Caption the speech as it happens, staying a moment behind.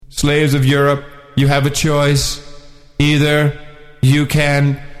slaves of Europe, you have a choice. Either you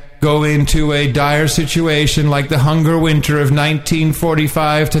can go into a dire situation like the Hunger Winter of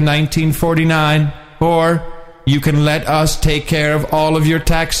 1945 to 1949, or you can let us take care of all of your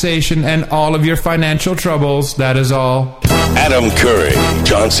taxation and all of your financial troubles. That is all. Adam Curry,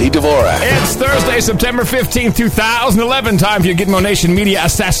 John C. Dvorak. It's Thursday, September 15th, 2011. Time for your Gitmo Nation Media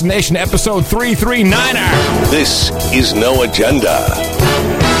Assassination, episode 339er. This is No Agenda.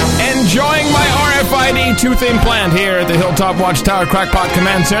 Enjoying my RFID tooth implant here at the Hilltop Watchtower Crackpot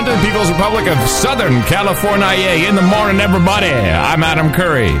Command Center, the People's Republic of Southern California. In the morning, everybody. I'm Adam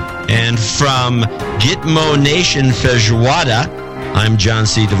Curry. And from Gitmo Nation Feijoada, I'm John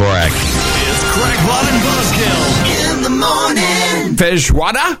C. Dvorak. It's Crackpot and Buzzkill in the morning.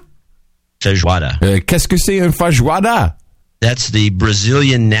 Feijoada? Feijoada. Qu'est-ce que c'est un feijoada? That's the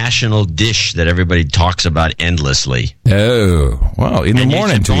Brazilian national dish that everybody talks about endlessly. Oh, well, in the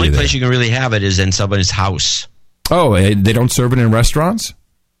morning the only place you can really have it is in somebody's house. Oh, they don't serve it in restaurants?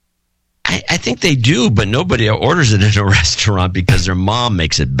 I think they do, but nobody orders it in a restaurant because their mom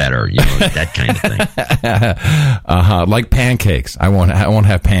makes it better, that kind of thing. Like pancakes. I won't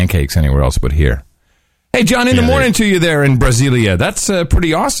have pancakes anywhere else but here. Hey, John, in the morning to you there in Brasilia. That's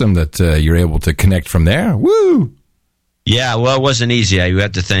pretty awesome that you're able to connect from there. Woo! Yeah, well, it wasn't easy. You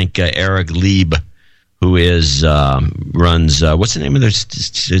have to thank Eric Lieb, who runs what's the name of this?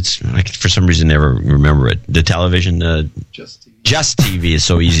 It's for some reason never remember it. The television. Just TV is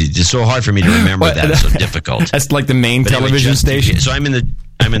so easy. It's so hard for me to remember that. It's so difficult. That's like the main television station. So I'm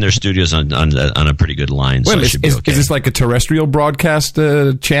in their studios on a pretty good line. So Wait, is this like a terrestrial broadcast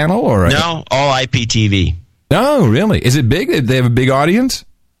channel or no? All IPTV. No, really? Is it big? They have a big audience?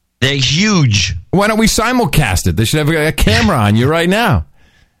 They're huge. Why don't we simulcast it? They should have a camera on you right now.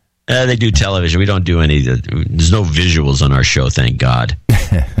 They do television. We don't do any. There's no visuals on our show, thank God.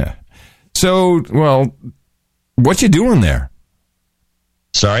 So, well, what you doing there?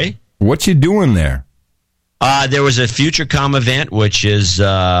 Sorry? What you doing there? There was a FutureCom event, which is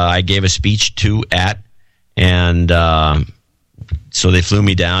I gave a speech at, and so they flew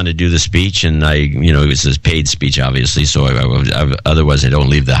me down to do the speech, and it was a paid speech, obviously, so otherwise I don't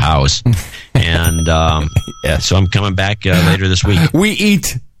leave the house. And so I'm coming back later this week. We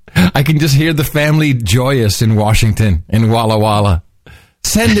eat. I can just hear the family joyous in Washington, in Walla Walla.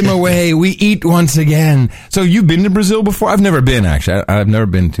 Send him away. We eat once again. So you've been to Brazil before? I've never been, actually. I've never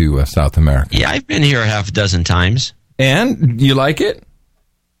been to South America. Yeah, I've been here half a dozen times. And you like it?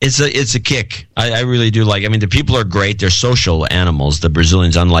 It's a kick. I really do like it. I mean, the people are great. They're social animals. The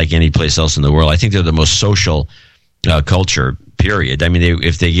Brazilians, unlike any place else in the world, I think they're the most social culture, period. I mean,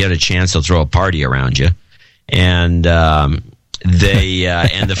 if they get a chance, they'll throw a party around you. And and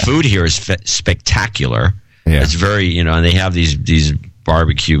the food here is spectacular. Yeah. It's very, and they have these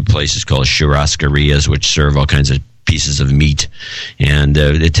barbecue places called churrascarias, which serve all kinds of pieces of meat. And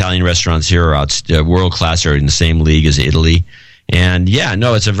the Italian restaurants here are world class, are in the same league as Italy. And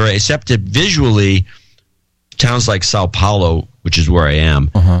it's a very, except that visually, towns like Sao Paulo, which is where I am,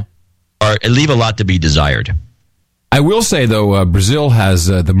 leave a lot to be desired. I will say, though, Brazil has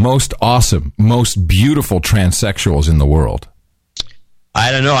the most awesome, most beautiful transsexuals in the world.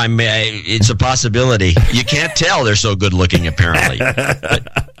 I don't know. It's a possibility. You can't tell. They're so good looking, apparently.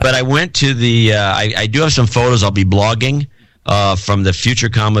 But I went to the. I do have some photos. I'll be blogging from the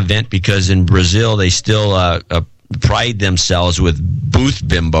FutureCom event because in Brazil they still pride themselves with booth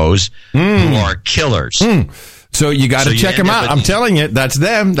bimbos who are killers. So you got to check them out. I'm telling you, that's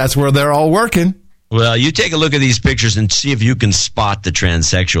them. That's where they're all working. Well, you take a look at these pictures and see if you can spot the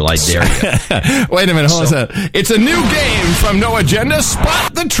transsexual. I dare you. Wait a minute. Hold on a second. It's a new game from No Agenda.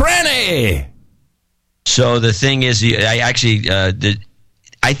 Spot the tranny. So the thing is, I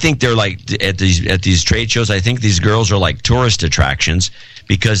think they're like at these trade shows. I think these girls are like tourist attractions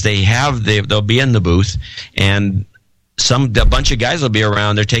because they'll be in the booth and a bunch of guys will be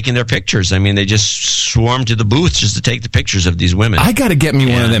around. They're taking their pictures. I mean, they just swarm to the booths just to take the pictures of these women. I got to get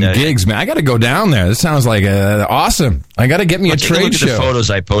me one of them gigs, man. I got to go down there. This sounds like awesome. I got to get me a trade show. Look at the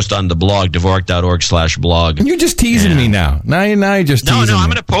photos I post on the blog, Dvorak.org/blog. You're just teasing me now. Now you're just teasing me. No, I'm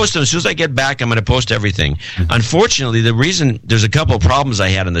going to post them. As soon as I get back, I'm going to post everything. Unfortunately, the reason there's a couple of problems I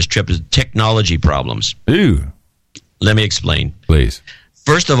had on this trip is technology problems. Ooh. Let me explain. Please.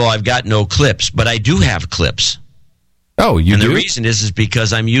 First of all, I've got no clips, but I do have clips. Oh, you do? And the reason is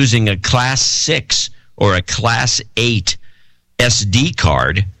because I'm using a Class 6 or a Class 8 SD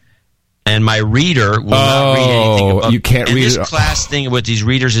card, and my reader will not read anything above. You can't read this class thing with these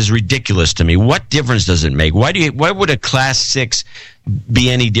readers is ridiculous to me. What difference does it make? Why would a Class 6 be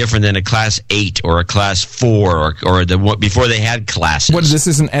any different than a Class 8 or a Class 4 or the one before they had classes. What, this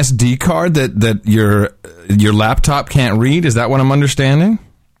is an SD card that your laptop can't read? Is that what I'm understanding?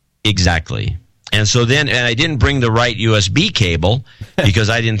 Exactly. And so then, and I didn't bring the right USB cable because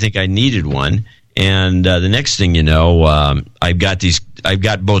I didn't think I needed one. And the next thing you know, I've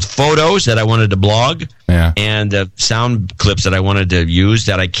got both photos that I wanted to blog and sound clips that I wanted to use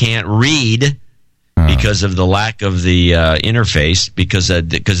that I can't read because of the lack of the interface. Because of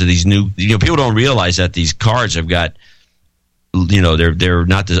these new, people don't realize that these cards have got, they're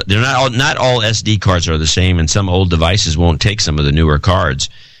not all SD cards are the same, and some old devices won't take some of the newer cards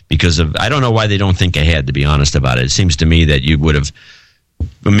because of, I don't know why they don't think ahead, to be honest about it. It seems to me that you would have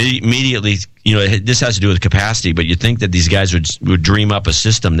immediately, this has to do with capacity, but you'd think that these guys would dream up a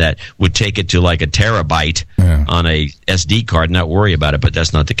system that would take it to like a terabyte on a SD card and not worry about it, but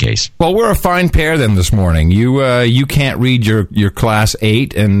that's not the case. Well, we're a fine pair then this morning. You can't read your Class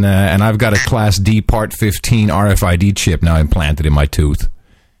 8, and I've got a Class D Part 15 RFID chip now implanted in my tooth.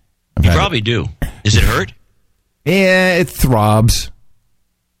 You probably do. Does it hurt? Yeah, it throbs.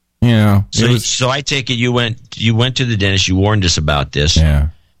 So I take it you went to the dentist. You warned us about this. Yeah.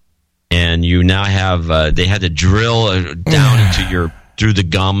 And you now have they had to drill down through the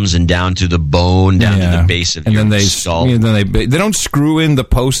gums and down to the bone, down to the base of your skull. And then they don't screw in the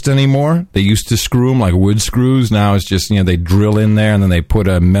post anymore. They used to screw them like wood screws. Now it's just they drill in there and then they put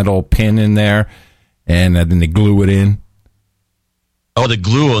a metal pin in there and then they glue it in. Oh, the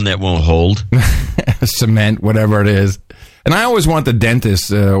glue on that won't hold. Cement, whatever it is. And I always want the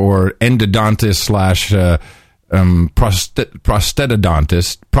dentist or endodontist /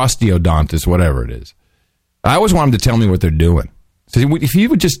 prostetodontist, whatever it is. I always want them to tell me what they're doing. So if you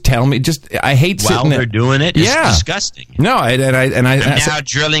would just tell me, I hate sitting while they're doing it. It's disgusting. No, and I now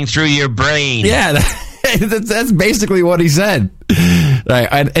drilling through your brain. Yeah, that's basically what he said.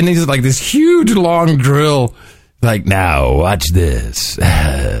 And he's like this huge long drill. Like, now watch this.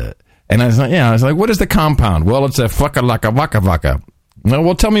 And I was like, what is the compound? Well, it's a fucka-laka-waka-waka.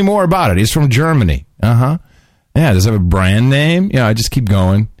 Well, tell me more about it. He's from Germany. Uh-huh. Yeah, does it have a brand name? I just keep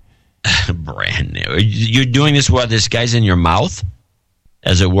going. Brand name. You're doing this while this guy's in your mouth,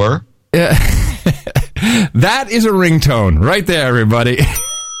 as it were? Yeah. That is a ringtone right there, everybody.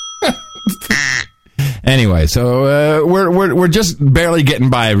 Anyway, so we're just barely getting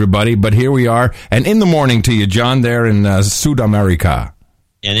by, everybody, but here we are. And in the morning to you, John, there in Sudamerica.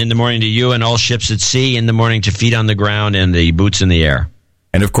 And in the morning to you and all ships at sea, in the morning to feet on the ground and the boots in the air.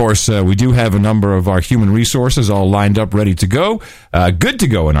 And, of course, we do have a number of our human resources all lined up, ready to go. Good to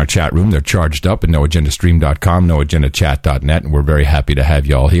go in our chat room. They're charged up at noagendastream.com, noagendachat.net, and we're very happy to have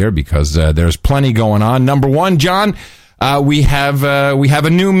you all here because there's plenty going on. Number one, John, we have a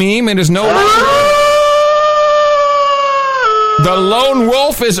new meme. It is no longer... The lone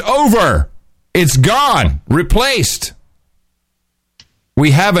wolf is over. It's gone. Replaced.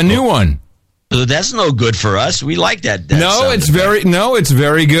 We have a new one. That's no good for us. We like that. It's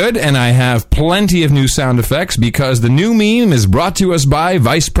very good, and I have plenty of new sound effects because the new meme is brought to us by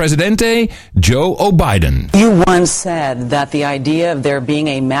Vice Presidente Joe Biden. You once said that the idea of there being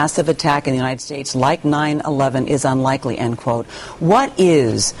a massive attack in the United States like 9/11 is unlikely, end quote. What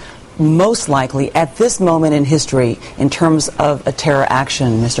is most likely at this moment in history in terms of a terror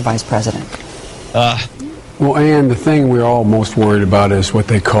action, Mr. Vice President? Well, Ann, the thing we're all most worried about is what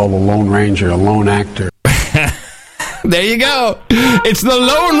they call the Lone Ranger, a lone actor. There you go. It's the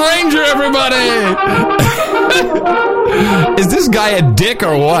Lone Ranger, everybody. Is this guy a dick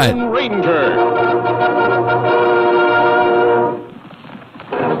or what? Lone Ranger.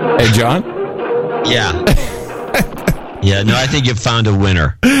 Hey, John? Yeah. Yeah, no, I think you've found a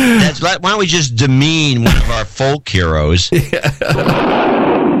winner. Why don't we just demean one of our folk heroes?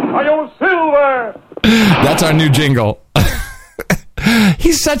 That's our new jingle.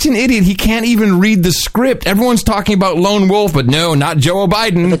 He's such an idiot. He can't even read the script. Everyone's talking about Lone Wolf, but no, not Joe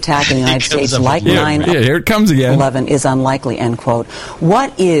Biden. Attack in the United States like 9/11 here it comes again. Is unlikely, end quote.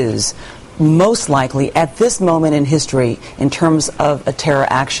 What is most likely at this moment in history in terms of a terror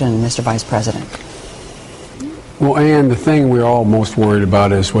action, Mr. Vice President? Well, Ann, the thing we're all most worried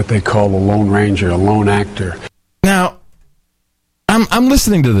about is what they call the Lone Ranger, a lone actor. Now, I'm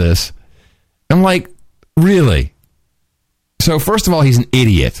listening to this. I'm like, really? So first of all, he's an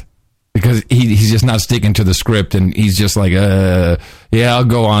idiot because he's just not sticking to the script, and he's just like, yeah, I'll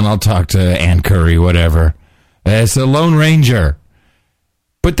go on. I'll talk to Ann Curry, whatever. It's the Lone Ranger.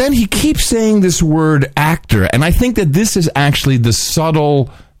 But then he keeps saying this word actor, and I think that this is actually the subtle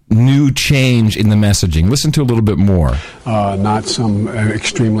new change in the messaging? Listen to a little bit more. Not some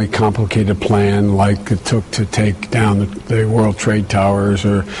extremely complicated plan like it took to take down the World Trade Towers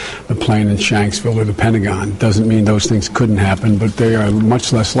or the plane in Shanksville or the Pentagon. Doesn't mean those things couldn't happen, but they are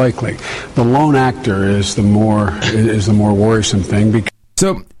much less likely. The lone actor is the more worrisome thing.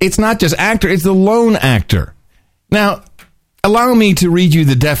 So it's not just actor, it's the lone actor. Now, allow me to read you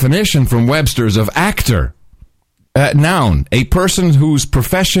the definition from Webster's of actor. Noun, a person whose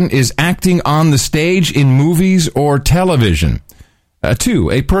profession is acting on the stage in movies or television.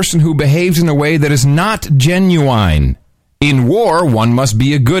 2, a person who behaves in a way that is not genuine. In war, one must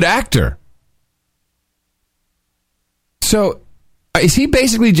be a good actor. So, is he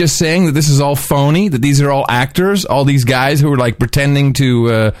basically just saying that this is all phony, that these are all actors, all these guys who are like pretending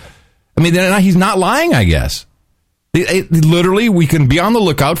to, he's not lying, I guess. Literally, we can be on the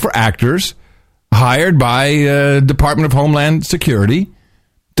lookout for actors hired by Department of Homeland Security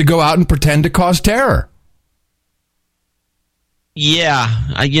to go out and pretend to cause terror. Yeah,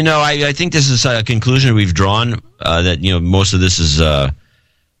 I think this is a conclusion we've drawn that most of this is a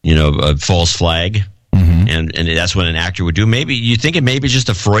false flag, and that's what an actor would do. Maybe you think it may be just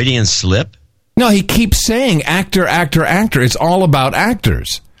a Freudian slip. No, he keeps saying actor, actor, actor. It's all about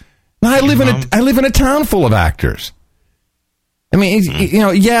actors. Now, I live in a town full of actors. I mean,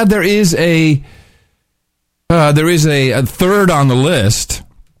 there is a third on the list,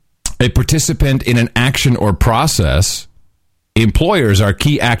 a participant in an action or process. Employers are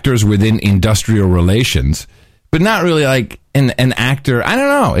key actors within industrial relations, but not really like an actor. I don't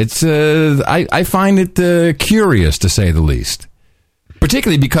know. It's I find it curious, to say the least,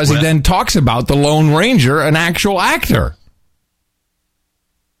 particularly because he then talks about the Lone Ranger, an actual actor.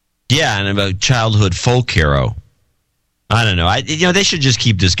 Yeah, and about childhood folk hero. I don't know. They should just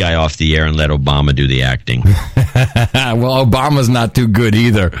keep this guy off the air and let Obama do the acting. Well, Obama's not too good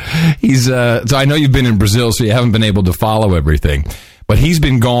either. He's so I know you've been in Brazil, so you haven't been able to follow everything. But he's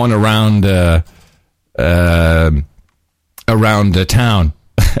been going around town. Am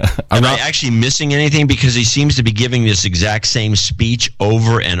I actually missing anything? Because he seems to be giving this exact same speech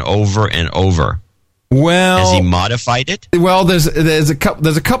over and over and over. Well, has he modified it? Well, there's a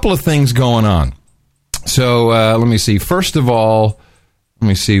couple of things going on. So let me see. First of all, let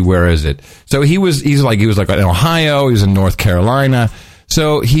me see, where is it? So he was like in Ohio. He was in North Carolina.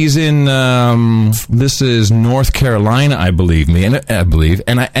 So he's in this is North Carolina, I believe,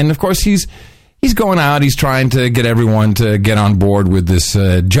 and of course he's going out. He's trying to get everyone to get on board with this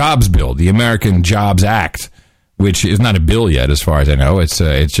jobs bill, the American Jobs Act, which is not a bill yet, as far as I know. It's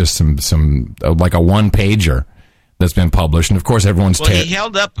just some like a one-pager that's been published, and of course everyone's. Well, he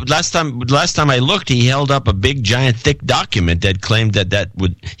held up last time I looked. He held up a big, giant, thick document that claimed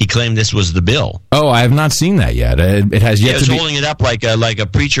he claimed this was the bill. Oh, I have not seen that yet. It has yet to be. He was holding it up like a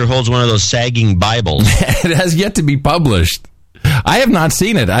preacher holds one of those sagging Bibles. It has yet to be published. I have not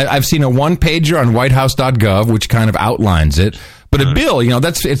seen it. I've seen a one-pager on WhiteHouse.gov, which kind of outlines it. But a bill,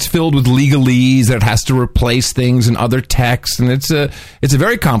 it's filled with legalese that it has to replace things and other texts, and it's a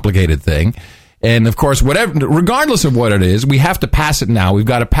very complicated thing. And of course, regardless of what it is, we have to pass it now. We've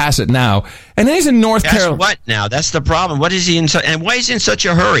got to pass it now. And then he's in North Carolina. What now? That's the problem. What is he in? And why is he in such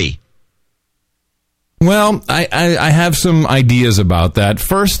a hurry? Well, I have some ideas about that.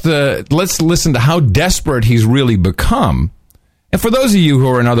 First, let's listen to how desperate he's really become. And for those of you who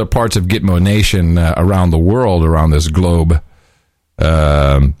are in other parts of Gitmo Nation around the world, around this globe,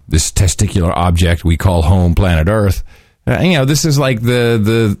 this testicular object we call home, planet Earth. This is like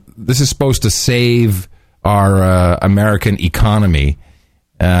this is supposed to save our American economy,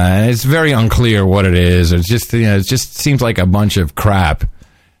 and it's very unclear what it is. It's just it just seems like a bunch of crap.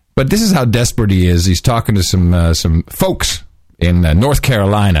 But this is how desperate he is. He's talking to some folks in North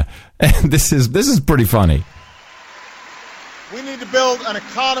Carolina, and this is pretty funny. We need to build an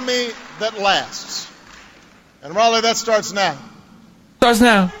economy that lasts, and Raleigh, that starts now. Starts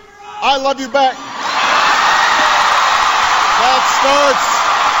now. I love you back. That starts.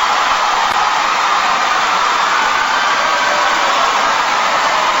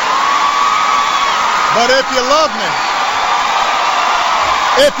 But if you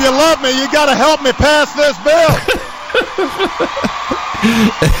love me, you got to help me pass this bill.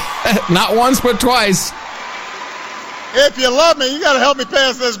 Not once, but twice. If you love me, you got to help me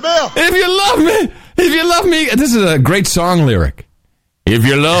pass this bill. If you love me. This is a great song lyric. If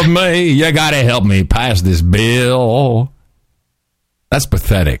you love me, you got to help me pass this bill. That's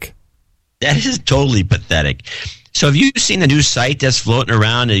pathetic. That is totally pathetic. So have you seen the new site that's floating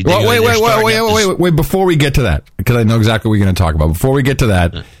around? Wait, before we get to that, because I know exactly what you're going to talk about. Before we get to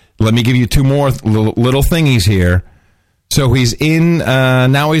that, let me give you two more little thingies here. So he's in,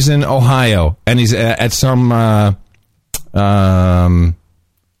 now he's in Ohio, and he's at some,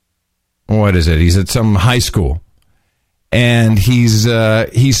 what is it? He's at some high school. And he's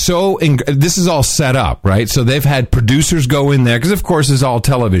so, this is all set up, right? So they've had producers go in there, because of course it's all a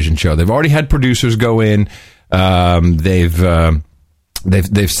television show. They've already had producers go in. They've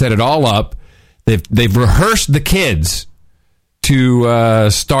set it all up. They've rehearsed the kids to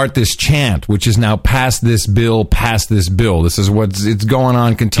start this chant, which is now pass this bill, pass this bill. This is it's going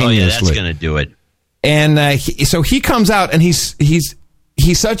on continuously. Oh yeah, that's going to do it. And so he comes out, and he's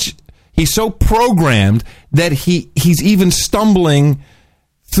so programmed that he's even stumbling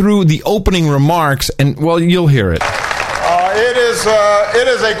through the opening remarks, and well, you'll hear it. It is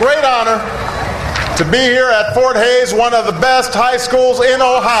a great honor to be here at Fort Hays, one of the best high schools in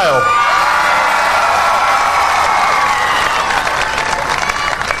Ohio.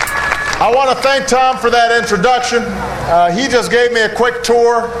 I want to thank Tom for that introduction. He just gave me a quick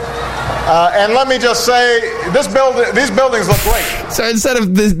tour. And let me just say, these buildings look great. So instead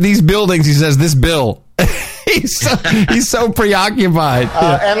of these buildings, he says this bill. he's so preoccupied.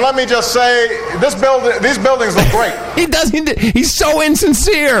 And let me just say, these buildings look great. He's so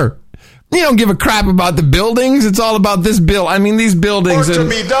insincere. You don't give a crap about the buildings. It's all about this bill. I mean, these buildings. Work to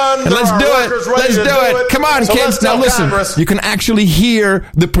be done. And let's do it. Let's do it. Come on, so kids. Now listen. Congress. You can actually hear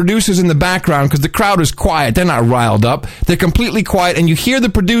the producers in the background because the crowd is quiet. They're not riled up. They're completely quiet. And you hear the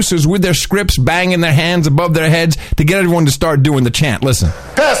producers with their scripts banging their hands above their heads to get everyone to start doing the chant. Listen.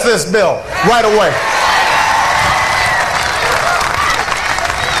 Pass this bill right away.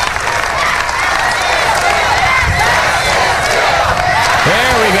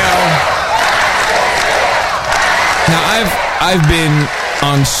 There we go. Now, I've been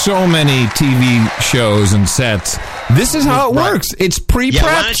on so many TV shows and sets. This is how it works. It's pre-prepped. Yeah,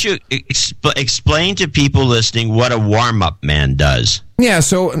 why don't you explain to people listening what a warm-up man does? Yeah,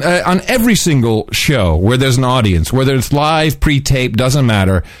 so on every single show where there's an audience, whether it's live, pre-taped, doesn't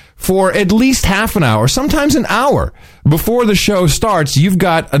matter, for at least half an hour, sometimes an hour before the show starts, you've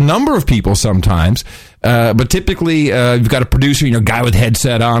got a number of people sometimes, but typically you've got a producer, guy with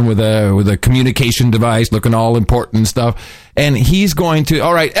headset on with a communication device looking all important and stuff, and he's going to,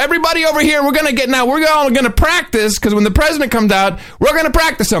 all right, everybody over here, we're all going to practice, because when the president comes out, we're going to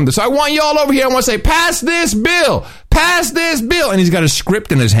practice something. So I want you all over here, I want to say, pass this bill, and he's got a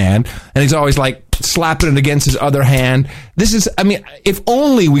script in his hand, and he's always like slapping it against his other hand. If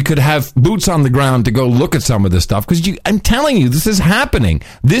only we could have boots on the ground to go look at some of this stuff, because I'm telling you, this is happening.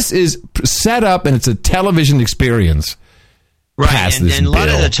 This is set up, and it's a television experience. Right, and a lot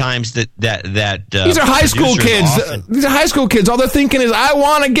of the times that these are high school kids. These are high school kids. All they're thinking is, I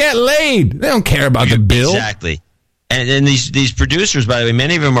want to get laid. They don't care about the bill. Exactly. And these producers, by the way,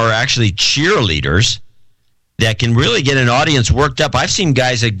 many of them are actually cheerleaders that can really get an audience worked up. I've seen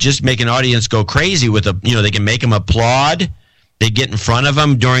guys that just make an audience go crazy with they can make them applaud. They get in front of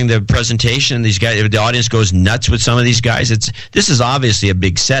them during the presentation. These guys, the audience goes nuts with some of these guys. This is obviously a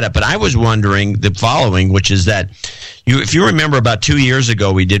big setup. But I was wondering the following, which is that if you remember about 2 years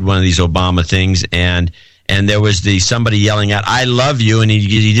ago, we did one of these Obama things, and there was somebody yelling out, "I love you," and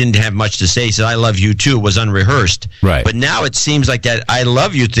he didn't have much to say. He said, "I love you too." It was unrehearsed. Right. But now it seems like that "I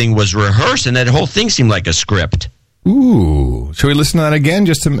love you" thing was rehearsed, and that whole thing seemed like a script. Ooh, should we listen to that again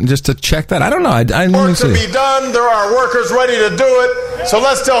just to check that? I don't know. I Work to be done. There are workers ready to do it. So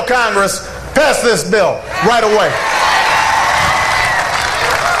let's tell Congress, pass this bill right away.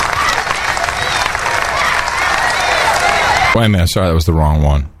 Wait a minute. Sorry, that was the wrong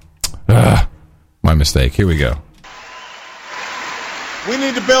one. My mistake. Here we go. We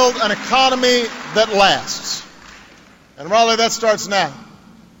need to build an economy that lasts. And Raleigh, that starts now.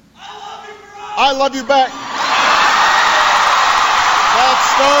 I love you back. That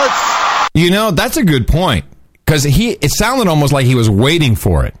starts. That's a good point. Because it sounded almost like he was waiting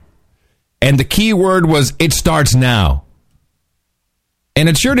for it. And the key word was, it starts now. And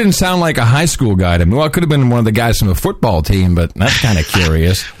it sure didn't sound like a high school guy to me. Well, it could have been one of the guys from the football team, but that's kind of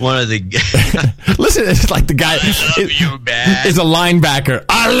curious. One of the... Listen, it's like the guy... I love you, man. Is a linebacker.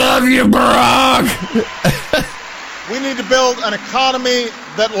 I love you, Barack! We need to build an economy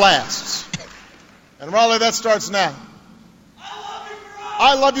that lasts. And Raleigh, that starts now.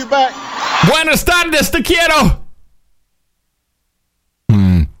 I love you back. Buenas tardes, te quiero!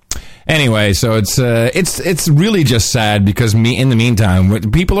 Anyway, so it's really just sad because in the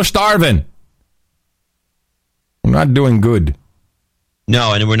meantime, people are starving. We're not doing good.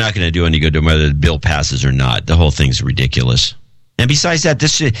 No, and we're not going to do any good whether the bill passes or not. The whole thing's ridiculous. And besides that,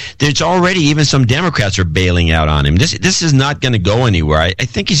 there's already even some Democrats are bailing out on him. This is not going to go anywhere. I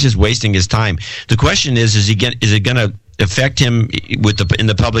think he's just wasting his time. The question is it going to affect him in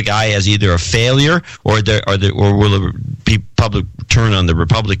the public eye as either a failure or will the public turn on the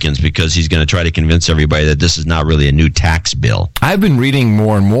Republicans because he's going to try to convince everybody that this is not really a new tax bill? I've been reading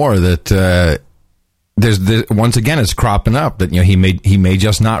more and more that there's once again it's cropping up that he may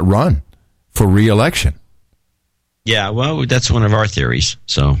just not run for re-election. Yeah, well, that's one of our theories.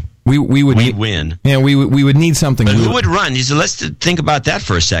 So we would win. Yeah, we would need something. But who would run? He said, let's think about that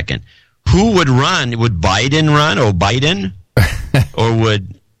for a second. Who would run? Would Biden run? Or Biden? Or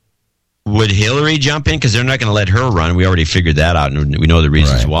would Hillary jump in? Because they're not going to let her run. We already figured that out, and we know the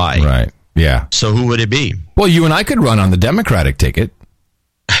reasons why. Right. Yeah. So who would it be? Well, you and I could run on the Democratic ticket.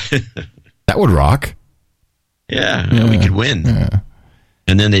 That would rock. Yeah, we could win. Yeah.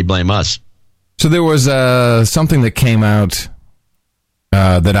 And then they'd blame us. So there was something that came out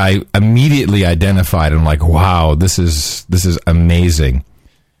that I immediately identified. I'm like, wow, this is amazing.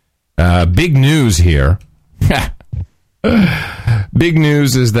 Big news here. Big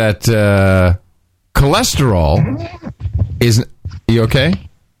news is that cholesterol is... You okay?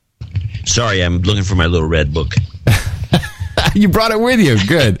 Sorry, I'm looking for my little red book. You brought it with you.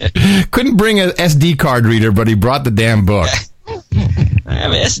 Good. Couldn't bring an SD card reader, but he brought the damn book. I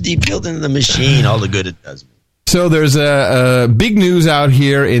have an SD built into the machine. All the good it does me. So there's a big news out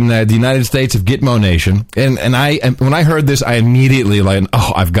here in the United States of Gitmo Nation, and when I heard this, I immediately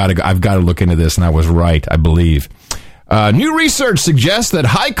I've got to look into this, and I was right, I believe. New research suggests that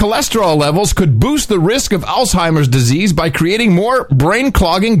high cholesterol levels could boost the risk of Alzheimer's disease by creating more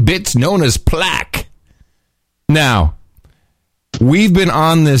brain-clogging bits known as plaque. Now, we've been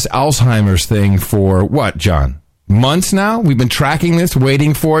on this Alzheimer's thing for what, John? Months now? We've been tracking this,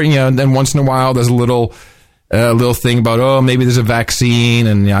 waiting for it, and then once in a while there's a little thing about, maybe there's a vaccine,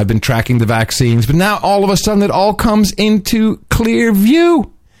 and I've been tracking the vaccines, but now all of a sudden it all comes into clear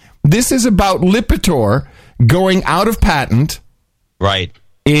view. This is about Lipitor going out of patent. Right.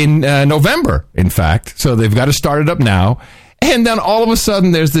 In November, in fact. So they've got to start it up now. And then all of a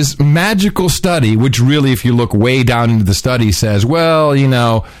sudden there's this magical study, which really, if you look way down into the study, says, well,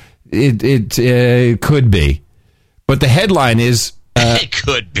 it could be. But the headline is... it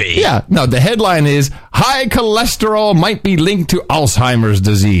could be. Yeah. No, the headline is, high cholesterol might be linked to Alzheimer's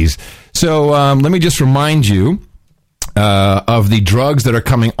disease. So let me just remind you of the drugs that are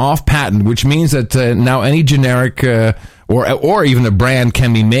coming off patent, which means that now any generic or even a brand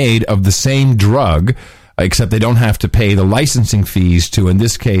can be made of the same drug, except they don't have to pay the licensing fees to, in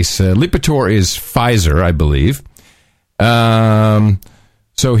this case, Lipitor is Pfizer, I believe.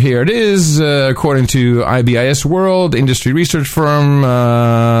 So here it is, according to IBIS World, industry research firm,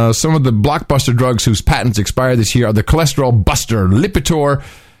 some of the blockbuster drugs whose patents expire this year are the cholesterol buster Lipitor,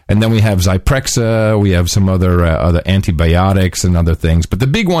 and then we have Zyprexa, we have some other antibiotics and other things, but the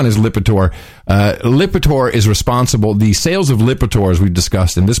big one is Lipitor. Lipitor is responsible, the sales of Lipitor, as we've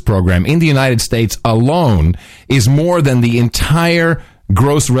discussed in this program, in the United States alone, is more than the entire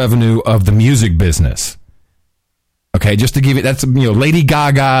gross revenue of the music business. Okay, just to give it, that's, Lady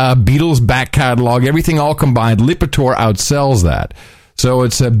Gaga, Beatles back catalog, everything all combined, Lipitor outsells that. So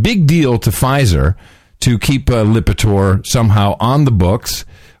it's a big deal to Pfizer to keep Lipitor somehow on the books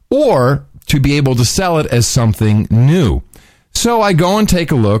or to be able to sell it as something new. So I go and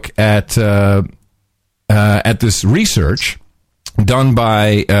take a look at this research done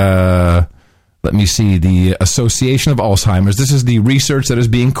by, let me see, the Association of Alzheimer's. This is the research that is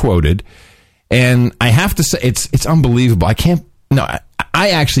being quoted. And I have to say, it's unbelievable. I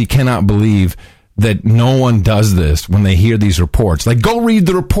actually cannot believe that no one does this when they hear these reports. Like, go read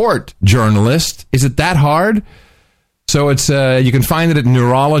the report, journalist. Is it that hard? So it's you can find it at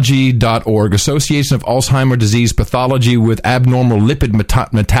neurology.org, Association of Alzheimer's Disease Pathology with Abnormal Lipid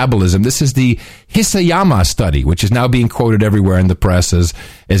Metabolism. This is the Hisayama study, which is now being quoted everywhere in the press as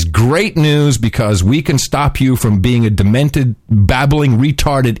great news because we can stop you from being a demented, babbling,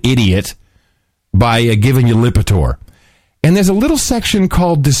 retarded idiot by giving you Lipitor. And there's a little section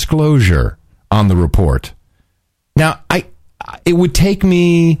called disclosure on the report. Now, it would take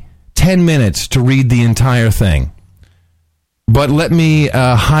me 10 minutes to read the entire thing. But let me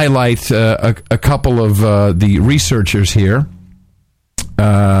highlight a couple of the researchers here.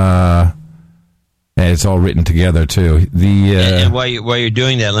 And it's all written together, too. And while you're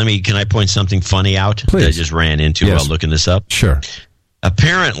doing that, can I point something funny out? Please. That I just ran into while looking this up? Sure.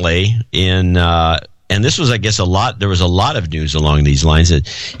 Apparently, and this was, I guess, there was a lot of news along these lines. That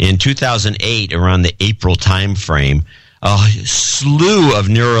in 2008, around the April time frame, a slew of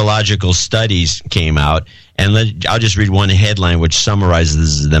neurological studies came out, and I'll just read one headline which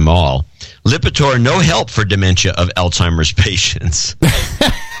summarizes them all. Lipitor, no help for dementia of Alzheimer's patients.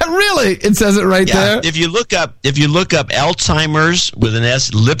 Really? It says it right there? If you look up Alzheimer's with an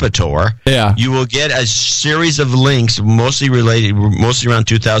S, Lipitor, you will get a series of links mostly around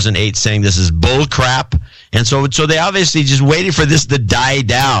 2008 saying this is bull crap. And so they obviously just waited for this to die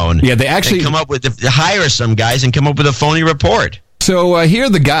down. Yeah, they actually hire some guys and come up with a phony report. So here are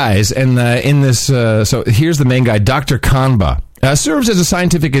the guys, and in this, so here's the main guy, Dr. Kanba. Serves as a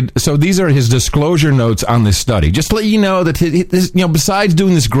scientific. So these are his disclosure notes on this study. Just to let you know that besides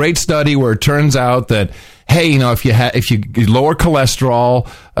doing this great study where it turns out that hey, if you lower cholesterol,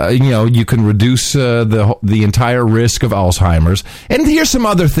 you can reduce the entire risk of Alzheimer's. And here's some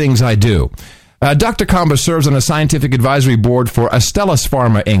other things I do. Dr. Kamba serves on a scientific advisory board for Astellas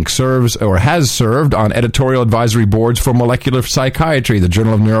Pharma, Inc., has served on editorial advisory boards for Molecular Psychiatry, the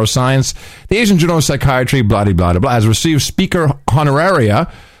Journal of Neuroscience, the Asian Journal of Psychiatry, blah, blah, blah, blah, has received speaker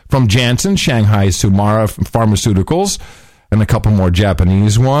honoraria from Janssen, Shanghai Sumara Pharmaceuticals, and a couple more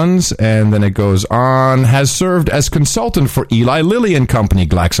Japanese ones. And then it goes on, has served as consultant for Eli Lilly and Company,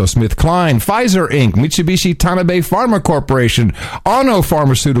 GlaxoSmithKline, Pfizer, Inc., Mitsubishi Tanabe Pharma Corporation, Ono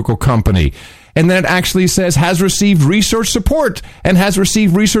Pharmaceutical Company. And then it actually says has received research support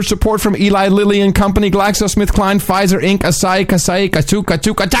from Eli Lilly and Company, GlaxoSmithKline, Pfizer Inc., Asahi Kasei,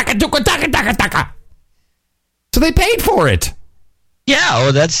 Katsuka, Taka. So they paid for it. Yeah,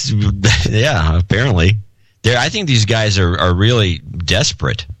 apparently. I think these guys are really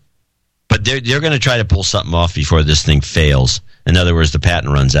desperate. But they're going to try to pull something off before this thing fails. In other words, the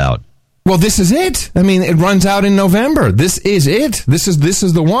patent runs out. Well, this is it. I mean, it runs out in November. This is it. This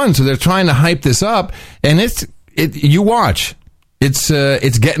is the one. So they're trying to hype this up, and you watch. It's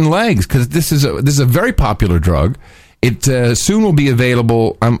getting legs because this is a very popular drug. It soon will be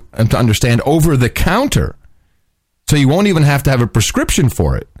available, to understand, over the counter. So you won't even have to have a prescription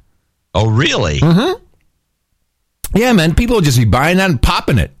for it. Oh, really? Mm-hmm. Yeah, man. People will just be buying that and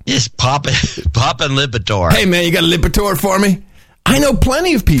popping it. Just popping Lipitor. Hey, man, you got a Lipitor for me? I know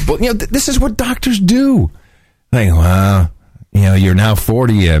plenty of people. This is what doctors do. Like, well, you're now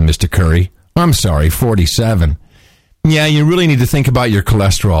 40, Mr. Curry. I'm sorry, 47. Yeah, you really need to think about your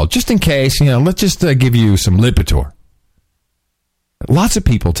cholesterol. Just in case, let's just give you some Lipitor. Lots of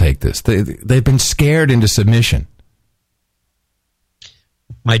people take this. They've been scared into submission.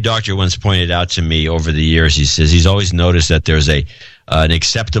 My doctor once pointed out to me over the years, he says he's always noticed that there's an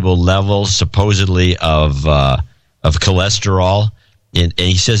acceptable level, supposedly, of cholesterol, and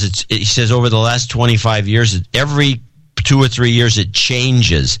he says over the last 25 years, every 2 or 3 years it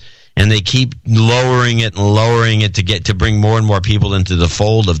changes, and they keep lowering it to bring more and more people into the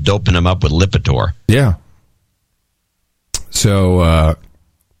fold of doping them up with Lipitor. Yeah. So,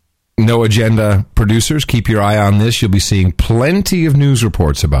 No Agenda producers, keep your eye on this. You'll be seeing plenty of news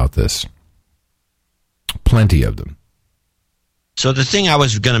reports about this. Plenty of them. So the thing I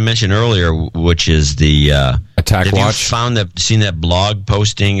was going to mention earlier, which is the Attack Watch. Have you seen that blog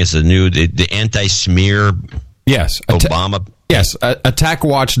posting? It's the anti-smear. Yes, Obama. Yes,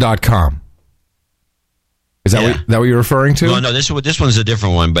 attackwatch.com. Is that what you're referring to? No, this one's a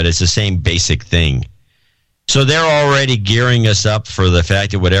different one, but it's the same basic thing. So they're already gearing us up for the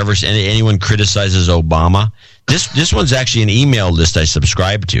fact that whatever anyone criticizes Obama, this one's actually an email list I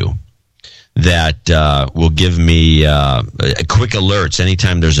subscribe to that will give me quick alerts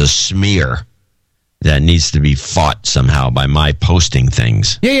anytime there's a smear that needs to be fought somehow by my posting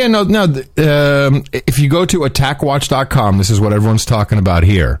things. No. If you go to attackwatch.com, this is what everyone's talking about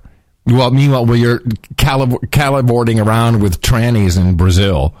here. Well, meanwhile, while you're calibrating around with trannies in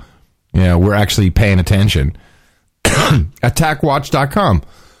Brazil, we're actually paying attention. Attackwatch.com,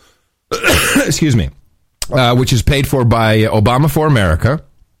 excuse me, which is paid for by Obama for America.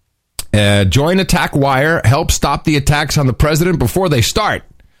 Join Attack Wire. Help stop the attacks on the president before they start.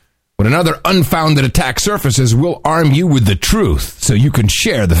 When another unfounded attack surfaces, we'll arm you with the truth so you can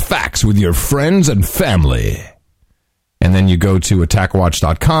share the facts with your friends and family. And then you go to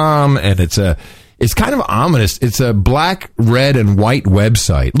attackwatch.com, and it's kind of ominous. It's a black, red, and white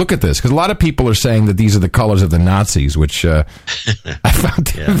website. Look at this, because a lot of people are saying that these are the colors of the Nazis, which I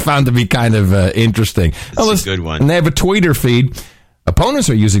found to be kind of interesting. That's a good one. And they have a Twitter feed. Opponents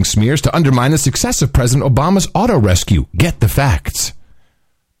are using smears to undermine the success of President Obama's auto rescue. Get the facts.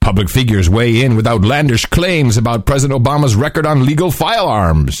 Public figures weigh in with outlandish claims about President Obama's record on legal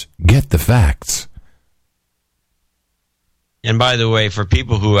firearms. Get the facts. And by the way, for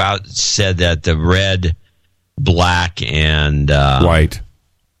people who said that the red, black, and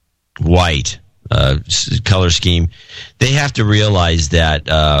white color scheme, they have to realize that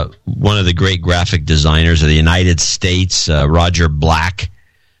one of the great graphic designers of the United States, Roger Black,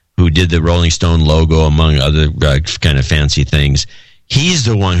 who did the Rolling Stone logo, among other kind of fancy things, He's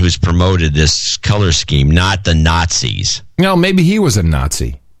the one who's promoted this color scheme, not the Nazis. No, maybe he was a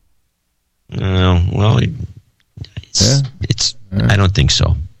Nazi. Well, I don't think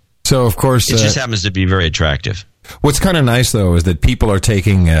so. So, of course... It just happens to be very attractive. What's kind of nice, though, is that people are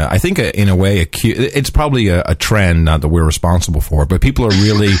taking, I think, in a way, it's probably a trend, not that we're responsible for it, but people are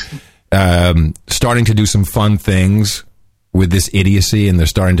really starting to do some fun things with this idiocy, and they're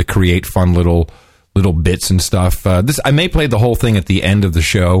starting to create fun little bits and stuff. I may play the whole thing at the end of the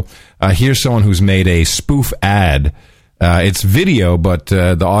show. Here's someone who's made a spoof ad. It's video, but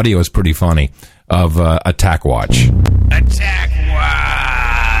the audio is pretty funny, of Attack Watch. Attack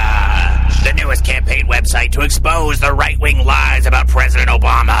Watch, the newest campaign website to expose the right-wing lies about President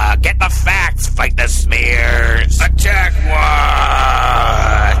Obama. Get the facts, fight the smears.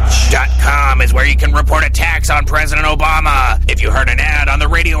 AttackWatch.com is where you can report attacks on President Obama. If you heard an ad on the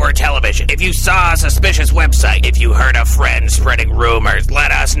radio or television, if you saw a suspicious website, if you heard a friend spreading rumors,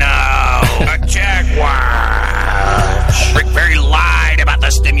 let us know. Attack Watch. Rick Perry lied about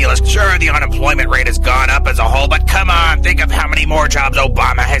the stimulus. Sure, the unemployment rate has gone up as a whole, but come on, think of how many more jobs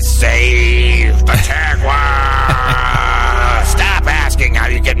Obama has saved. Attack Watch. Stop asking how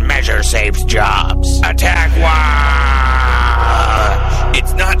you can measure saved jobs. Attack Watch.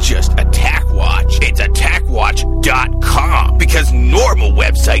 It's not just Attack Watch, it's AttackWatch.com, because normal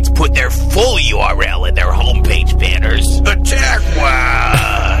websites put their full URL in their homepage banners. Attack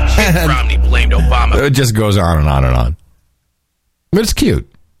Watch. Romney blamed Obama. It just goes on and on and on. But it's cute.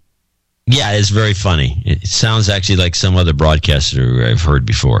 Yeah, it's very funny. It sounds actually like some other broadcaster I've heard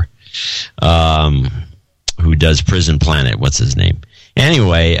before, who does Prison Planet. What's his name?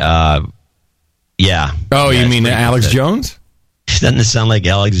 Anyway, yeah. Oh, you mean Alex Jones? Doesn't it sound like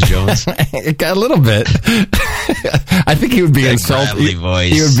Alex Jones? A little bit. I think he would be insulted.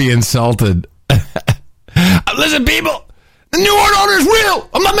 He would be insulted. Listen, people, the New World Order is real.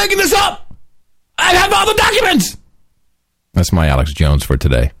 I'm not making this up. I have all the documents. That's my Alex Jones for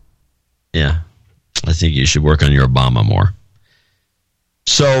today. Yeah. I think you should work on your Obama more.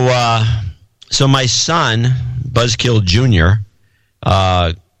 So my son, Buzzkill Jr.,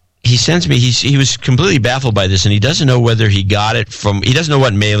 he sends me, he was completely baffled by this, and he doesn't know whether he got it from, he doesn't know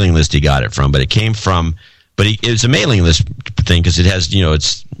what mailing list he got it from, but it came from, it's a mailing list thing, because it has,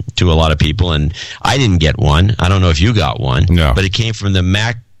 it's to a lot of people, and I didn't get one. I don't know if you got one. No. But it came from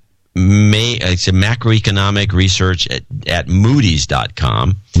the it's a macroeconomic research at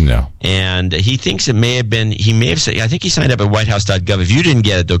Moody's.com. No. And he thinks it may have been, I think he signed up at whitehouse.gov. If you didn't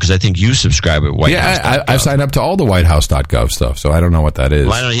get it, though, because I think you subscribe at whitehouse.gov. Yeah, I've signed up to all the whitehouse.gov stuff, so I don't know what that is.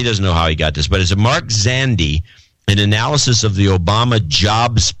 Well, I don't know. He doesn't know how he got this, but it's a Mark Zandi, an analysis of the Obama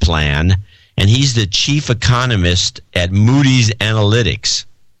jobs plan, and he's the chief economist at Moody's Analytics.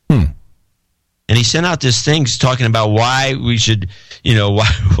 And he sent out this thing talking about why we should,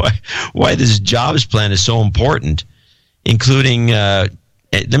 why this jobs plan is so important, including, let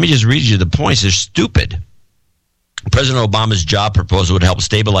me just read you the points. They're stupid. President Obama's job proposal would help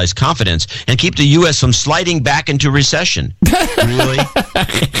stabilize confidence and keep the U.S. from sliding back into recession. Really?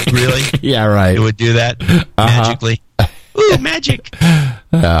 Really? Yeah, right. It would do that magically? Ooh, magic.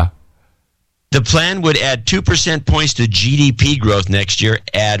 Yeah. The plan would add 2% points to GDP growth next year,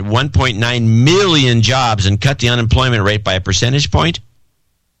 add 1.9 million jobs, and cut the unemployment rate by a percentage point?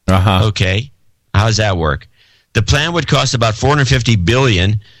 Okay. How does that work? The plan would cost about $450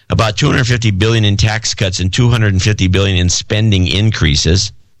 billion, about $250 billion in tax cuts, and $250 billion in spending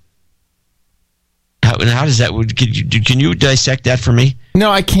increases. How does that? Can you dissect that for me?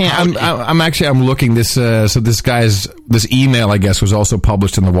 No, I can't. I'm looking this. So this email, I guess, was also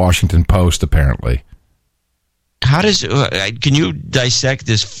published in the Washington Post. Apparently, how does? Can you dissect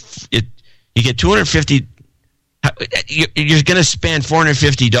this? You get $250. You're going to spend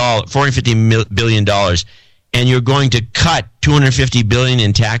 $450 billion, and you're going to cut $250 billion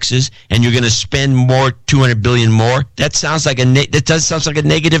in taxes, and you're going to spend more, $200 billion more. That sounds like a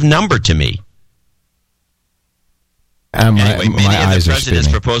negative number to me. Anyway, many of the president's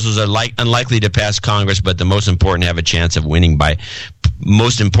proposals are unlikely to pass Congress, but the most important have a chance of winning by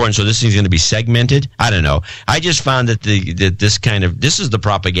most important. So this thing's going to be segmented. I don't know. I just found that this is the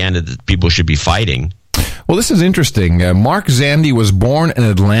propaganda that people should be fighting. Well, this is interesting. Mark Zandi was born in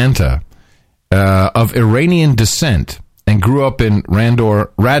Atlanta, of Iranian descent, and grew up in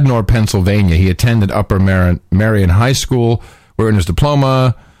Radnor, Pennsylvania. He attended Upper Marion High School, earned his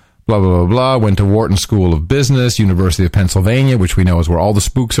diploma. Blah, blah, blah, blah. Went to Wharton School of Business, University of Pennsylvania, which we know is where all the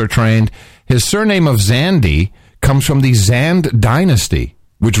spooks are trained. His surname of Zandi comes from the Zand dynasty,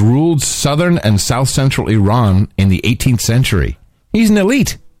 which ruled southern and south-central Iran in the 18th century. He's an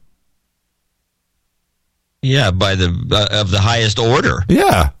elite. Yeah, by the of the highest order.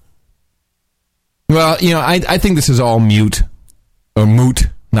 Yeah. Well, I think this is all mute. Or moot.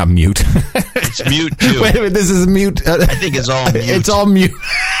 Not mute. It's mute, too. Wait a minute, this is mute. I think it's all mute. It's all mute.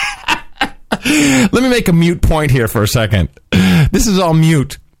 Let me make a mute point here for a second. This is all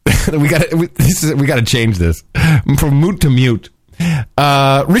mute. We got to change this from moot to mute.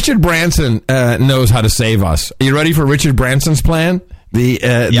 Richard Branson knows how to save us. Are you ready for Richard Branson's plan?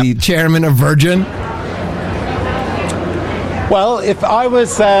 The chairman of Virgin. Well, if I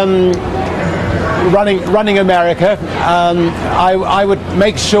was running America, I would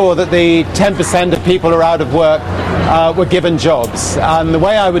make sure that the 10% of people who are out of work were given jobs. And the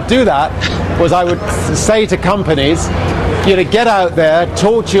way I would do that was I would say to companies, get out there,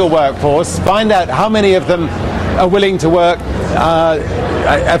 talk to your workforce, find out how many of them are willing to work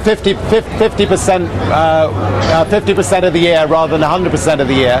 50% of the year rather than 100% of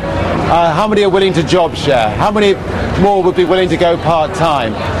the year. How many are willing to job share? How many more would be willing to go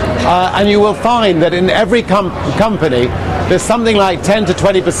part-time? And you will find that in every company, there's something like 10 to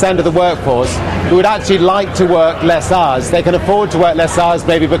 20% of the workforce who would actually like to work less hours. They can afford to work less hours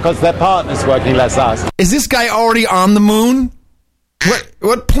maybe because their partner's working less hours. Is this guy already on the moon?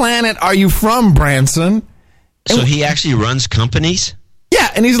 What planet are you from, Branson? So he actually runs companies? Yeah,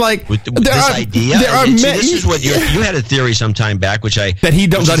 and he's like, this idea. This is what you had a theory some time back, that he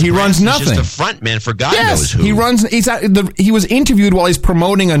runs nothing. He's just a front man for God knows who. He was interviewed while he's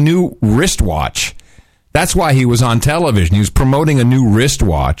promoting a new wristwatch. That's why he was on television. He was promoting a new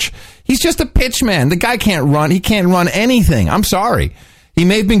wristwatch. He's just a pitch man. The guy can't run. He can't run anything. I'm sorry. He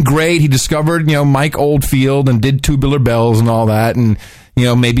may have been great. He discovered, Mike Oldfield and did Tubular Bells and all that, and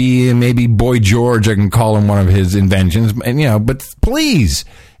maybe Boy George, I can call him one of his inventions, and but please,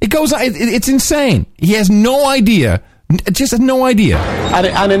 it's insane. He has no idea, just no idea.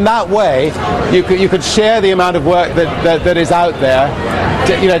 And in that way, you could share the amount of work that is out there.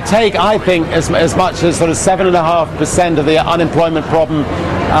 Take, I think, as much as sort of 7.5% of the unemployment problem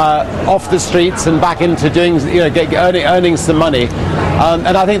off the streets and back into doing, earning some money.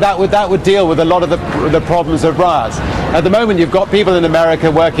 And I think that would deal with a lot of the problems of riots. At the moment, you've got people in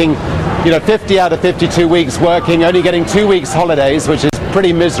America working, 50 out of 52 weeks working, only getting 2 weeks holidays, which is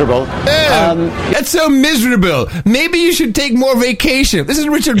pretty miserable. That's so miserable. Maybe you should take more vacation. This is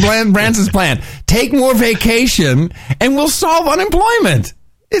Richard Branson's plan. Take more vacation, and we'll solve unemployment.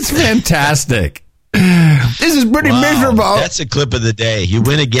 It's fantastic. This is pretty miserable. That's a clip of the day. You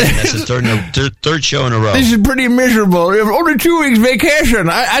win again. That's the third show in a row. This is pretty miserable. Only 2 weeks vacation.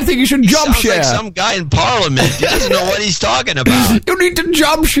 I think you should job share. Sounds like some guy in Parliament. He doesn't know what he's talking about. You need to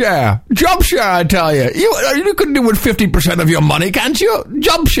job share. Job share, I tell you. You can do with 50% of your money, can't you?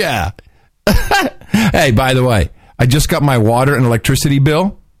 Job share. Hey, by the way, I just got my water and electricity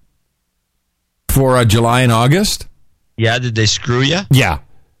bill for July and August. Yeah, did they screw you? Yeah.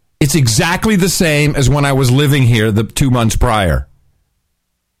 It's exactly the same as when I was living here the 2 months prior.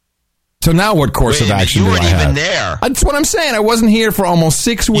 So now what course of action do I have? You weren't even there. That's what I'm saying. I wasn't here for almost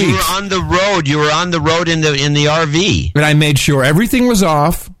 6 weeks. You were on the road. You were on the road in the RV. And I made sure everything was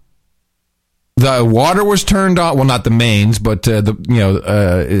off. The water was turned off. Well, not the mains, but the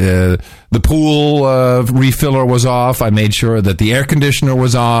pool refiller was off. I made sure that the air conditioner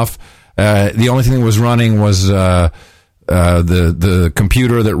was off. The only thing that was running was the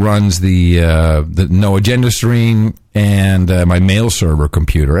computer that runs the No Agenda stream and my mail server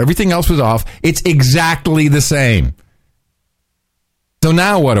computer. Everything else was off. It's exactly the same. So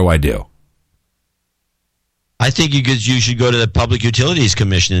now what do I do? I think you should go to the Public Utilities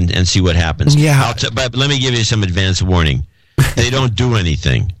Commission and see what happens. Yeah. But let me give you some advance warning. They don't do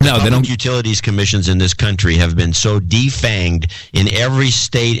anything. No, they don't. Public utilities commissions in this country have been so defanged in every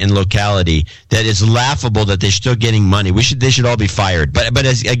state and locality that it's laughable that they're still getting money. They should all be fired. But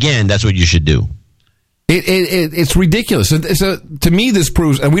again, that's what you should do. It's ridiculous. So to me, this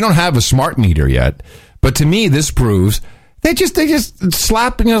proves, and we don't have a smart meter yet, but to me, this proves they just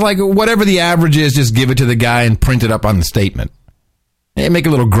slap, like whatever the average is, just give it to the guy and print it up on the statement. They make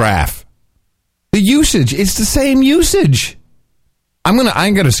a little graph. The usage, it's the same usage. I'm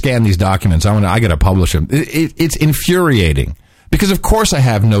gonna scan these documents. I gotta publish them. It's infuriating because of course I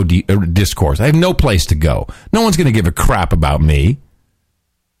have no discourse. I have no place to go. No one's gonna give a crap about me.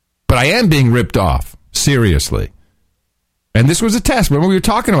 But I am being ripped off seriously. And this was a test. Remember we were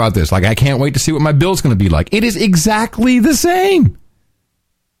talking about this? Like I can't wait to see what my bill's gonna be like. It is exactly the same.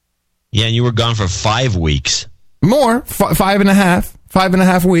 Yeah, and you were gone for 5 weeks. More,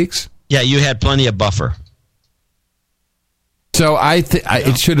 5.5 weeks. Yeah, you had plenty of buffer. So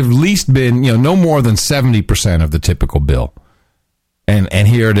it should have at least been, no more than 70% of the typical bill. And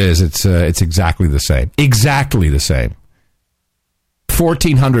here it is. It's exactly the same. Exactly the same.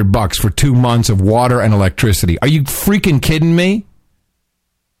 $1,400 for 2 months of water and electricity. Are you freaking kidding me?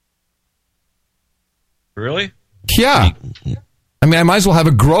 Really? Yeah. I mean, I might as well have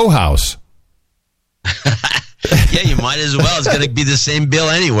a grow house. Yeah, you might as well. It's going to be the same bill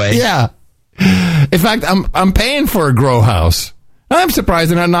anyway. Yeah. In fact, I'm paying for a grow house. I'm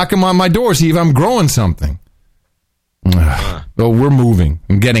surprised they're not knocking on my door, see if I'm growing something. Well, we're moving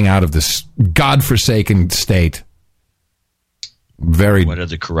and getting out of this godforsaken state. What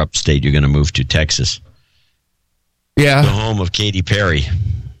other corrupt state you're going to move to? Texas. Yeah. The home of Katy Perry.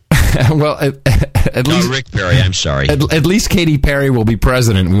 Well, at least Rick Perry, I'm sorry. At least Katy Perry will be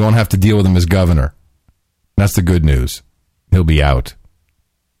president. We won't have to deal with him as governor. That's the good news. He'll be out.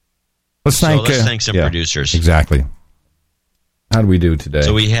 Let's thank some producers. Exactly. How do we do today?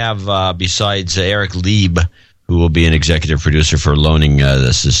 So we have, besides Eric Lieb, who will be an executive producer for loaning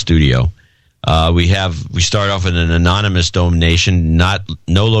this studio, we start off with an anonymous donation, no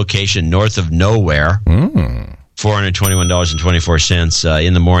location, north of nowhere, $421.24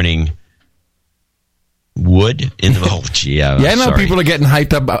 in the morning. Wood in the people are getting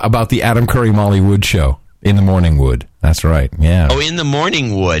hyped up about the Adam Curry Molly Wood show. In the Morning Wood. That's right. Yeah. Oh, In the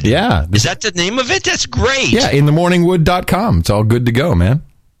Morning Wood. Yeah. Is that the name of it? That's great. Yeah, inthemorningwood.com. It's all good to go, man.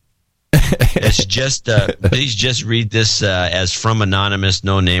 It's just, please just read this as from anonymous,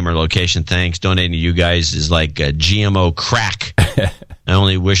 no name or location. Thanks. Donating to you guys is like GMO crack. I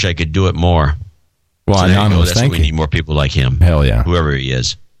only wish I could do it more. Well, so anonymous, we need more people like him. Hell yeah. Whoever he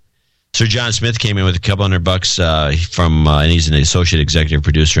is. Sir John Smith came in with a couple $100 from, and he's an associate executive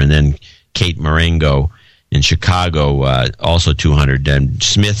producer, and then Kate Marengo in Chicago, also $200. And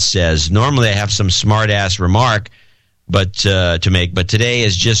Smith says, normally I have some smart-ass remark to make, but today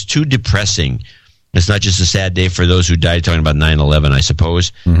is just too depressing. It's not just a sad day for those who died, talking about 9/11, I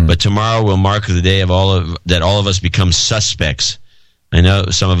suppose, but tomorrow will mark the day of all of us become suspects. I know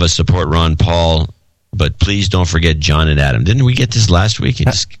some of us support Ron Paul, but please don't forget John and Adam. Didn't we get this last week?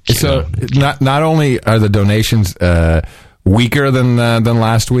 So not only are the donations weaker than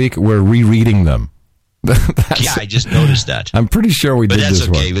last week, we're rereading them. Yeah, I just noticed that. I'm pretty sure we did this one.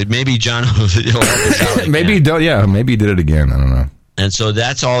 But that's okay. But maybe John will help us out. Maybe he did it again. I don't know. And so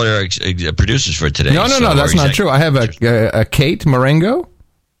that's all our producers for today. No, that's not true. I have a Kate Marengo.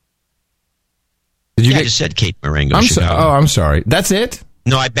 I just said Kate Marengo. I'm sorry. That's it?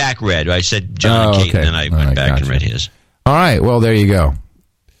 No, I back read. I said John and Kate, and then I went back and read his. All right. Well, there you go.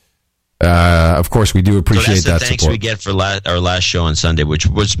 Of course, we do appreciate so that's that thanks support. We get for our last show on Sunday, which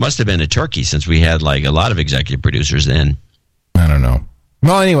must have been a turkey since we had like a lot of executive producers then. I don't know.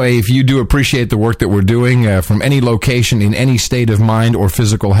 Well, anyway, if you do appreciate the work that we're doing from any location in any state of mind or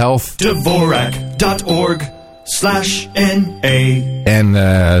physical health, Dvorak.org/NA.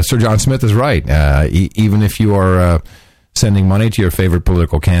 And Sir John Smith is right. Even if you are sending money to your favorite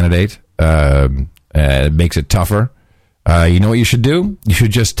political candidate, it makes it tougher. You know what you should do? You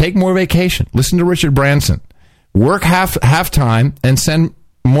should just take more vacation. Listen to Richard Branson. Work half time and send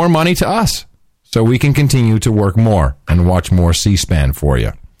more money to us so we can continue to work more and watch more C-SPAN for you.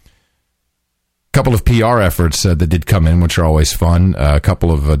 A couple of PR efforts that did come in, which are always fun. A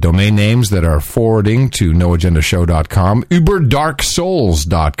couple of domain names that are forwarding to noagendashow.com.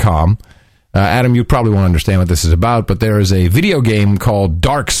 uberdarksouls.com. Adam, you probably won't understand what this is about, but there is a video game called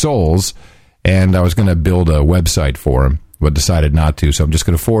Dark Souls, and I was going to build a website for him, but decided not to, so I'm just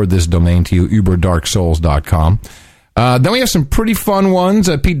going to forward this domain to you, uberdarksouls.com. Then we have some pretty fun ones.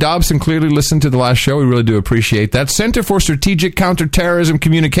 Pete Dobson clearly listened to the last show. We really do appreciate that. Center for Strategic Counterterrorism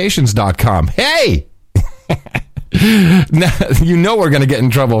Communications.com. Hey! Now, you know we're going to get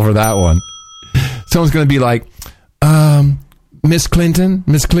in trouble for that one. Someone's going to be like, Miss Clinton,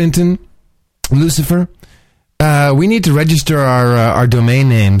 Lucifer, we need to register our domain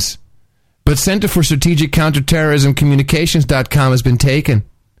names. But Center for Strategic Counterterrorism Communications.com has been taken.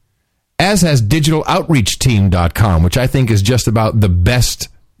 As has DigitalOutreachTeam.com, which I think is just about the best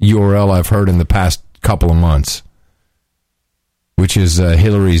URL I've heard in the past couple of months, which is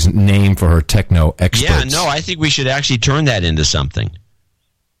Hillary's name for her techno experts. Yeah, no, I think we should actually turn that into something.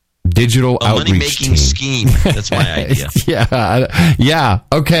 Digital a Outreach money-making scheme. That's my idea. Yeah.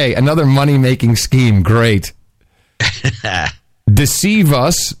 Okay, another money-making scheme. Great.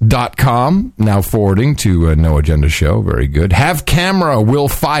 DeceiveUs.com, now forwarding to No Agenda Show. Very good.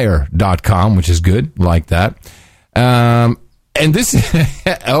 HaveCameraWillFire.com, which is good. Like that. And this,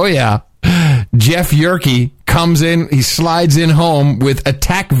 oh yeah. Jeff Yerke comes in, he slides in home with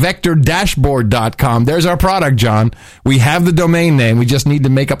AttackVectorDashboard.com. There's our product, John. We have the domain name. We just need to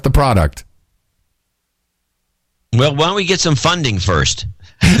make up the product. Well, why don't we get some funding first?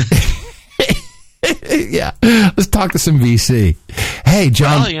 Yeah, let's talk to some VC. Hey,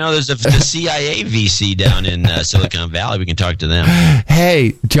 John. Well, there's the CIA VC down in Silicon Valley. We can talk to them.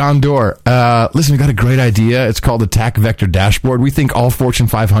 Hey, John Doerr. Listen, we got a great idea. It's called Attack Vector Dashboard. We think all Fortune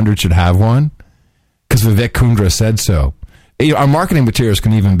 500 should have one because Vivek Kundra said so. Our marketing materials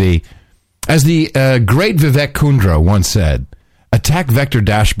can even be, as the great Vivek Kundra once said, Attack Vector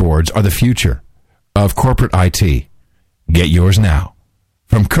Dashboards are the future of corporate IT. Get yours now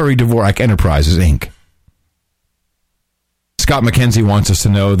from Curry Dvorak Enterprises, Inc. Scott McKenzie wants us to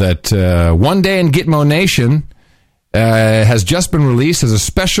know that One Day in Gitmo Nation has just been released as a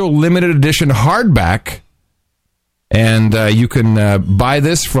special limited edition hardback. And you can buy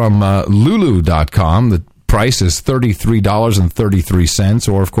this from Lulu.com. The price is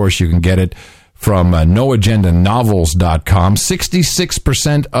 $33.33. Or, of course, you can get it from NoAgendaNovels.com.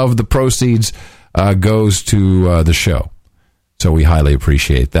 66% of the proceeds goes to the show. So we highly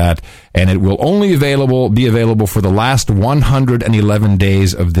appreciate that. And it will only be available for the last 111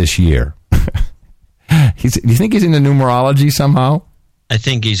 days of this year. Do you think he's into numerology somehow? I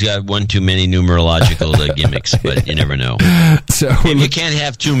think he's got one too many numerological gimmicks, but you never know. So you can't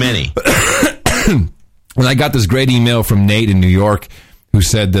have too many. Well, I got this great email from Nate in New York who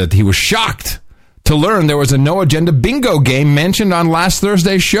said that he was shocked to learn there was a No Agenda bingo game mentioned on last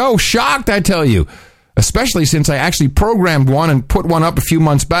Thursday's show. Shocked, I tell you. Especially since I actually programmed one and put one up a few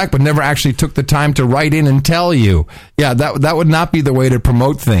months back, but never actually took the time to write in and tell you. Yeah, that would not be the way to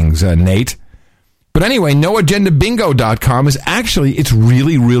promote things, Nate. But anyway, noagendabingo.com is actually, it's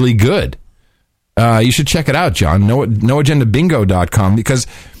really, really good. You should check it out, John. Noagendabingo.com, because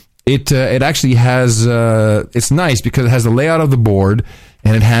it actually has, it's nice because it has the layout of the board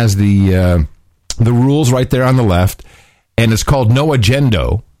and it has the rules right there on the left, and it's called No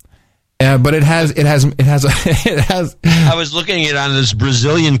Agendo. But it has. I was looking at it on this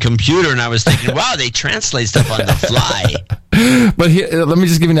Brazilian computer, and I was thinking, "Wow, they translate stuff on the fly." But here, let me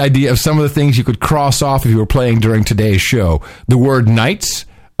just give you an idea of some of the things you could cross off if you were playing during today's show. The word "nights,"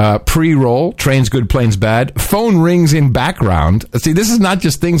 pre-roll, trains good, planes bad, phone rings in background. See, this is not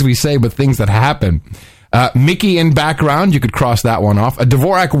just things we say, but things that happen. Mickey in background, you could cross that one off. A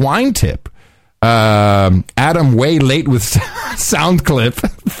Dvorak wine tip. Adam way late with sound clip.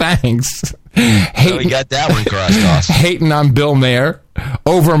 Thanks. We got that one crossed off. Hating on Bill Mayer.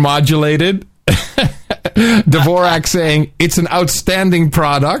 Overmodulated. Dvorak saying it's an outstanding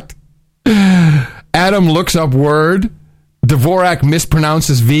product. Adam looks up word. Dvorak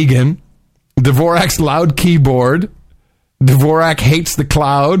mispronounces vegan. Dvorak's loud keyboard. Dvorak hates the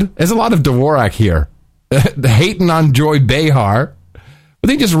cloud. There's a lot of Dvorak here. Hating on Joy Behar. But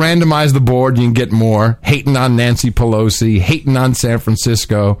they just randomize the board. You can get more. Hating on Nancy Pelosi. Hating on San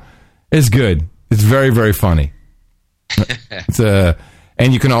Francisco. It's good. It's very, very funny.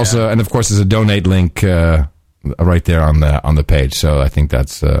 And you can also, and of course, there's a donate link right there on the page. So I think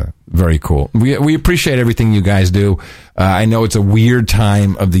that's very cool. We appreciate everything you guys do. I know it's a weird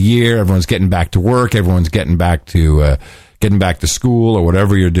time of the year. Everyone's getting back to work. Everyone's getting back to school or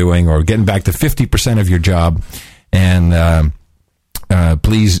whatever you're doing, or getting back to 50% of your job. And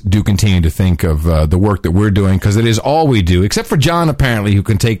please do continue to think of the work that we're doing, because it is all we do, except for John, apparently, who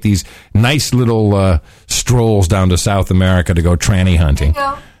can take these nice little strolls down to South America to go tranny hunting.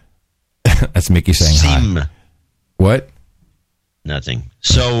 That's Mickey saying hi. What? Nothing.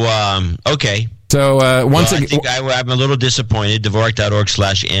 So, okay. So, once again, I think I'm a little disappointed.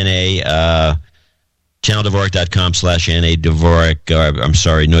 Dvorak.org/NA, channeldvorak.com/NA,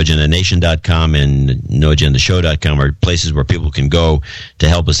 noagendanation.com and noagendashow.com are places where people can go to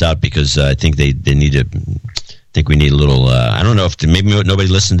help us out, because I think they need to. I think we need a little. I don't know if maybe nobody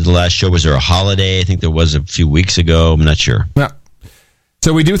listened to the last show. Was there a holiday? I think there was a few weeks ago. I'm not sure. Yeah.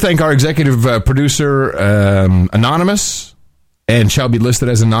 So we do thank our executive producer, Anonymous, and shall be listed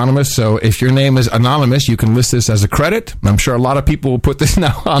as anonymous. So if your name is anonymous, you can list this as a credit. I'm sure a lot of people will put this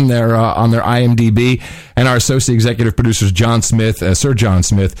now on their IMDb. And our associate executive producers, John Smith, Sir John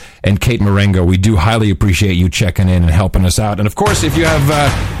Smith, and Kate Marengo. We do highly appreciate you checking in and helping us out. And of course, if you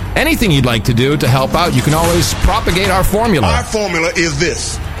have anything you'd like to do to help out, you can always propagate our formula. Our formula is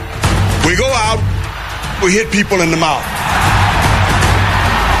this: we go out, we hit people in the mouth.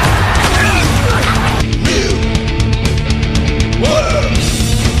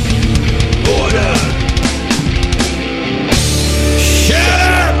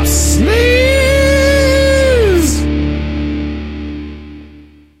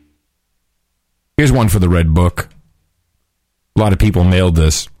 Here's one for the Red Book. A lot of people mailed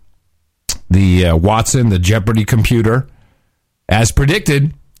this. The Watson, the Jeopardy computer, as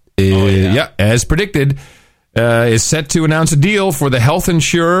predicted, as predicted, is set to announce a deal for the health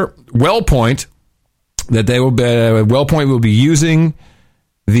insurer WellPoint that WellPoint will be using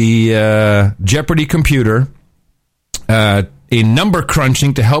the Jeopardy computer in number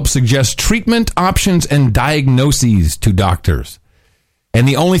crunching to help suggest treatment options and diagnoses to doctors. And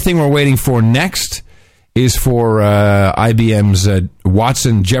the only thing we're waiting for next is for IBM's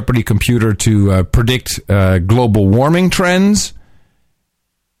Watson Jeopardy computer to predict global warming trends.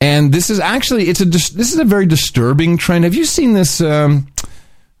 And this is actually this is a very disturbing trend. Have you seen this? Oh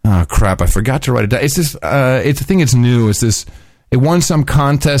crap! I forgot to write it down. It's this. It's a thing. It's new. It's this. It won some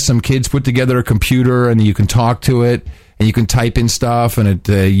contest. Some kids put together a computer, and you can talk to it, and you can type in stuff, and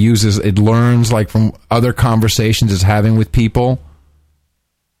it learns like from other conversations it's having with people.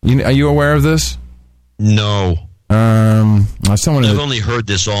 Are you aware of this? No. Someone. I've only heard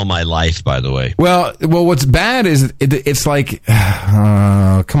this all my life, by the way. Well, what's bad is it's like,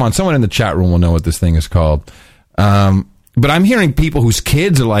 come on, someone in the chat room will know what this thing is called. But I'm hearing people whose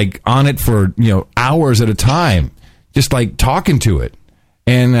kids are like on it for hours at a time, just like talking to it.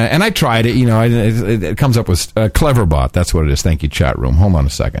 And I tried it. It comes up with Cleverbot. That's what it is. Thank you, chat room. Hold on a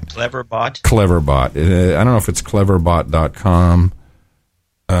second. Cleverbot. Cleverbot. I don't know if it's cleverbot.com.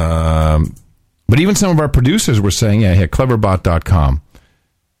 But even some of our producers were saying, cleverbot.com.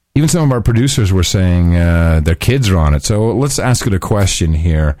 Even some of our producers were saying their kids are on it. So let's ask it a question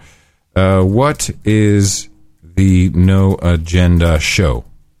here. What is the No Agenda Show?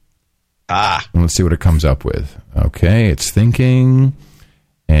 And let's see what it comes up with. Okay, it's thinking.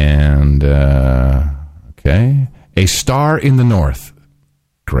 And, okay. A Star in the North.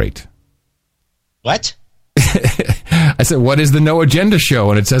 Great. What? I said, what is the No Agenda Show?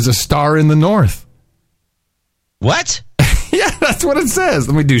 And it says A Star in the North. What? Yeah, that's what it says.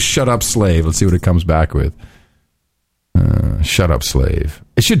 Let me do Shut Up Slave. Let's see what it comes back with. Shut Up Slave.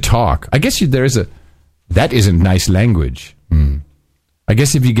 It should talk. I guess that isn't nice language. I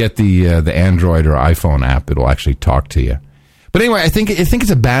guess if you get the Android or iPhone app, it'll actually talk to you. But anyway, I think it's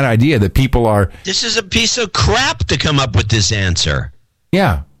a bad idea that people are... This is a piece of crap to come up with this answer.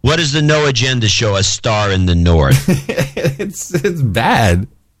 Yeah. What is the No Agenda Show? A Star in the North. It's bad.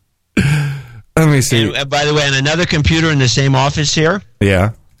 Let me see. And, by the way, on another computer in the same office here,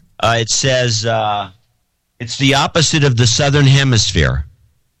 yeah, it says it's the opposite of the Southern Hemisphere.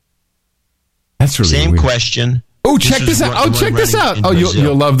 That's really same weird. question. Oh, check this out. Oh, check this out. Oh,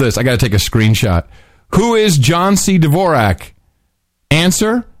 you'll love this. I got to take a screenshot. Who is John C. Dvorak?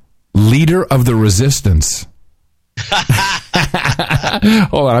 Answer: leader of the resistance.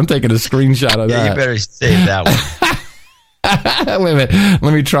 Hold on, I'm taking a screenshot of that. You better save that one. Wait a minute.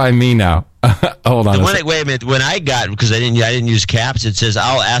 Let me try me now. Hold on. Wait a minute. When I got, because I didn't use caps, it says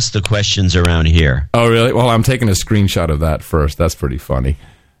I'll ask the questions around here. Oh, really? Well, I'm taking a screenshot of that first. That's pretty funny.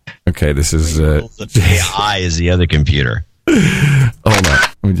 Okay, this is AI is the other computer. Hold on.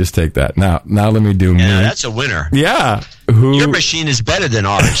 Let me just take that. Now let me do me. Yeah, that's a winner. Yeah. Your machine is better than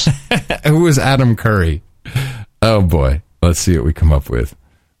ours. Who is Adam Curry? Oh, boy. Let's see what we come up with.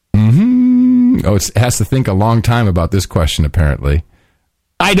 Oh, it has to think a long time about this question, apparently.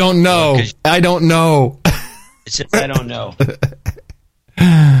 I don't know. I don't know. It says I don't know.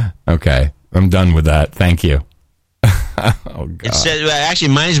 Okay. I'm done with that. Thank you. Oh, God. It says,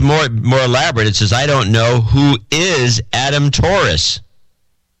 actually, mine's more elaborate. It says, I don't know who is Adam Taurus.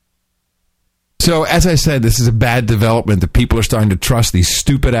 So, as I said, this is a bad development that people are starting to trust these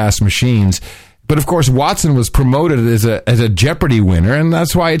stupid-ass machines. But, of course, Watson was promoted as a Jeopardy winner, and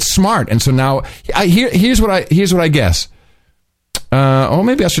that's why it's smart. And so now, here's what I guess.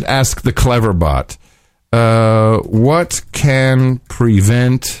 Maybe I should ask the Cleverbot. What can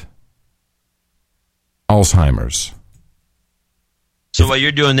prevent Alzheimer's? So while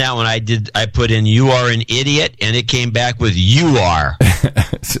you're doing that one, I put in "you are an idiot," and it came back with "you are."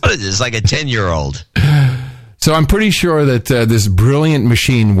 What is this? Like a 10-year-old. So I'm pretty sure that this brilliant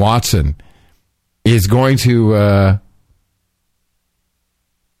machine, Watson, is going to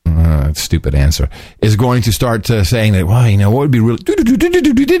stupid answer, is going to start saying that, well, what would be really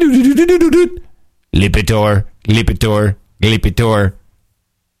Lipitor,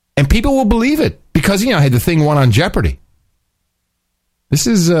 and people will believe it because I had the thing won on Jeopardy. This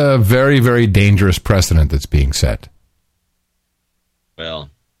is a very, very dangerous precedent that's being set. Well,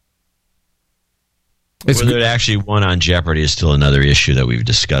 whether it actually won on Jeopardy is still another issue that we've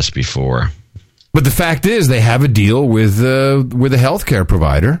discussed before. But the fact is, they have a deal with a healthcare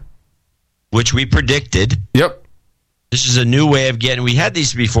provider, which we predicted. Yep. This is a new way of getting. We had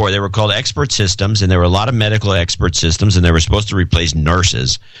these before. They were called expert systems, and there were a lot of medical expert systems, and they were supposed to replace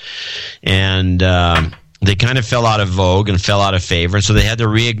nurses. And they kind of fell out of vogue and fell out of favor. So they had to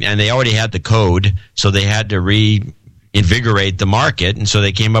and they already had the code, so they had to reinvigorate the market. And so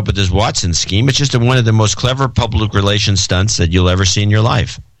they came up with this Watson scheme. It's just one of the most clever public relations stunts that you'll ever see in your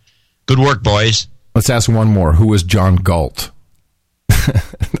life. Good work, boys. Let's ask one more. Who was John Galt?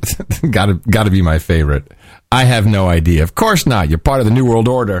 Gotta be my favorite. I have no idea. Of course not. You're part of the New World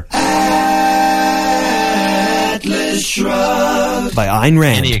Order. Atlas Shrugged by Ayn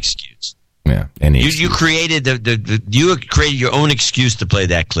Rand. Any excuse. Yeah, you created you created your own excuse to play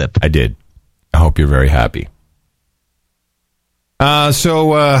that clip. I did. I hope you're very happy.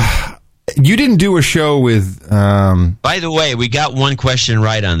 So you didn't do a show with. By the way, we got one question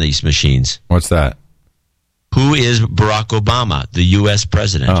right on these machines. What's that? Who is Barack Obama, the U.S.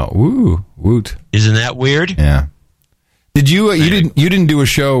 president? Oh, woot! Isn't that weird? Yeah. Did you? You didn't do a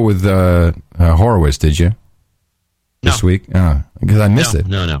show with Horowitz, did you? This week? Because I missed it.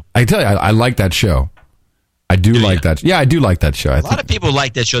 No. I tell you, I like that show. I do like that. Yeah, I do like that show. A lot of people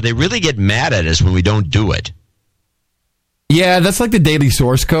like that show. They really get mad at us when we don't do it. Yeah, that's like the daily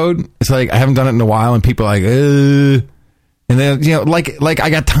source code. It's like I haven't done it in a while, and people are like, and then like I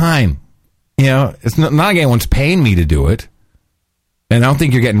got time. It's not like anyone's paying me to do it. And I don't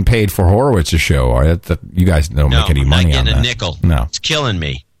think you're getting paid for Horowitz's show, are you? You guys don't make any money on that. No, I'm not getting a nickel. No. It's killing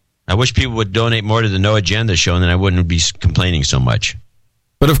me. I wish people would donate more to the No Agenda show, and then I wouldn't be complaining so much.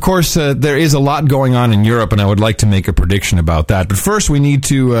 But, of course, there is a lot going on in Europe, and I would like to make a prediction about that. But first, we need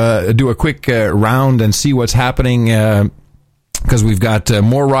to do a quick round and see what's happening, because we've got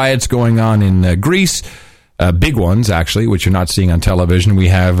more riots going on in Greece, big ones, actually, which you're not seeing on television. We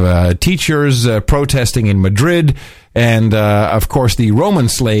have teachers protesting in Madrid, and, of course, the Roman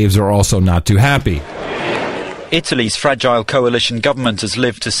slaves are also not too happy. Italy's fragile coalition government has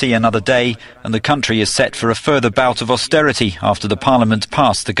lived to see another day, and the country is set for a further bout of austerity after the parliament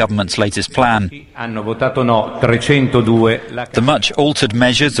passed the government's latest plan. The much altered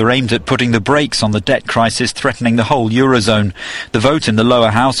measures are aimed at putting the brakes on the debt crisis threatening the whole Eurozone. The vote in the lower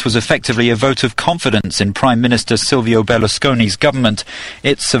house was effectively a vote of confidence in Prime Minister Silvio Berlusconi's government.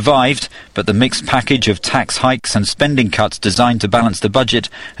 It survived, but the mixed package of tax hikes and spending cuts designed to balance the budget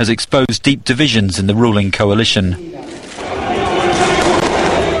has exposed deep divisions in the ruling coalition. Deep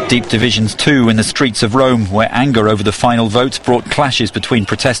divisions too in the streets of Rome, where anger over the final votes brought clashes between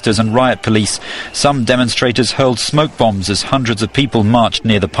protesters and riot police. Some demonstrators hurled smoke bombs as hundreds of people marched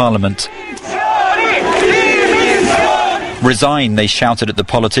near the parliament. Resign, they shouted at the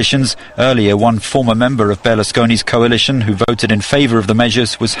politicians. Earlier, one former member of Berlusconi's coalition who voted in favour of the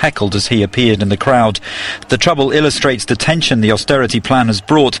measures was heckled as he appeared in the crowd. The trouble illustrates the tension the austerity plan has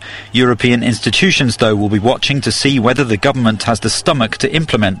brought. European institutions, though, will be watching to see whether the government has the stomach to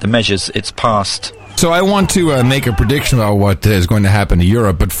implement the measures it's passed. So I want to make a prediction about what is going to happen to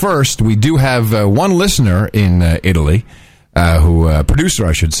Europe. But first, we do have one listener in Italy. Producer,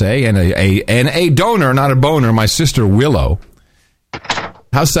 I should say, and a donor, not a boner, my sister Willow.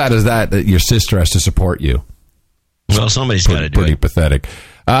 How sad is that your sister has to support you? Well, somebody's got to do it. Pretty pathetic.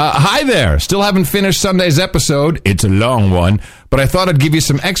 Hi there. Still haven't finished Sunday's episode. It's a long one, but I thought I'd give you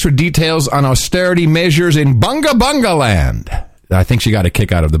some extra details on austerity measures in Bunga Bunga Land. I think she got a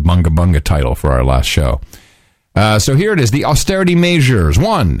kick out of the Bunga Bunga title for our last show. So here it is. The austerity measures.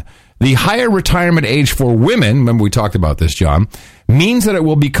 1. The higher retirement age for women, remember we talked about this, John, means that it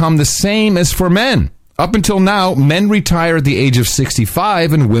will become the same as for men. Up until now, men retire at the age of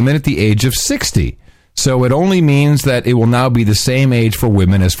 65 and women at the age of 60. So it only means that it will now be the same age for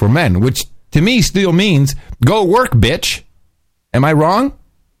women as for men, which to me still means go work, bitch. Am I wrong?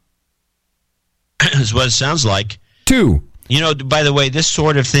 That's what it sounds like. 2. By the way, this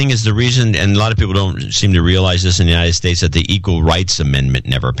sort of thing is the reason, and a lot of people don't seem to realize this in the United States, that the Equal Rights Amendment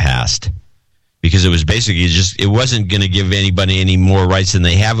never passed. Because it was basically it wasn't going to give anybody any more rights than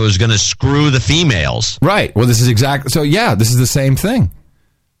they have. It was going to screw the females. Right. Well, this is this is the same thing.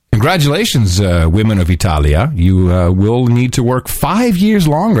 Congratulations, women of Italia. You will need to work 5 years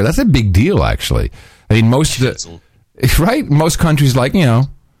longer. That's a big deal, actually. I mean, most countries,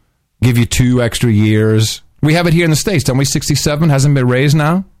 give you 2 extra years. We have it here in the States, don't we? 67 hasn't been raised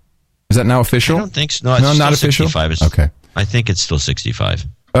now? Is that now official? I don't think so. No, it's not official? 65. Okay. I think it's still 65.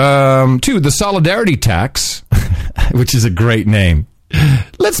 2, the solidarity tax, which is a great name.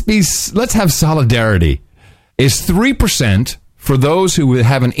 Let's have solidarity. Is 3% for those who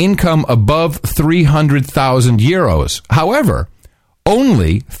have an income above 300,000 euros. However,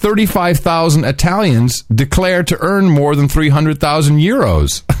 only 35,000 Italians declare to earn more than 300,000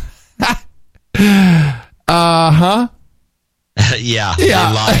 euros. Yeah. They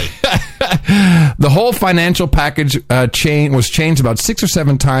lie. The whole financial package was changed about 6 or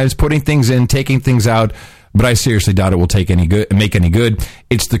 7 times, putting things in, taking things out. But I seriously doubt it will make any good.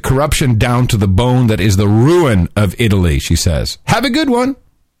 It's the corruption down to the bone that is the ruin of Italy, she says. Have a good one.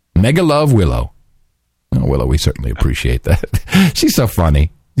 Mega love, Willow. Oh, Willow, we certainly appreciate that. She's so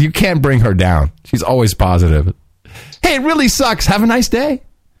funny. You can't bring her down. She's always positive. Hey, it really sucks. Have a nice day.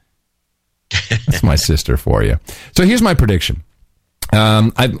 That's my sister for you. So here's my prediction.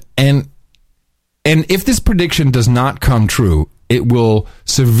 And if this prediction does not come true, it will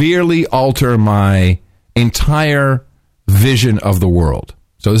severely alter my entire vision of the world.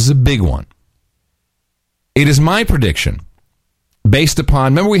 So this is a big one. It is my prediction, based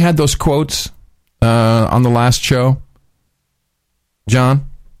upon, remember we had those quotes on the last show, John?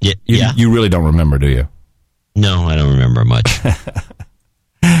 Yeah. You really don't remember, do you? No, I don't remember much.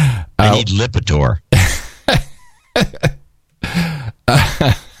 I need Lipitor.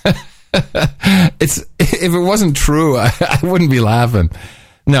 If it wasn't true, I wouldn't be laughing.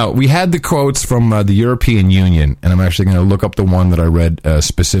 No, we had the quotes from the European Union, and I'm actually going to look up the one that I read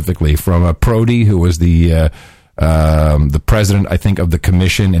specifically from Prodi, who was the president, I think, of the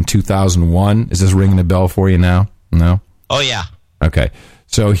Commission in 2001. Is this ringing a bell for you now? No? Oh, yeah. Okay.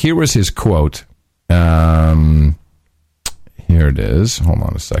 So here was his quote. Here it is. Hold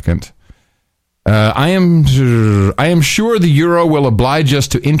on a second. I am sure the euro will oblige us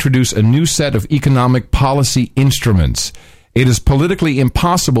to introduce a new set of economic policy instruments. It is politically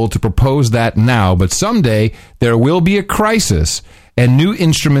impossible to propose that now, but someday there will be a crisis and new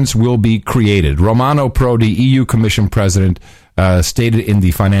instruments will be created. Romano Prodi, EU Commission President, stated in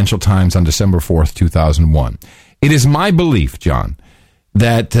the Financial Times on December 4th, 2001. It is my belief, John,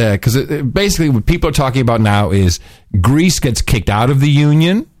 that because basically what people are talking about now is Greece gets kicked out of the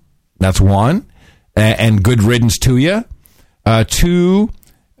union. That's one. And good riddance to you. 2,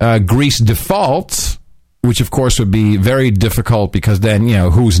 Greece defaults, which of course would be very difficult because then,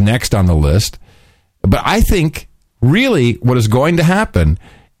 who's next on the list? But I think really what is going to happen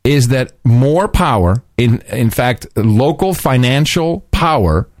is that more power, in fact, local financial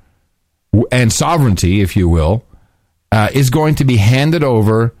power and sovereignty, if you will, is going to be handed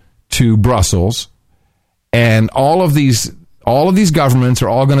over to Brussels. And all of these governments are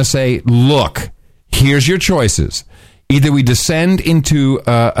all going to say, look, here's your choices. Either we descend into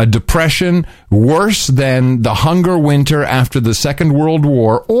a depression worse than the hunger winter after the Second World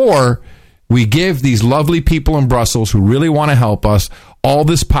War, or we give these lovely people in Brussels who really want to help us all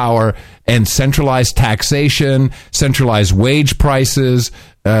this power and centralized taxation, centralized wage prices,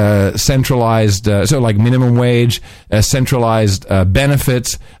 centralized, so like minimum wage, centralized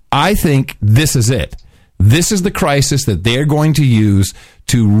benefits. I think this is it. This is the crisis that they're going to use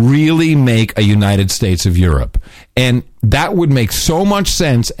to really make a United States of Europe. And that would make so much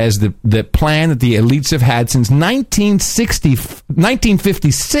sense as the plan that the elites have had since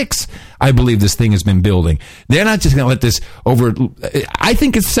 1956, I believe this thing has been building. They're not just going to let this over. I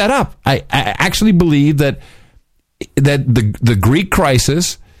think it's set up. I actually believe that the Greek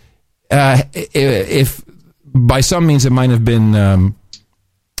crisis, if by some means it might have been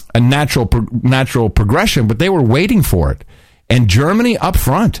a natural progression, but they were waiting for it. And Germany up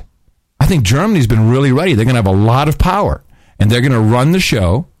front, I think Germany's been really ready. They're going to have a lot of power, and they're going to run the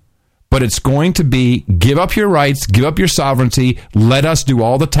show, but it's going to be give up your rights, give up your sovereignty, let us do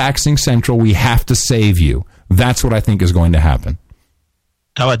all the taxing central. We have to save you. That's what I think is going to happen.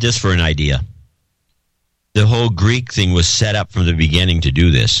 How about this for an idea? The whole Greek thing was set up from the beginning to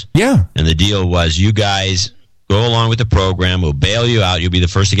do this. Yeah. And the deal was you guys go along with the program. We'll bail you out. You'll be the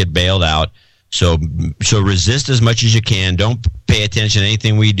first to get bailed out. So resist as much as you can. Don't pay attention to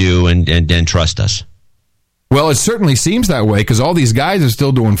anything we do, and trust us. Well, it certainly seems that way because all these guys are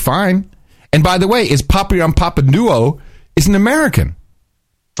still doing fine. And by the way, Papayan Papanuo is an American.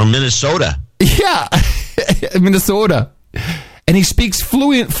 From Minnesota. Yeah, Minnesota. And he speaks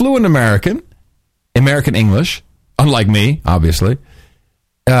fluent American English, unlike me, obviously,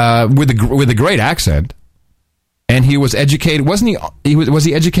 with a great accent. And he was educated, wasn't he? Was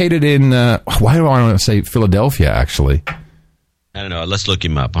he educated in, why do I want to say Philadelphia, actually? I don't know. Let's look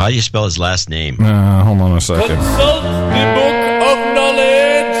him up. How do you spell his last name? Hold on a second. Consult the Book of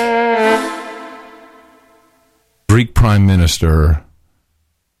Knowledge. Greek Prime Minister.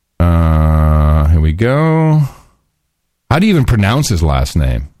 Here we go. How do you even pronounce his last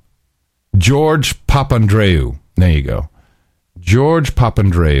name? George Papandreou. There you go. George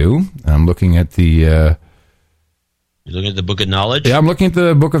Papandreou. I'm looking at the... You're looking at the Book of Knowledge? Yeah, I'm looking at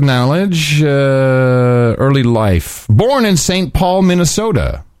the Book of Knowledge. Early life. Born in St. Paul,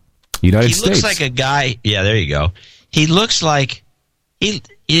 Minnesota, United States. He looks like a guy. Yeah, there you go. He looks like he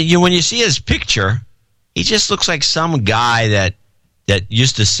when you see his picture, he just looks like some guy that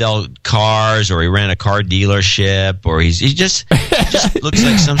used to sell cars, or he ran a car dealership, or he just looks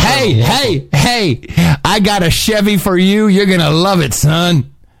like some. Hey, I got a Chevy for you. You're gonna love it,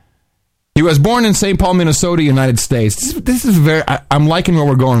 son. He was born in St. Paul, Minnesota, United States. This is I'm liking where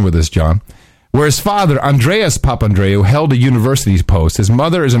we're going with this, John. Where his father, Andreas Papandreou, held a university post. His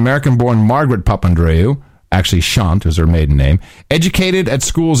mother is American-born Margaret Papandreou, actually Chant is her maiden name, educated at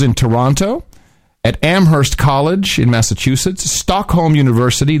schools in Toronto, at Amherst College in Massachusetts, Stockholm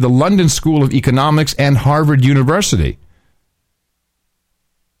University, the London School of Economics, and Harvard University.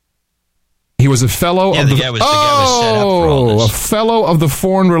 He was a fellow of the guy was set up for all this. A fellow of the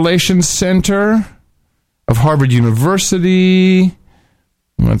Foreign Relations Center of Harvard University.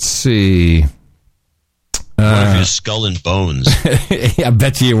 Let's see. What if it was Skull and Bones? Yeah, I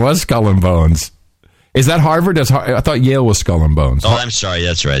bet you it was Skull and Bones. Is that Harvard? I thought Yale was Skull and Bones. Oh, I'm sorry.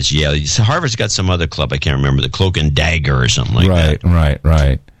 That's right. It's Yale. Harvard's got some other club. I can't remember. The Cloak and Dagger or something like that.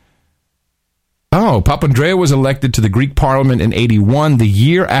 Right. Oh, Papandreou was elected to the Greek parliament in 1981, the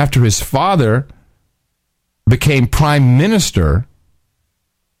year after his father became prime minister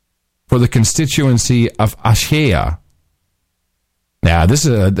for the constituency of Achaia. Now, this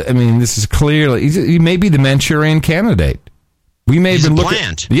is clearly, he may be the Manchurian candidate. We may have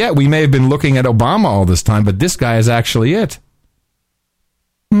been looking at Obama all this time, but this guy is actually it.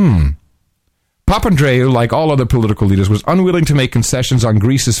 Papandreou, like all other political leaders, was unwilling to make concessions on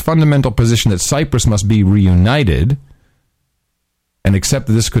Greece's fundamental position that Cyprus must be reunited, and accept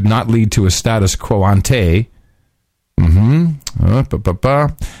that this could not lead to a status quo ante.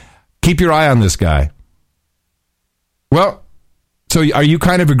 Keep your eye on this guy. Well, so are you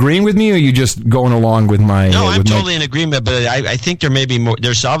kind of agreeing with me, or are you just going along with my... No, I'm totally in agreement, but I think there may be more...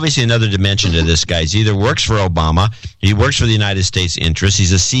 There's obviously another dimension to this guy. He either works for Obama, he works for the United States interests,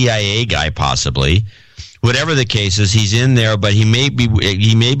 he's a CIA guy possibly. Whatever the case is, he's in there, but he may be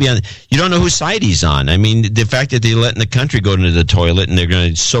on... You don't know whose side he's on. I mean, the fact that they're letting the country go into the toilet and they're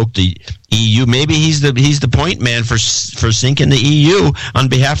going to soak the EU, maybe he's the point man for sinking the EU on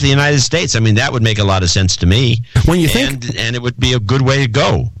behalf of the United States. I mean, that would make a lot of sense to me. When you think, and it would be a good way to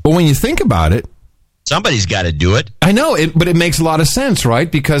go. But when you think about it, somebody's got to do it. I know it, but it makes a lot of sense,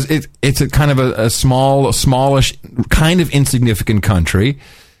 right? Because it's a kind of a smallish, kind of insignificant country.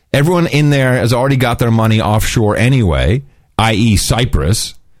 Everyone in there has already got their money offshore anyway, i.e.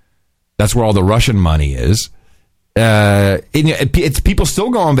 Cyprus. That's where all the Russian money is. It's people still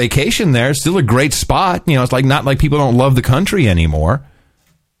go on vacation there. It's still a great spot. It's not like people don't love the country anymore.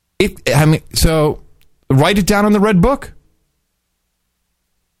 So write it down in the red book.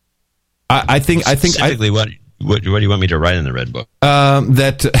 I think specifically what do you want me to write in the red book?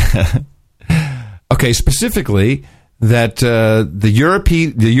 Specifically that the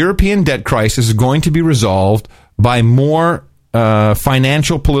European debt crisis is going to be resolved by more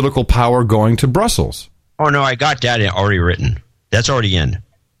financial political power going to Brussels. Oh, no, I got that already written. That's already in.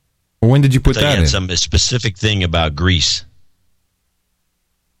 When did you put that in? Some specific thing about Greece.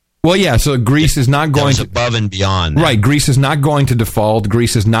 Well, yeah, so Greece is not going to... above and beyond. Right, Greece is not going to default.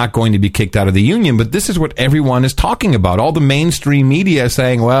 Greece is not going to be kicked out of the Union. But this is what everyone is talking about. All the mainstream media is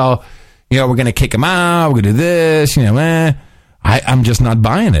saying, well, we're going to kick them out. We're going to do this. I'm just not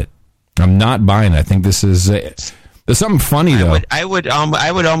buying it. I'm not buying it. I think this is... There's something funny, though. I would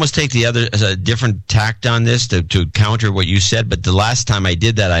almost take the other different tact on this to counter what you said. But the last time I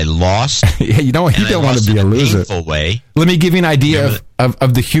did that, I lost. Yeah, you don't want to be a loser. Painful way. Let me give you an idea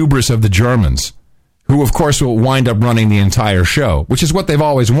of the hubris of the Germans, who, of course, will wind up running the entire show, which is what they've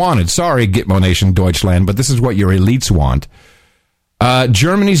always wanted. Sorry, Gitmo Nation Deutschland, but this is what your elites want.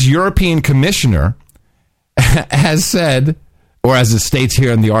 Germany's European Commissioner has said, or as it states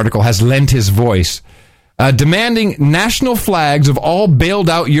here in the article, has lent his voice, demanding national flags of all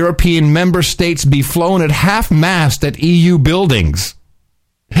bailed-out European member states be flown at half-mast at EU buildings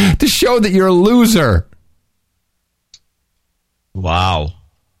to show that you're a loser. Wow.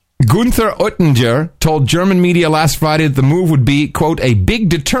 Gunther Oettinger told German media last Friday that the move would be, quote, a big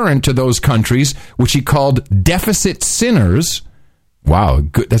deterrent to those countries, which he called deficit sinners. Wow,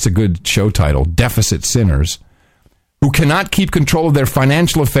 that's a good show title, Deficit Sinners, who cannot keep control of their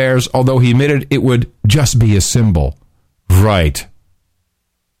financial affairs, although he admitted it would just be a symbol. Right.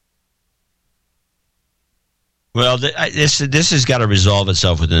 Well, this has got to resolve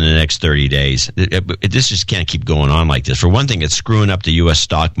itself within the next 30 days. This just can't keep going on like this. For one thing, it's screwing up the U.S.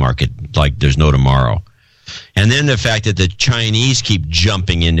 stock market like there's no tomorrow. And then the fact that the Chinese keep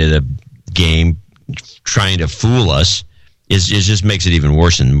jumping into the game, trying to fool us, is just makes it even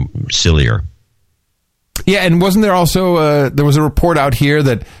worse and sillier. Yeah, and wasn't there also there was a report out here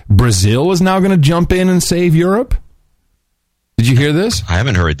that Brazil is now going to jump in and save Europe? Did you hear this? I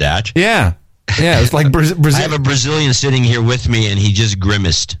haven't heard that. Yeah, it's like Brazil. I have a Brazilian sitting here with me, and he just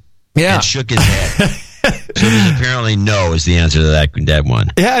grimaced. Yeah, and shook his head. So there's apparently no is the answer to that one.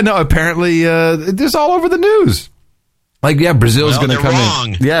 Yeah, no, apparently this all over the news. Like, yeah, Brazil's going to come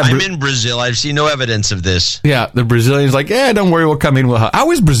wrong. in. Yeah, I'm in Brazil. I've seen no evidence of this. Yeah, the Brazilians like, don't worry, we'll come in. How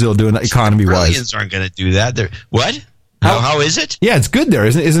is Brazil doing economy-wise? Brazilians aren't going to do that. What? How is it? Yeah, it's good there.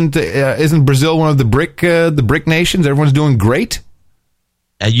 Isn't Brazil one of the BRIC nations? Everyone's doing great.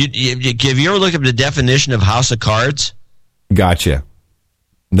 Have you ever looked up the definition of House of Cards? Gotcha.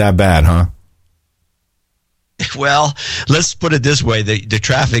 That bad, huh? Well, let's put it this way. The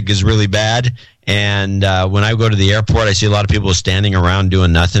traffic is really bad. And when I go to the airport, I see a lot of people standing around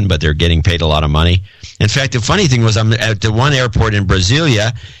doing nothing, but they're getting paid a lot of money. In fact, the funny thing was, I'm at the one airport in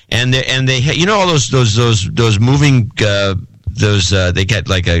Brasilia, and they all those moving they get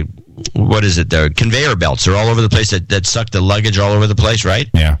like a what is it? The conveyor belts are all over the place that suck the luggage all over the place, right?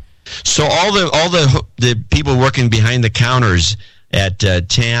 Yeah. So all the people working behind the counters at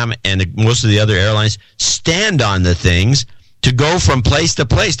TAM and most of the other airlines stand on the things to go from place to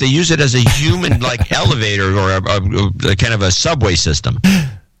place. They use it as a human like elevator or a kind of a subway system.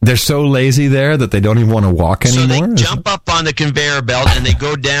 They're so lazy there that they don't even want to walk anymore? So they jump up on the conveyor belt and they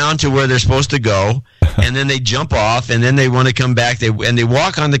go down to where they're supposed to go, and then they jump off, and then they want to come back. They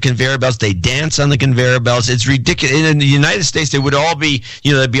walk on the conveyor belts. They dance on the conveyor belts. It's ridiculous. In the United States, they would all be,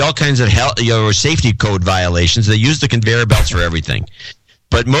 there'd be all kinds of safety code violations. They use the conveyor belts for everything,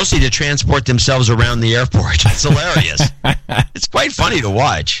 but mostly to transport themselves around the airport. It's hilarious. It's quite funny to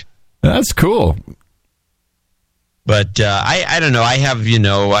watch. That's cool. But I don't know. I have,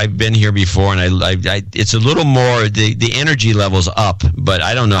 I've been here before, and I it's a little more, the energy level's up, but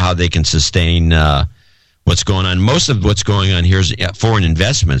I don't know how they can sustain what's going on. Most of what's going on here is foreign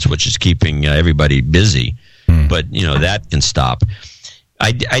investments, which is keeping everybody busy. But, that can stop.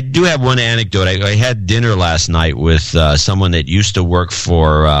 I do have one anecdote. I had dinner last night with someone that used to work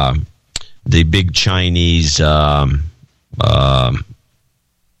for the big Chinese router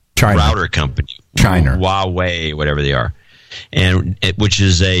company. China. Huawei, whatever they are. And which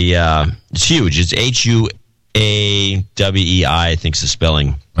is it's huge. It's Huawei, I think is the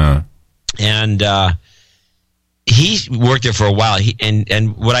spelling. And he worked there for a while.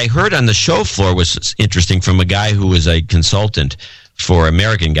 And what I heard on the show floor was interesting from a guy who was a consultant for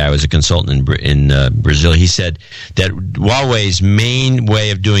American guy who was a consultant in Brazil. He said that Huawei's main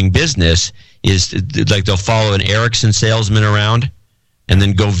way of doing business is like they'll follow an Ericsson salesman around and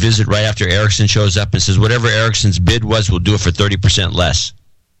then go visit right after Ericsson shows up and says, whatever Ericsson's bid was, we'll do it for 30% less.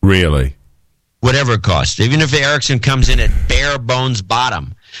 Really? Whatever it costs. Even if Ericsson comes in at bare bones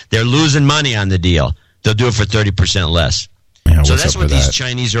bottom, they're losing money on the deal. They'll do it for 30% less. Yeah, so that's what these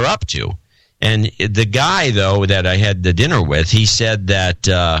Chinese are up to. And the guy, though, that I had the dinner with, he said that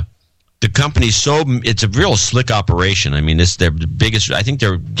the company's it's a real slick operation. I mean, it's their biggest. I think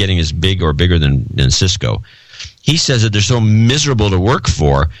they're getting as big or bigger than Cisco. He says that they're so miserable to work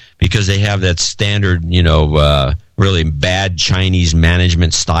for because they have that standard, really bad Chinese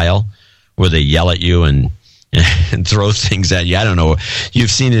management style where they yell at you and throw things at you. I don't know. You've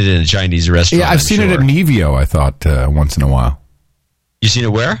seen it in a Chinese restaurant. Yeah, I've seen it at Mevio, I thought, once in a while. You seen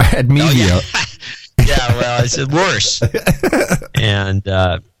it where? At Mevio. Yeah, well, it's worse. And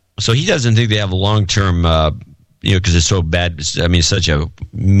so he doesn't think they have a long-term, because it's so bad. I mean, it's such a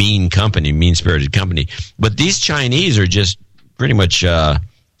mean-spirited company. But these Chinese are just pretty much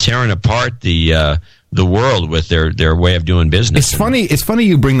tearing apart the world with their way of doing business. It's funny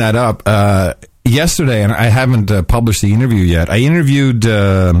you bring that up. Yesterday, and I haven't published the interview yet, I interviewed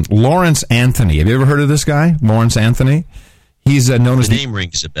Lawrence Anthony. Have you ever heard of this guy, Lawrence Anthony? He's known as the name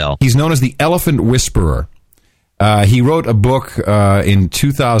rings a bell. He's known as the Elephant Whisperer. He wrote a book in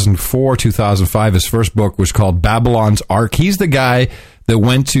 2004, 2005. His first book was called Babylon's Ark. He's the guy that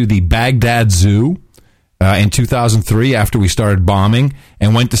went to the Baghdad Zoo in 2003 after we started bombing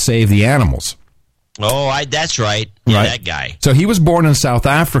and went to save the animals. Oh, that's right. Yeah, that guy. So he was born in South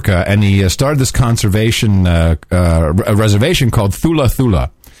Africa, and he started this conservation reservation called Thula Thula.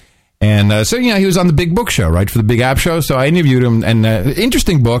 And so, he was on the Big Book Show, right, for the Big App Show. So I interviewed him, and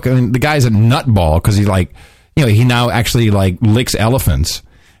interesting book. I mean, the guy's a nutball because he now actually licks elephants,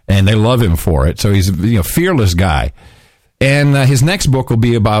 and they love him for it. So he's a fearless guy. And his next book will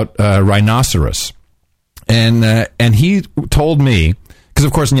be about rhinoceros. And he told me, because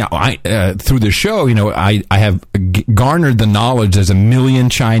of course, through the show, I have garnered the knowledge there's 1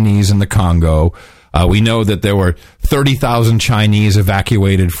 million Chinese in the Congo. We know that there were 30,000 Chinese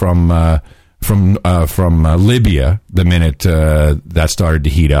evacuated from from Libya the minute that started to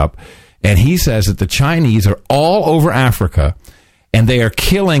heat up. And he says that the Chinese are all over Africa, and they are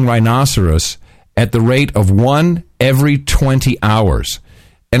killing rhinoceros at the rate of 1 every 20 hours.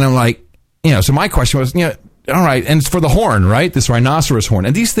 And I'm like, so my question was, all right, and it's for the horn, right? This rhinoceros horn.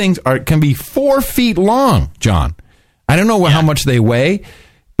 And these things can be 4 feet long, John. I don't know how much they weigh,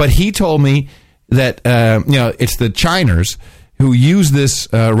 but he told me that, it's the Chiners who use this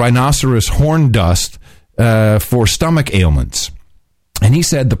rhinoceros horn dust for stomach ailments. And he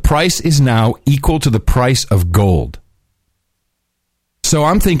said the price is now equal to the price of gold. So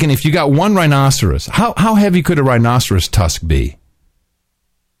I'm thinking, if you got one rhinoceros, how heavy could a rhinoceros tusk be?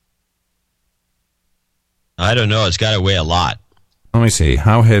 I don't know. It's got to weigh a lot. Let me see.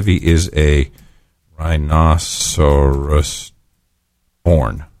 How heavy is a rhinoceros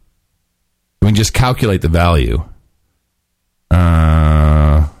horn? We can just calculate the value.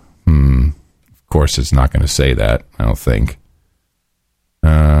 Of course, it's not going to say that, I don't think.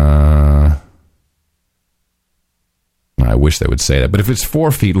 I wish they would say that. But if it's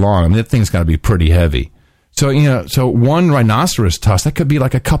 4 feet long, that thing's got to be pretty heavy. So, so one rhinoceros tusk, that could be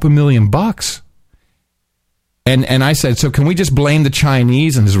like $2 million. And I said, so can we just blame the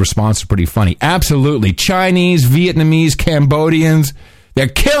Chinese? And his response was pretty funny. Absolutely. Chinese, Vietnamese, Cambodians, they're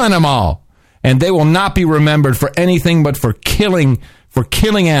killing them all. And they will not be remembered for anything but for killing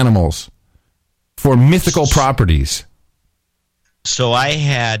animals, for mythical properties. So I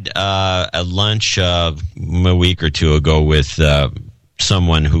had a lunch a week or two ago with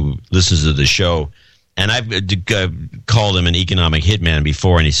someone who listens to the show, and I've called him an economic hitman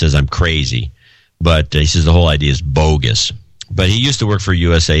before, and he says I'm crazy. But he says the whole idea is bogus. But he used to work for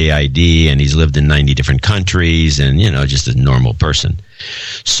USAID, and he's lived in 90 different countries, and, just a normal person.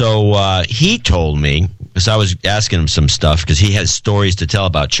 So he told me, because I was asking him some stuff, because he has stories to tell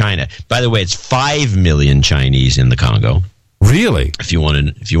about China. By the way, it's 5 million Chinese in the Congo. Really? If you want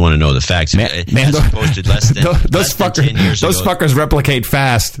to know the facts, man, as opposed to less than 10 years those ago. fuckers replicate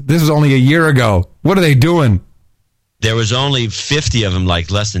fast. This was only a year ago. What are they doing? There was only 50 of them,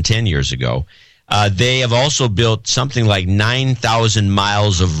 like less than 10 years ago. They have also built something like 9,000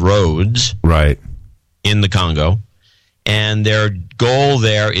 miles of roads, right, in the Congo, and their goal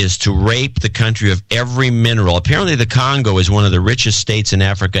there is to rape the country of every mineral. Apparently, the Congo is one of the richest states in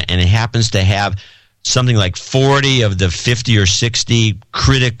Africa, and it happens to have something like 40 of the 50 or 60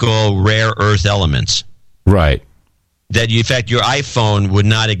 critical rare earth elements. Right. That, in fact, your iPhone would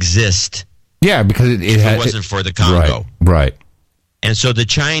not exist. Yeah, because it wasn't for the Congo. Right. And so the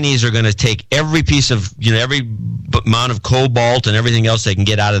Chinese are going to take every piece of, every amount of cobalt and everything else they can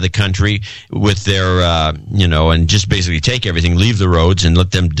get out of the country with their, and just basically take everything, leave the roads and let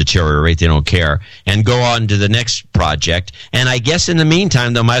them deteriorate. They don't care. And go on to the next project. And I guess in the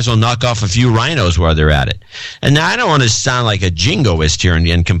meantime, they might as well knock off a few rhinos while they're at it. And now I don't want to sound like a jingoist here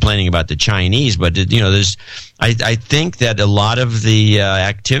and complaining about the Chinese, but, I think that a lot of the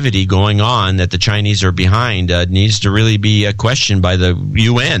activity going on that the Chinese are behind needs to really be questioned by the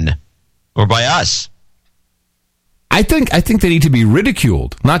UN or by us. I think they need to be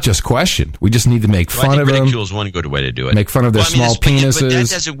ridiculed, not just questioned. We just need to make fun of them. Ridicule is one good way to do it. Make fun of their small penises. But that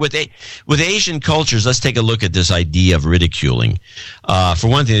doesn't, with Asian cultures, let's take a look at this idea of ridiculing. For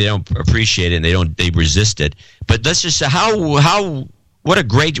one thing, they don't appreciate it and they resist it. But let's just say what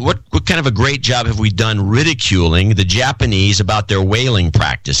kind of a great job have we done ridiculing the Japanese about their whaling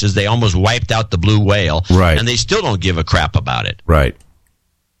practices? They almost wiped out the blue whale, right? And they still don't give a crap about it, right?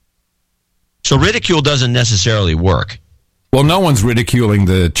 So ridicule doesn't necessarily work. Well, no one's ridiculing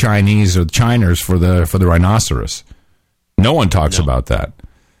the Chinese or the Chiners for the rhinoceros. No one talks about that.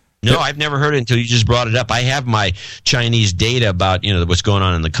 No, I've never heard it until you just brought it up. I have my Chinese data about what's going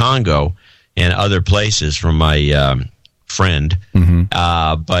on in the Congo and other places from my friend,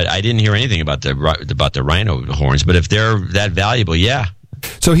 but I didn't hear anything about the rhino horns. But if they're that valuable, yeah.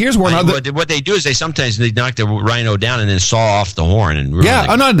 So here's one other. What they do is they knock the rhino down and then saw off the horn and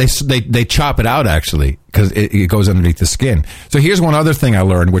they chop it out actually because it goes underneath the skin. So here's one other thing I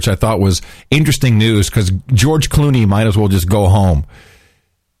learned, which I thought was interesting news because George Clooney might as well just go home.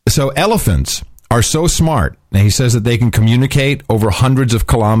 So elephants are so smart, and he says that they can communicate over hundreds of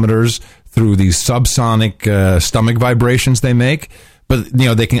kilometers through these subsonic stomach vibrations they make. But,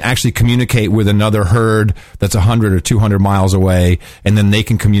 they can actually communicate with another herd that's 100 or 200 miles away, and then they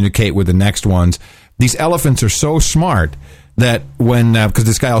can communicate with the next ones. These elephants are so smart that when, because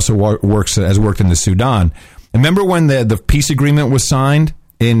this guy also has worked in the Sudan. Remember when the peace agreement was signed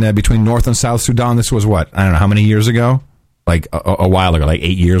in between North and South Sudan? This was what? I don't know, how many years ago? like a while ago, like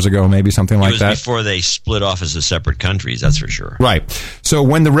 8 years ago, maybe something like that. Before they split off as separate countries, that's for sure. Right. So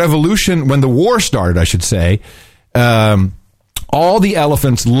when the war started, I should say, all the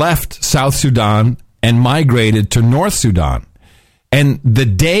elephants left South Sudan and migrated to North Sudan. And the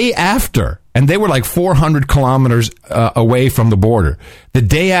day after, and they were like 400 kilometers away from the border, the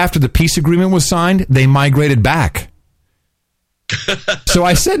day after the peace agreement was signed, they migrated back. So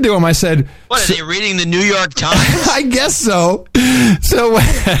I said to him, I said... What, are they reading the New York Times? I guess so. So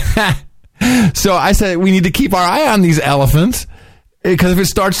I said, we need to keep our eye on these elephants, because if it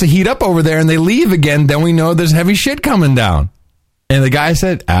starts to heat up over there and they leave again, then we know there's heavy shit coming down. And the guy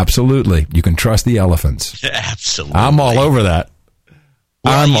said, absolutely. You can trust the elephants. Absolutely. I'm all over that.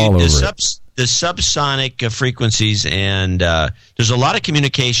 Well, I'm all over it. The subsonic frequencies, and there's a lot of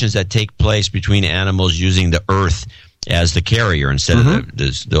communications that take place between animals using the earth as the carrier instead of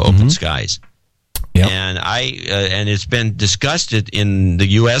the open skies. Yep. And and it's been discussed in the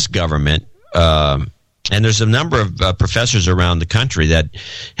U.S. government, and there's a number of professors around the country that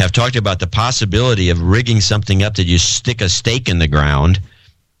have talked about the possibility of rigging something up that you stick a stake in the ground.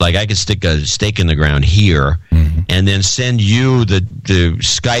 Like I could stick a stake in the ground here and then send you the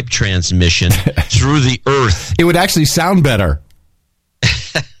Skype transmission through the earth. It would actually sound better.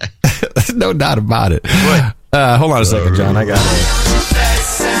 There's no doubt about it. Hold on a second, John. I got it.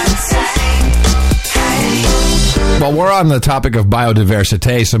 Well, we're on the topic of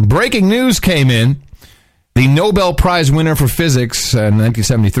biodiversity. Some breaking news came in. The Nobel Prize winner for physics in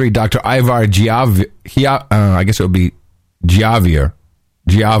 1973, Dr. Ivar Giaver,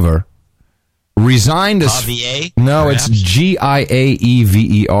 resigned as... Javier? No, perhaps? it's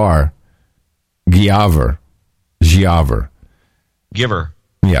Giaver. Giaver. Giver.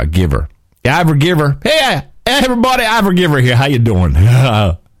 Yeah, Giver. Ivor Giver. Hey, everybody, Ivor Giver here. How you doing?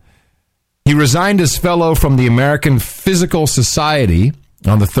 He resigned as fellow from the American Physical Society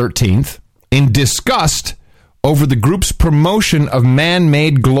on the 13th in disgust over the group's promotion of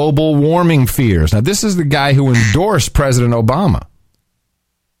man-made global warming fears. Now, this is the guy who endorsed President Obama.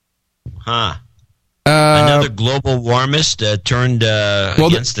 Huh. Another global warmist turned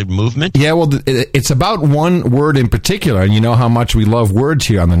against the movement? Yeah, well, it's about one word in particular, and you know how much we love words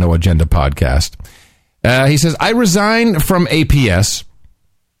here on the No Agenda podcast. He says, I resign from APS.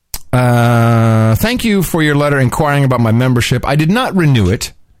 Thank you for your letter inquiring about my membership. I did not renew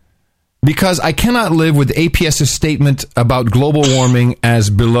it because I cannot live with APS's statement about global warming as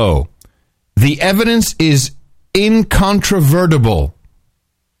below. The evidence is incontrovertible.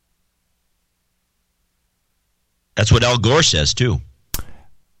 That's what Al Gore says, too.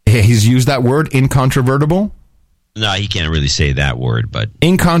 He's used that word, incontrovertible? No, he can't really say that word, but...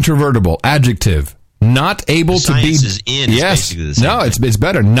 Incontrovertible, adjective. Not able to be... Science is in. Yes. Basically the same thing. It's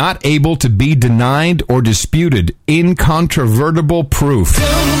better. Not able to be denied or disputed. Incontrovertible proof.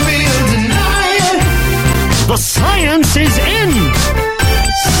 Don't be a denier. The science is in.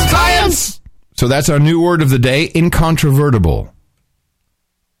 Science! So that's our new word of the day, incontrovertible.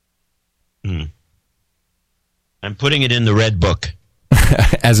 I'm putting it in the red book.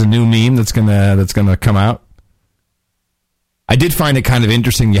 As a new meme that's gonna come out. I did find it kind of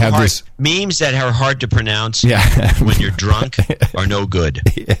interesting. You have this memes that are hard to pronounce. Yeah. When you're drunk are no good.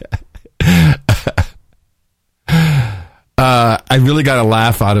 Yeah. I really got a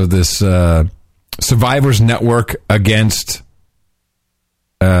laugh out of this Survivors Network against.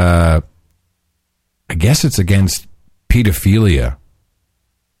 I guess it's against pedophilia.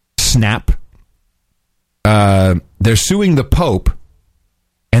 Snap. They're suing the Pope,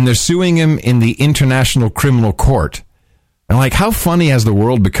 and they're suing him in the International Criminal Court. And like, how funny has the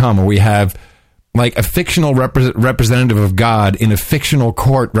world become where we have like a fictional representative of God in a fictional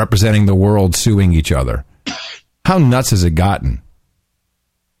court representing the world suing each other? How nuts has it gotten?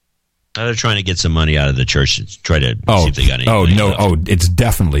 They're trying to get some money out of the church to try to see if they got any money. It's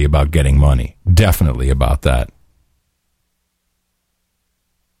definitely about getting money. Definitely about that.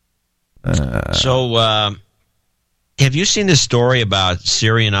 So, have you seen this story about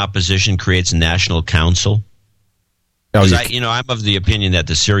Syrian opposition creates a national council? I'm of the opinion that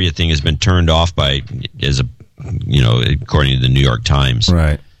the Syria thing has been turned off according to the New York Times.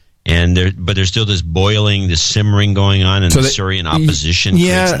 Right. But there's still this simmering going on, and the Syrian opposition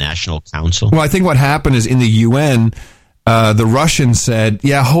creates a national council. Well, I think what happened is in the UN, the Russians said,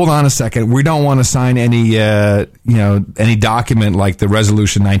 "Yeah, hold on a second. We don't want to sign any document like the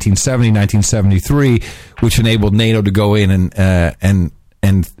Resolution 1970, 1973, which enabled NATO to go in and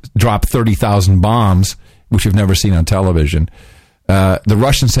drop 30,000 bombs, which we've never seen on television." The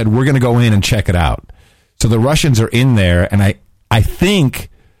Russians said, "We're going to go in and check it out." So the Russians are in there, and I think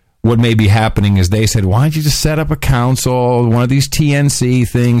what may be happening is they said, why don't you just set up a council, one of these TNC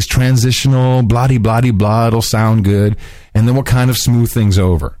things, transitional, blah-de-blah-de-blah, it'll sound good, and then we'll kind of smooth things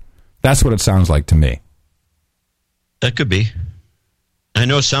over. That's what it sounds like to me. That could be. I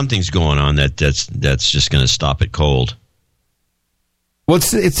know something's going on that's just going to stop it cold. Well,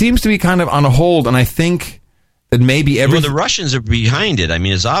 it seems to be kind of on a hold, and I think that maybe Well, the Russians are behind it. I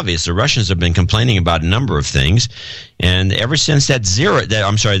mean, it's obvious. The Russians have been complaining about a number of things, and ever since that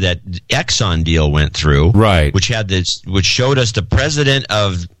Exxon deal went through, right, which showed us the president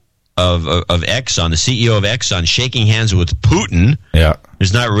of Exxon, the CEO of Exxon, shaking hands with Putin. Yeah,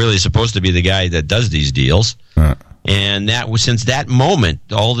 who's not really supposed to be the guy that does these deals. And that was since that moment,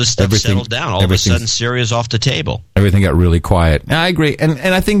 all this stuff settled down. All of a sudden, Syria's off the table. Everything got really quiet. I agree, and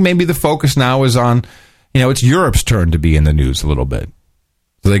I think maybe the focus now is on, it's Europe's turn to be in the news a little bit.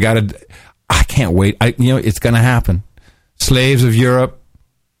 So they got to. I can't wait. It's going to happen. Slaves of Europe.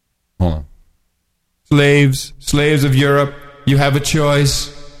 Hold on. Slaves of Europe. You have a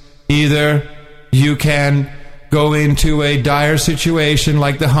choice. Either you can go into a dire situation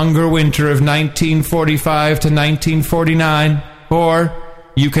like the Hunger Winter of 1945 to 1949, or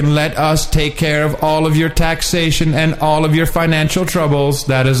you can let us take care of all of your taxation and all of your financial troubles.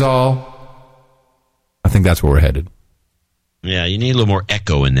 That is all. I think that's where we're headed. Yeah, you need a little more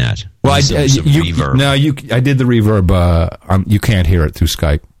echo in that. Well, some reverb. No, I did the reverb. You can't hear it through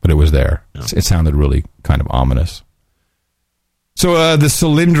Skype, but it was there. No. It sounded really kind of ominous. So the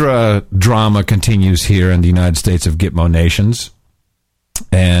Solyndra drama continues here in the United States of Gitmo Nations.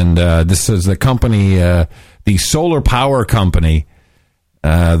 And this is the company, the solar power company,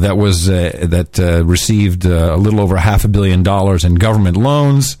 that received a little over $500 million in government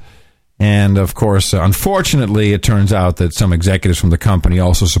loans. And, of course, unfortunately, it turns out that some executives from the company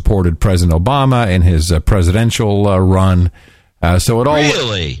also supported President Obama in his presidential run. So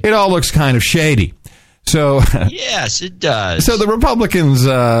it all looks kind of shady. So yes, it does. So the Republicans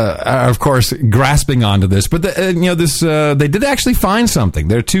are, of course, grasping onto this, but they did actually find something.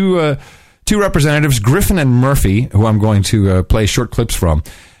 There are two representatives, Griffin and Murphy, who I'm going to play short clips from,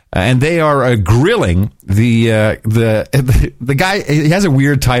 and they are grilling the guy. He has a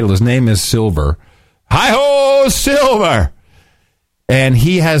weird title. His name is Silver. Hi-ho, Silver! And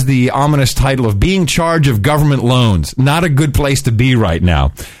he has the ominous title of being charged of government loans. Not a good place to be right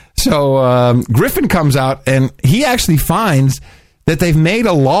now. So Griffin comes out, and he actually finds that they've made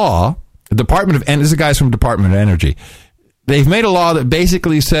a law, this is the guys from Department of Energy. They've made a law that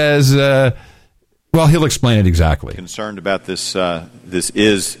basically says, he'll explain it exactly. Concerned about this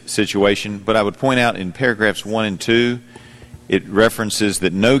situation, but I would point out in paragraphs 1 and 2, it references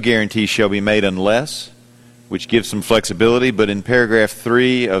that no guarantee shall be made unless, which gives some flexibility, but in paragraph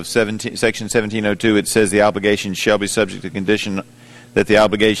 3 of section 1702, it says the obligation shall be subject to condition that the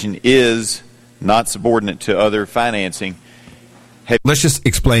obligation is not subordinate to other financing. Let's just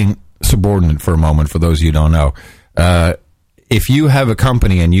explain subordinate for a moment for those of you who don't know. If you have a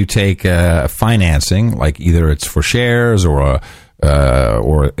company and you take financing, like either it's for shares or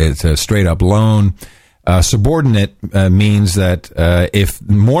it's a straight-up loan, subordinate means that if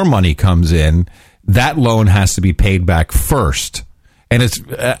more money comes in, that loan has to be paid back first. And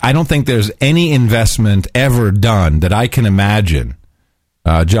I don't think there's any investment ever done that I can imagine,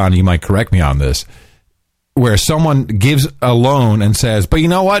 John, you might correct me on this, where someone gives a loan and says, but you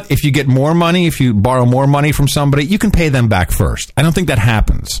know what? If you get more money, if you borrow more money from somebody, you can pay them back first. I don't think that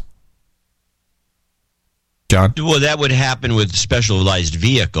happens. John? Well, that would happen with specialized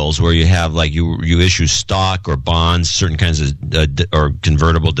vehicles where you have, like, you issue stock or bonds, certain kinds of or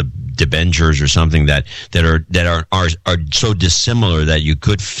convertible debentures or something that are so dissimilar that you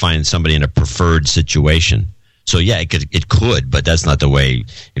could find somebody in a preferred situation. So yeah, it could, but that's not the way.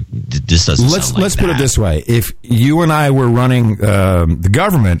 This doesn't. Let's put it this way: if you and I were running the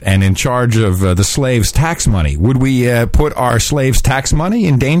government and in charge of the slaves' tax money, would we put our slaves' tax money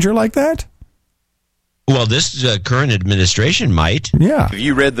in danger like that? Well, this current administration might. Yeah. Have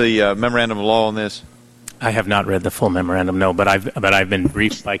you read the memorandum of law on this? I have not read the full memorandum, no, but I've been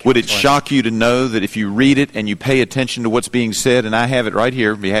briefed by. Would it shock you to know that if you read it and you pay attention to what's being said, and I have it right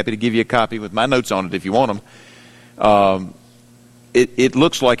here, be happy to give you a copy with my notes on it if you want them. It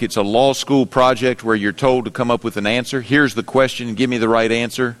looks like it's a law school project where you're told to come up with an answer. Here's the question, give me the right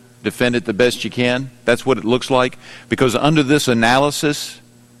answer, defend it the best you can. That's what it looks like. Because under this analysis,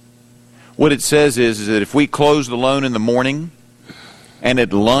 what it says is that if we close the loan in the morning and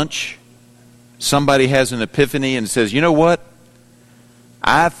at lunch somebody has an epiphany and says, you know what,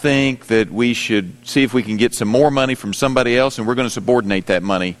 I think that we should see if we can get some more money from somebody else, and we're going to subordinate that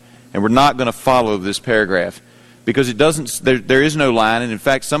money, and we're not going to follow this paragraph, because it doesn't. There is no line, and in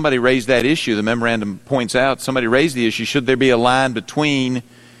fact, somebody raised that issue. The memorandum points out somebody raised the issue: should there be a line between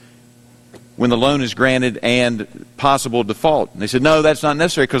when the loan is granted and possible default? And they said, no, that's not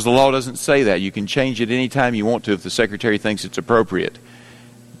necessary because the law doesn't say that. You can change it any time you want to if the Secretary thinks it's appropriate.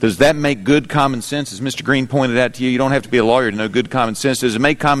 Does that make good common sense? As Mr. Green pointed out to you, you don't have to be a lawyer to know good common sense. Does it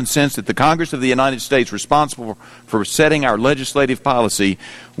make common sense that the Congress of the United States, responsible for setting our legislative policy,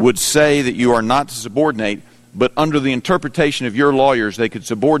 would say that you are not to subordinate, but under the interpretation of your lawyers, they could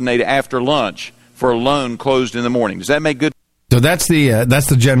subordinate after lunch for a loan closed in the morning? Does that make good? So that's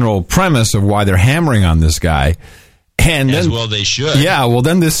the general premise of why they're hammering on this guy. And as then, well they should. Yeah, well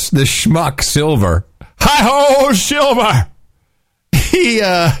then this schmuck Silver, hi-ho, Silver,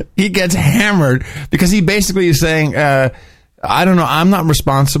 he gets hammered because he basically is saying, I don't know, I'm not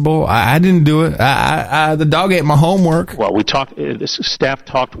responsible. I didn't do it. The dog ate my homework. Well, the staff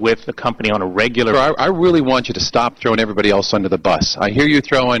talked with the company on a regular... I really want you to stop throwing everybody else under the bus. I hear you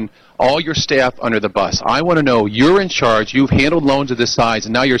throwing all your staff under the bus. I want to know, you're in charge, you've handled loans of this size,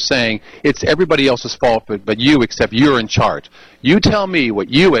 and now you're saying it's everybody else's fault but you, except you're in charge. You tell me what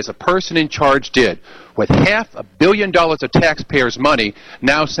you as a person in charge did with $500 million of taxpayers' money,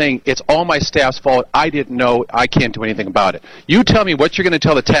 now saying it's all my staff's fault, I didn't know, I can't do anything about it. You tell me what you're going to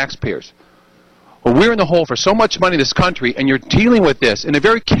tell the taxpayers. Well, we're in the hole for so much money in this country, and you're dealing with this in a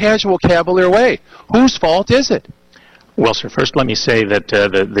very casual, cavalier way. Whose fault is it? Well, sir, first let me say that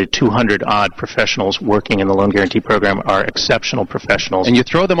the 200-odd professionals working in the loan guarantee program are exceptional professionals. And you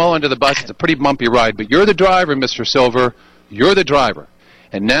throw them all under the bus. It's a pretty bumpy ride, but you're the driver, Mr. Silver. You're the driver.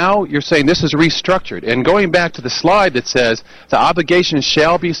 And now you're saying this is restructured. And going back to the slide that says the obligation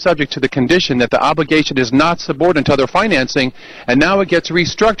shall be subject to the condition that the obligation is not subordinate to other financing, and now it gets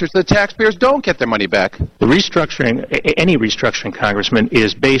restructured so the taxpayers don't get their money back. The restructuring, any restructuring, Congressman,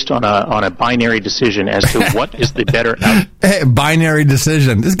 is based on a binary decision as to what is the better outcome. Hey, binary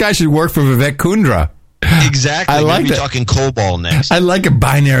decision. This guy should work for Vivek Kundra. Exactly. I like We'll be talking COBOL next. I like a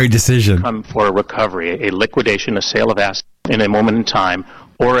binary decision. Come for a recovery, a liquidation, a sale of assets in a moment in time,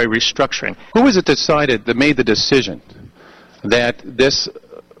 or a restructuring. Who was it that made the decision that this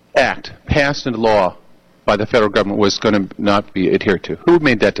act passed into law by the federal government was going to not be adhered to? Who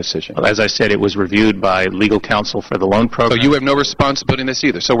made that decision? Well, as I said, it was reviewed by legal counsel for the loan program. So you have no responsibility in this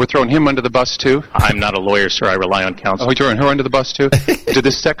either. So we're throwing him under the bus too? I'm not a lawyer, sir. I rely on counsel. Oh, you're throwing her under the bus too? Did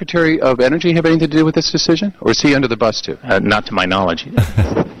the Secretary of Energy have anything to do with this decision? Or is he under the bus too? Not to my knowledge.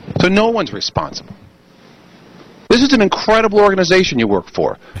 So no one's responsible. This is an incredible organization you work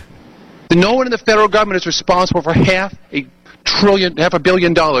for. No one in the federal government is responsible for $500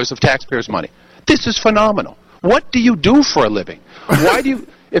 million of taxpayers' money. This is phenomenal. What do you do for a living? Why do you...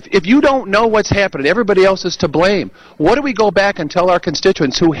 If you don't know what's happening, everybody else is to blame. What do we go back and tell our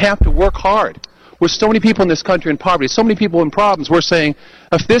constituents who have to work hard? With so many people in this country in poverty, so many people in problems, we're saying,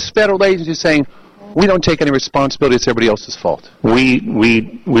 if this federal agency is saying, we don't take any responsibility, it's everybody else's fault. We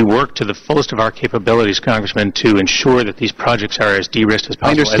work to the fullest of our capabilities, Congressman, to ensure that these projects are as de-risked as possible.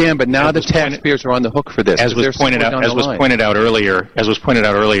 I understand, but now the taxpayers are on the hook for this. As was pointed out earlier,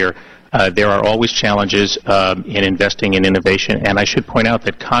 there are always challenges in investing in innovation, and I should point out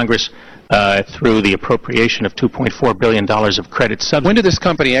that Congress, through the appropriation of $2.4 billion of credit subsidies... When did this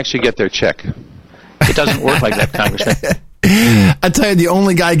company actually get their check? It doesn't work like that, Congressman. I tell you, the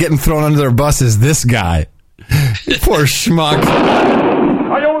only guy getting thrown under their bus is this guy. Poor schmuck.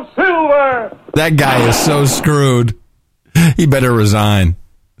 Silver! That guy is so screwed. He better resign.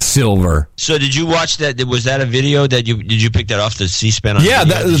 Silver. So did you watch that? Was that a video that did you pick that off the C-SPAN? Yeah,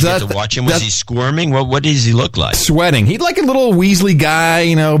 did you get to watch him? Was he squirming? What does he look like? Sweating. He's like a little Weasley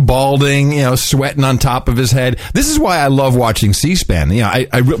guy, balding, sweating on top of his head. This is why I love watching C-SPAN. I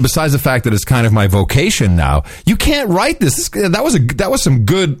besides the fact that it's kind of my vocation now, you can't write this. That was some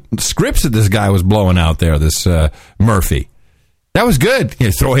good scripts that this guy was blowing out there. This Murphy. That was good.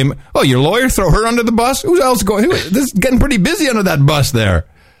 You throw him. Oh, your lawyer? Throw her under the bus? Who else going? This is getting pretty busy under that bus there.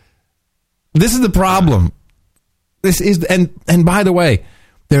 This is the problem. This is, and by the way,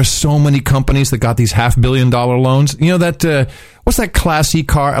 there's so many companies that got these $500 million loans. You know that what's that Class E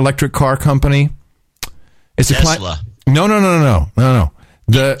electric car company? It's Tesla. No.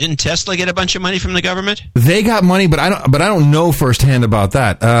 Didn't Tesla get a bunch of money from the government? They got money, but I don't know firsthand about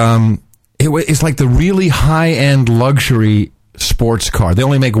that. It's like the really high end luxury sports car. They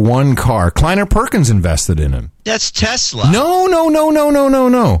only make one car. Kleiner Perkins invested in him. That's Tesla. No.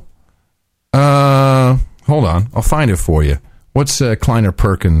 Hold on. I'll find it for you. What's Kleiner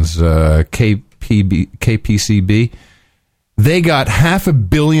Perkins, KPCB? They got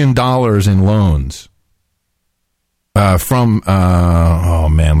 $500 million in loans from,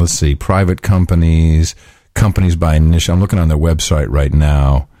 let's see, private companies, companies by initial. I'm looking on their website right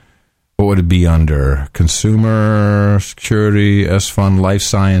now. What would it be under? Consumer Security, S-Fund, Life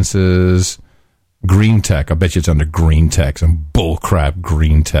Sciences, Green Tech. I bet you it's under Green Tech. Some bullcrap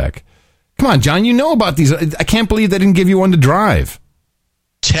Green Tech. Come on, John, you know about these. I can't believe they didn't give you one to drive.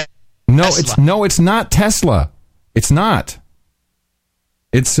 No, it's not Tesla. It's not.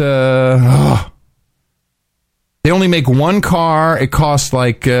 It's, they only make one car. It costs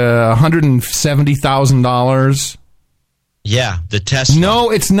like $170,000. Yeah, the Tesla. No,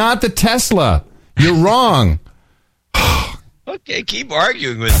 it's not the Tesla. You're wrong. Okay, keep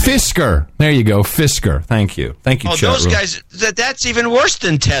arguing with me. Fisker. There you go, Fisker. Thank you. Thank you, Oh, chat those room. guys, that's even worse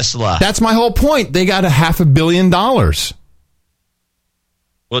than Tesla. That's my whole point. They got $500 million.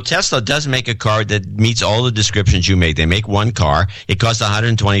 Well, Tesla does make a car that meets all the descriptions you make. They make one car. It costs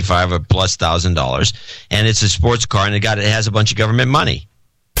 $125,000 or plus $1,000, and it's a sports car, and it has a bunch of government money.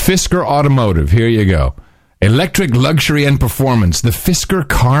 Fisker Automotive. Here you go. Electric luxury and performance. The Fisker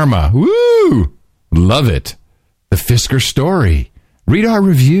Karma. Woo! Love it. The Fisker story. Read our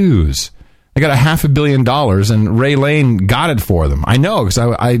reviews. They got $500 million, and Ray Lane got it for them. I know, because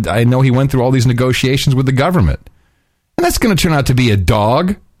I know he went through all these negotiations with the government. And that's going to turn out to be a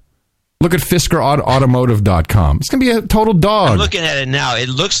dog. Look at FiskerAutomotive.com. It's going to be a total dog. I'm looking at it now. It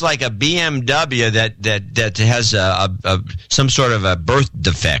looks like a BMW that has some sort of a birth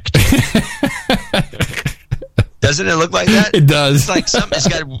defect. Doesn't it look like that? It does. It's like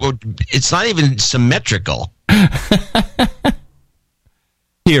it's not even symmetrical.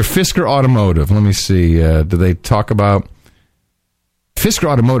 Here, Fisker Automotive. Let me see. Do they talk about... Fisker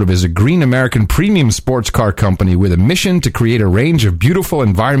Automotive is a green American premium sports car company with a mission to create a range of beautiful,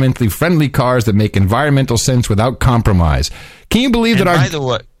 environmentally friendly cars that make environmental sense without compromise. Can you believe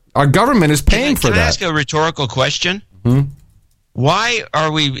that our government is paying for that? Can I ask a rhetorical question? Mm-hmm. Why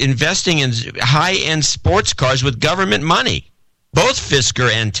are we investing in high-end sports cars with government money? Both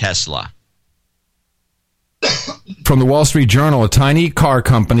Fisker and Tesla. From the Wall Street Journal, a tiny car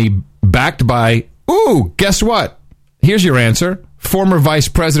company backed by... Ooh, guess what? Here's your answer. Former Vice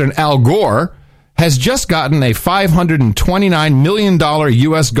President Al Gore has just gotten a $529 million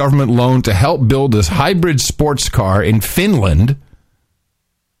U.S. government loan to help build this hybrid sports car in Finland.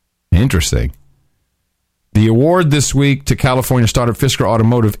 Interesting. The award this week to California startup Fisker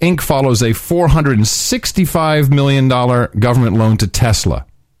Automotive, Inc. follows a $465 million government loan to Tesla.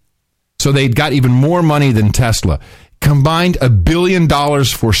 So they got even more money than Tesla. Combined $1 billion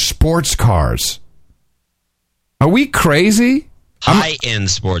for sports cars. Are we crazy?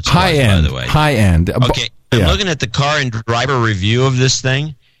 High-end sports cars, by the way. High-end. Okay, I'm looking at the car and driver review of this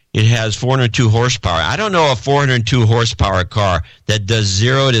thing. It has 402 horsepower. I don't know a 402 horsepower car that does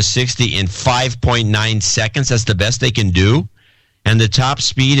 0 to 60 in 5.9 seconds. That's the best they can do. And the top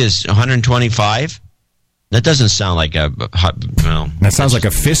speed is 125. That doesn't sound like that sounds like a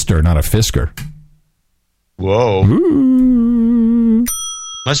Fister, not a Fisker. Whoa. Ooh.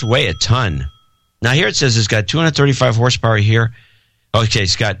 Must weigh a ton. Now here it says it's got 235 horsepower here. Okay,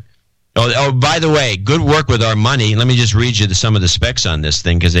 it's got... Oh, by the way, good work with our money. Let me just read you some of the specs on this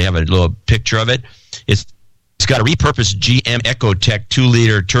thing because they have a little picture of it. It's got a repurposed GM EcoTech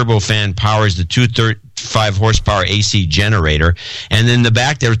 2-liter turbofan powers the 235 horsepower AC generator. And in the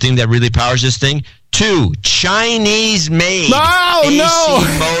back, the thing that really powers this thing, 2 Chinese-made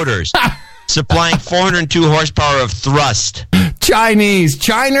AC motors supplying 402 horsepower of thrust. Chinese.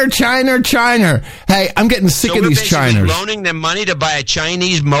 China. Hey, I'm getting sick of these Chiners. So we're loaning them money to buy a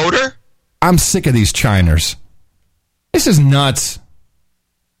Chinese motor? I'm sick of these Chiners. This is nuts.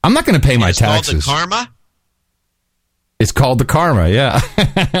 I'm not going to pay my taxes. It's called the Karma? It's called the Karma, yeah.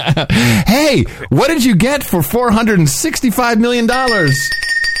 Hey, what did you get for $465 million?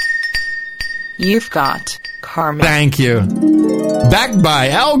 You've got Karma. Thank you. Backed by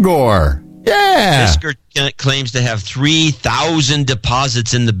Al Gore. Yeah. Fisker claims to have 3,000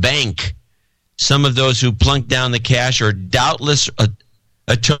 deposits in the bank. Some of those who plunked down the cash are doubtless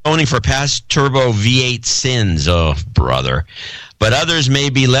atoning for past turbo V8 sins. Oh, brother. But others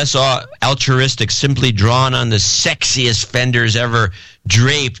may be less altruistic, simply drawn on the sexiest fenders ever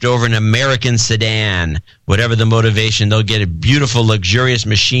draped over an American sedan. Whatever the motivation, they'll get a beautiful, luxurious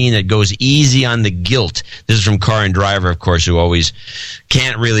machine that goes easy on the guilt. This is from Car and Driver, of course, who always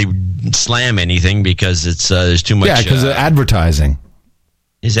can't really slam anything because it's there's too much... Yeah, because of advertising.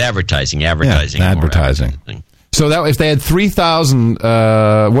 Is advertising. Yeah, advertising. So that if they had 3,000, what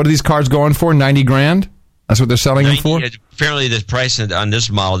are these cars going for? 90 grand? That's what they're selling them for? Apparently the price on this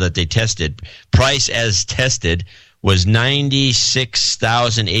model that they tested, price as tested, was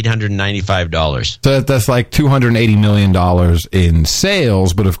 $96,895. So that's like $280 million in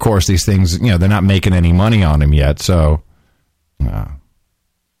sales, but of course these things, they're not making any money on them yet. So,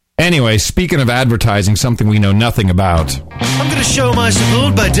 anyway, speaking of advertising, something we know nothing about. I'm going to show my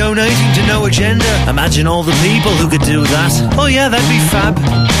support by donating to No Agenda. Imagine all the people who could do that. Oh yeah, that'd be fab.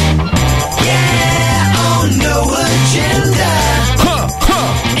 Yeah, on No Agenda.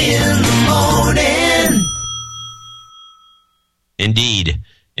 In the morning. Indeed.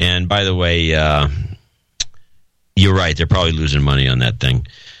 And by the way, you're right. They're probably losing money on that thing.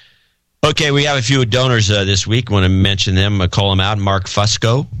 Okay, we have a few donors this week. Want to mention them, call them out. Mark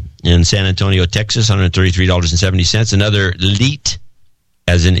Fusco in San Antonio, Texas, $133.70. Another elite,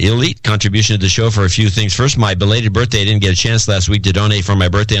 as an elite, contribution to the show for a few things. First, my belated birthday. I didn't get a chance last week to donate for my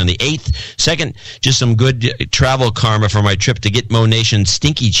birthday on the 8th. Second, just some good travel karma for my trip to Gitmo Nation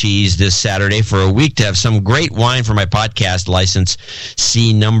Stinky Cheese this Saturday for a week to have some great wine for my podcast license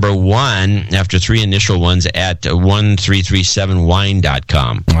C number 1 after 3 initial ones at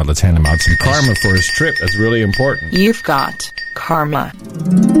 1337wine.com. Well, let's hand him out some karma for his trip. That's really important. You've got karma.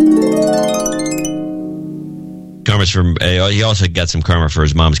 Karma's from. He also got some karma for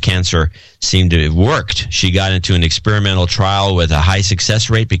his mom's cancer. Seemed to have worked. She got into an experimental trial with a high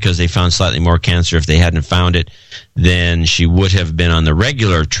success rate because they found slightly more cancer. If they hadn't found it, then she would have been on the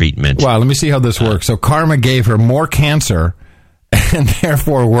regular treatment. Wow, let me see how this works. So karma gave her more cancer and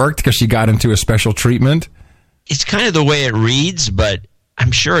therefore worked because she got into a special treatment? It's kind of the way it reads, but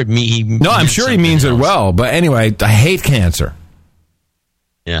I'm sure it means. No, I'm sure he means it well. But anyway, I hate cancer.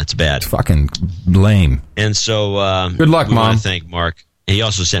 Yeah, it's bad. It's fucking lame. And so, good luck, we Mom. want to thank Mark. He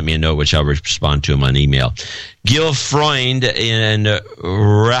also sent me a note, which I'll respond to him on email. Gil Freund in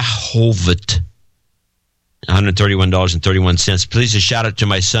Rehovot, $131.31. Please a shout out to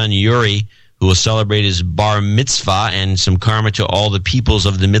my son Yuri, who will celebrate his bar mitzvah, and some karma to all the peoples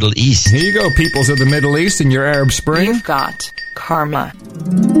of the Middle East. Here you go, peoples of the Middle East in your Arab Spring. You've got karma.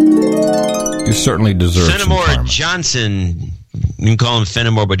 You certainly deserve some Fenimore karma. Johnson. You can call him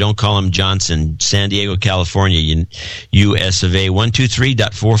Fenimore, but don't call him Johnson. San Diego, California, US of A,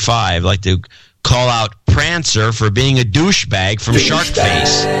 123.45. I'd like to call out Prancer for being a douchebag from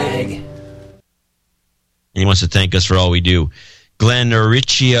Sharkface. And he wants to thank us for all we do. Glenn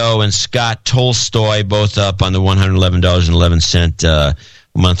Riccio and Scott Tolstoy, both up on the $111.11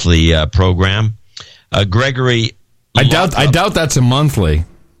 monthly program. Gregory, I doubt that's a monthly.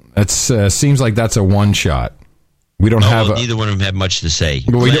 It seems like that's a one-shot. We don't have. Neither one of them have much to say.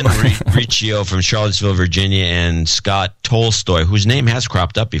 But Glenn Riccio from Charlottesville, Virginia, and Scott Tolstoy, whose name has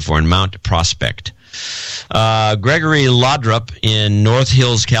cropped up before in Mount Prospect. Gregory Laudrup in North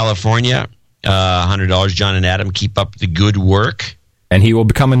Hills, California, $100. John and Adam, keep up the good work. And he will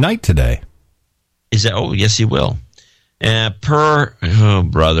become a knight today. Is that? Oh, yes, he will. This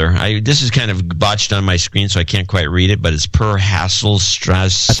is kind of botched on my screen, so I can't quite read it, but it's Per Hasselstrom. I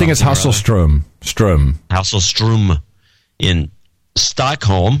think it's Hasselstrom. Hasselstrom in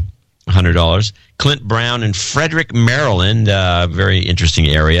Stockholm, $100. Clint Brown in Frederick, Maryland, very interesting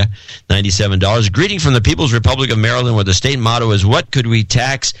area, $97. Greeting from the People's Republic of Maryland, where the state motto is, what could we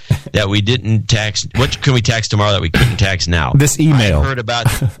tax that we didn't tax? What can we tax tomorrow that we couldn't tax now? This email.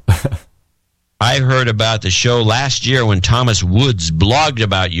 I heard about the show last year when Thomas Woods blogged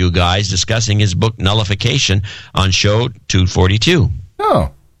about you guys discussing his book Nullification on show 242. Oh.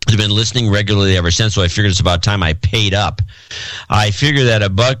 I've been listening regularly ever since, so I figured it's about time I paid up. I figure that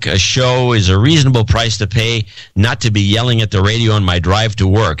 $1 a show is a reasonable price to pay not to be yelling at the radio on my drive to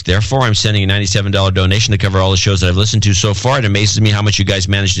work. Therefore, I'm sending a $97 donation to cover all the shows that I've listened to so far. It amazes me how much you guys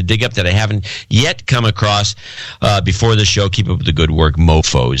managed to dig up that I haven't yet come across before the show. Keep up the good work,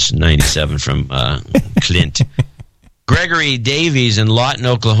 mofos. 97 from Clint. Gregory Davies in Lawton,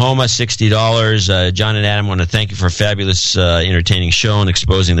 Oklahoma, $60. John and Adam want to thank you for a fabulous, entertaining show and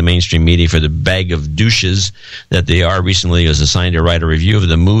exposing the mainstream media for the bag of douches that they are. Recently was assigned to write a review of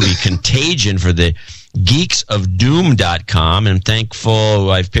the movie Contagion for the geeksofdoom.com. And I'm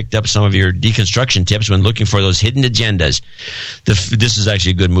thankful I've picked up some of your deconstruction tips when looking for those hidden agendas. This is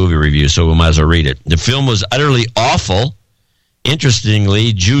actually a good movie review, so we might as well read it. The film was utterly awful.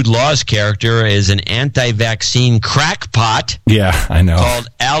 Interestingly, Jude Law's character is an anti-vaccine crackpot. Yeah, I know. Called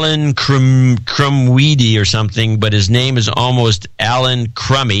Alan Crumweedy or something, but his name is almost Alan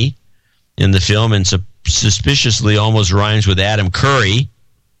Crummy in the film, and suspiciously almost rhymes with Adam Curry.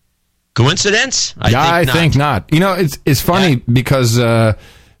 Coincidence? I think not. You know, it's funny because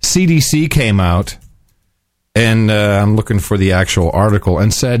CDC came out, and I'm looking for the actual article,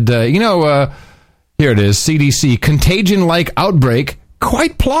 and said, here it is, CDC, contagion-like outbreak,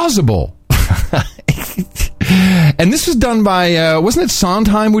 quite plausible. And this was done by, wasn't it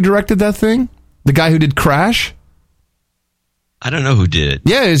Sondheim who directed that thing? The guy who did Crash? I don't know who did it.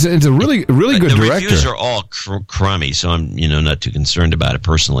 Yeah, it's a really good director. The reviews are all crummy, so I'm not too concerned about it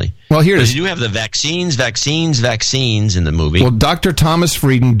personally. Well, here it is. You do have the vaccines in the movie. Well, Dr. Thomas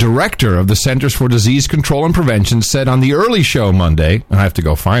Frieden, director of the Centers for Disease Control and Prevention, said on the early show Monday, and I have to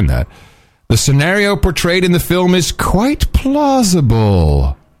go find that, the scenario portrayed in the film is quite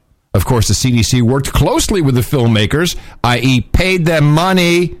plausible. Of course, the CDC worked closely with the filmmakers, i.e. paid them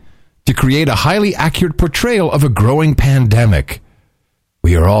money, to create a highly accurate portrayal of a growing pandemic.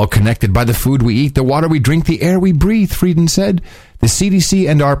 We are all connected by the food we eat, the water we drink, the air we breathe, Frieden said. The CDC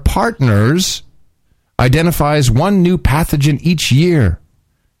and our partners identifies one new pathogen each year.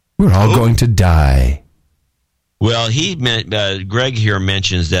 We're all going to die. Well, Greg here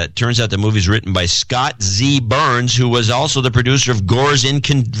mentions that turns out the movie's written by Scott Z. Burns, who was also the producer of Gore's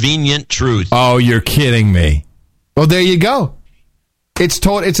Inconvenient Truth. Oh, you're kidding me. Well, there you go.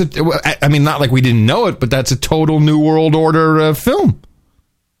 I mean, not like we didn't know it, but that's a total New World Order film.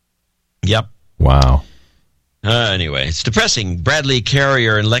 Yep. Wow. Anyway, it's depressing. Bradley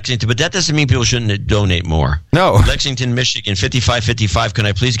Carrier in Lexington, but that doesn't mean people shouldn't donate more. No. Lexington, Michigan, 5555. Can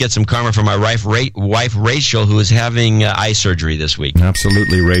I please get some karma for my wife Rachel, who is having eye surgery this week?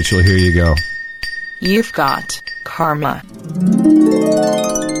 Absolutely, Rachel. Here you go. You've got karma.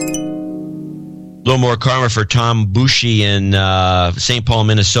 A little more karma for Tom Bushy in St. Paul,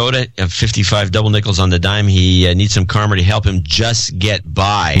 Minnesota. 55 double nickels on the dime. He needs some karma to help him just get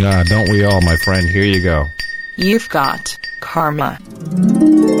by. Yeah, don't we all, my friend? Here you go. You've got karma.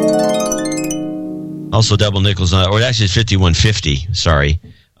 Also double nickels on, or actually it's 5150. Sorry,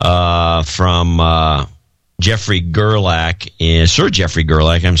 from Jeffrey Gerlach, Sir Jeffrey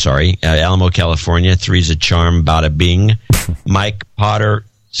Gerlach. I'm sorry, Alamo, California. Three's a charm. Bada bing. Mike Potter,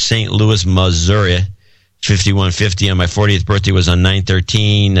 St. Louis, Missouri, 5150. On my 40th birthday was on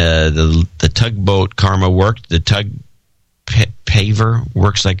 9/13. The tugboat karma worked. The tug paver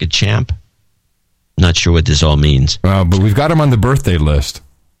works like a champ. Not sure what this all means. But we've got him on the birthday list.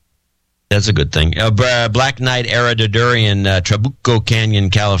 That's a good thing. Black Knight Era Durdurian, Trabuco Canyon,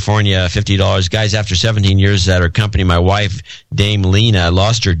 California, $50. Guys, after 17 years at her company, my wife, Dame Lena,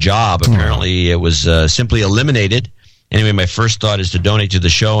 lost her job. Apparently, it was simply eliminated. Anyway, my first thought is to donate to the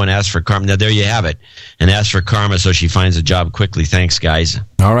show and ask for karma. Now, there you have it. And ask for karma so she finds a job quickly. Thanks, guys.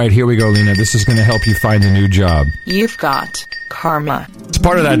 All right, here we go, Lena. This is going to help you find a new job. You've got karma. It's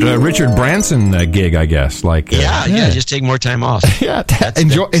part of that Richard Branson gig, I guess. Yeah, just take more time off. Yeah,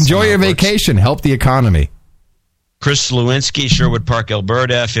 enjoy your vacation. Help the economy. Chris Lewinsky, Sherwood Park,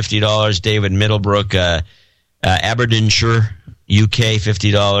 Alberta, $50. David Middlebrook, Aberdeenshire, UK,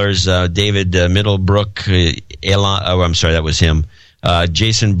 $50. David Middlebrook, I'm sorry, that was him.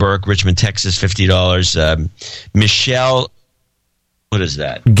 Jason Burke, Richmond, Texas, $50. Michelle, what is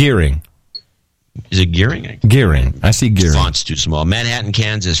that? Gearing. Is it Gearing? Gearing. I see Gearing. The font's too small. Manhattan,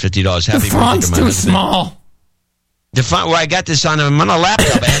 Kansas, $50. Happy the font's too small. The font, well, I got this I'm on a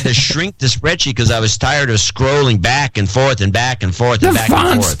laptop. I had to shrink the spreadsheet because I was tired of scrolling back and forth and back and forth and back and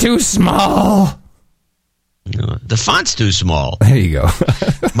forth. The font's too small. The font's too small. There you go.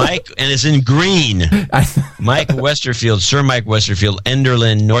 Mike, and it's in green. Mike Westerfield, Sir Mike Westerfield,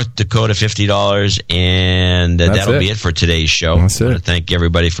 Enderlin, North Dakota, $50. And that'll be it for today's show. That's it. I want to thank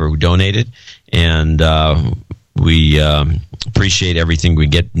everybody who donated. And we appreciate everything we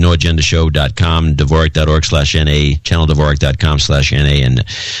get. NoAgendaShow.com, Dvorak.org/NA, ChannelDvorak.com/NA,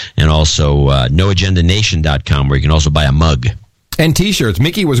 and also NoAgendaNation.com, where you can also buy a mug. And T-shirts.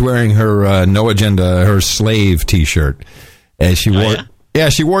 Mickey was wearing her No Agenda, her slave T-shirt. She wore,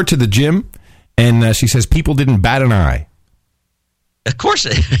 she wore it to the gym, and she says people didn't bat an eye. Of course,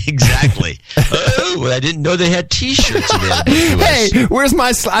 exactly. I didn't know they had T-shirts available to us. Hey, where's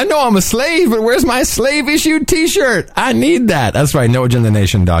my? I know I'm a slave, but where's my slave-issued T-shirt? I need that. That's right.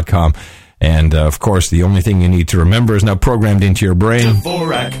 NoAgendaNation.com. And of course, the only thing you need to remember is now programmed into your brain.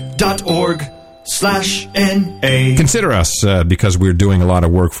 Dvorak.org/NA. Consider us because we're doing a lot of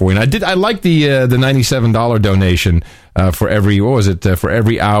work for you. And I like the $97 donation for every for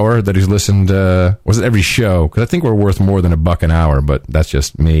every hour that he's listened. Was it every show? Because I think we're worth more than $1 an hour, but that's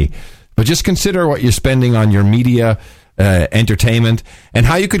just me. But just consider what you're spending on your media, entertainment, and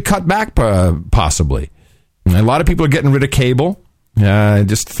how you could cut back possibly. A lot of people are getting rid of cable.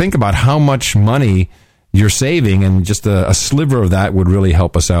 Just think about how much money you're saving, and just a sliver of that would really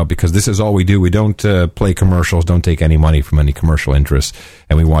help us out, because this is all we do. We don't play commercials, don't take any money from any commercial interests,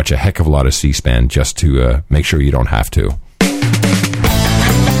 and we watch a heck of a lot of C-SPAN just to make sure you don't have to.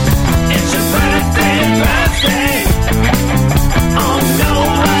 It's your birthday on No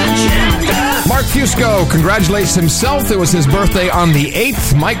Agenda. Cisco congratulates himself. It was his birthday on the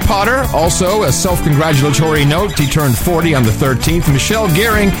 8th. Mike Potter, also a self-congratulatory note. He turned 40 on the 13th. Michelle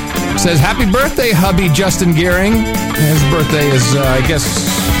Gearing says, happy birthday, hubby Justin Gearing. His birthday is,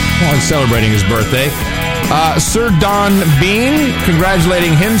 he's celebrating his birthday. Sir Don Bean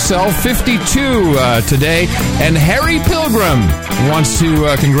congratulating himself, 52 today. And Harry Pilgrim wants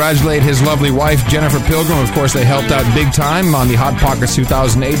to congratulate his lovely wife, Jennifer Pilgrim. Of course, they helped out big time on the Hot Pockets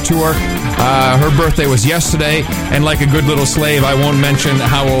 2008 tour. Her birthday was yesterday, and like a good little slave, I won't mention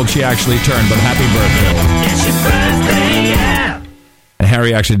how old she actually turned, but happy birthday. It's your birthday, yeah. And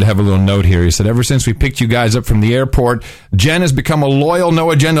Harry actually did have a little note here. He said, ever since we picked you guys up from the airport, Jen has become a loyal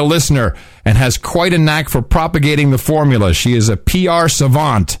No Agenda listener and has quite a knack for propagating the formula. She is a PR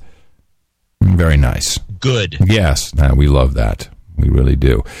savant. Very nice. Good. Yes, we love that. We really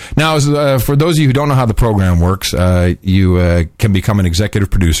do. Now, for those of you who don't know how the program works, you can become an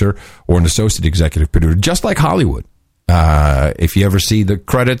executive producer or an associate executive producer, just like Hollywood. If you ever see the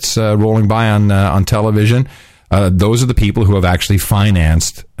credits rolling by on television, those are the people who have actually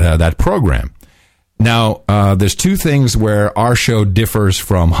financed that program. Now, there's two things where our show differs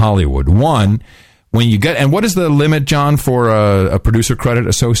from Hollywood. One, when you get, and what is the limit, John, for a producer credit,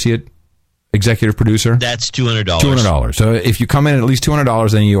 associate executive producer? That's $200. $200. So if you come in at least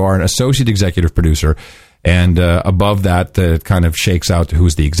 $200, then you are an associate executive producer. And above that, it kind of shakes out to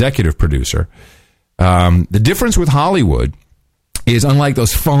who's the executive producer. The difference with Hollywood is, unlike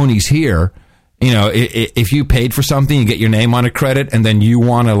those phonies here, you know, if you paid for something, you get your name on a credit, and then you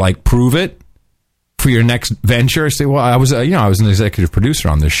want to like prove it for your next venture. Say, well, I was an executive producer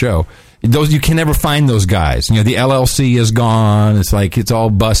on this show. Those, you can never find those guys. You know, the LLC is gone. It's like it's all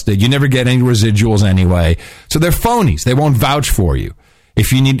busted. You never get any residuals anyway. So they're phonies. They won't vouch for you.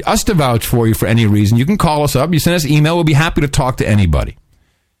 If you need us to vouch for you for any reason, you can call us up. You send us an email. We'll be happy to talk to anybody.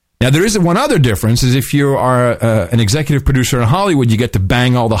 Now, there is one other difference: is if you are an executive producer in Hollywood, you get to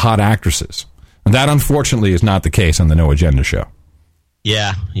bang all the hot actresses. And that, unfortunately, is not the case on the No Agenda show.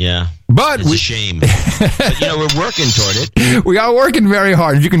 Yeah. But it's a shame. But, you know, we're working toward it. We are working very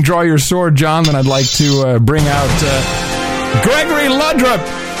hard. If you can draw your sword, John, then I'd like to bring out Gregory Ludrup,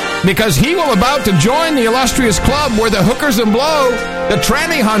 because he will about to join the illustrious club where the hookers and blow, the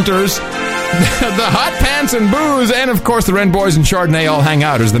tranny hunters, the hot pants and booze, and, of course, the Ren Boys and Chardonnay all hang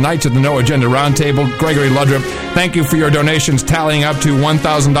out as the Knights of the No Agenda Roundtable. Gregory Ludrup, thank you for your donations, tallying up to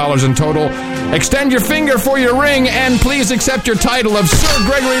 $1,000 in total. Extend your finger for your ring, and please accept your title of Sir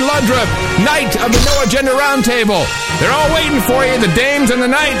Gregory Ludrup, Knight of the No Agenda Roundtable. They're all waiting for you, the dames and the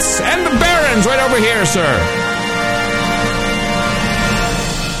knights and the barons right over here, sir.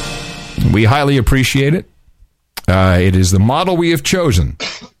 We highly appreciate it. It is the model we have chosen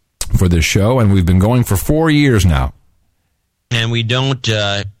for this show, and we've been going for 4 years now. And we don't,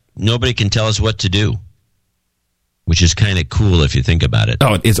 nobody can tell us what to do, which is kind of cool if you think about it.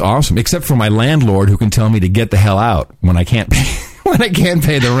 Oh, it's awesome, except for my landlord, who can tell me to get the hell out when I can't pay, when I can't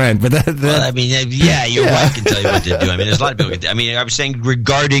pay the rent. But well, I mean, yeah, your wife can tell you what to do. I mean, there's a lot of people. I mean, I was saying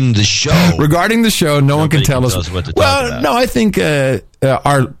regarding the show. Regarding the show, no one can tell us what to talk about. No, I think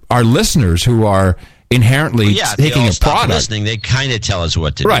our listeners who are inherently taking a product, listening, they kind of tell us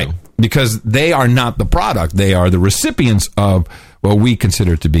what to do. Right, because they are not the product. They are the recipients of what we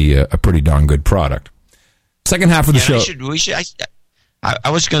consider to be a pretty darn good product. Second half of the show. I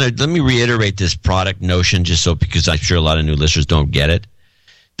was going to, let me reiterate this product notion just so, because I'm sure a lot of new listeners don't get it.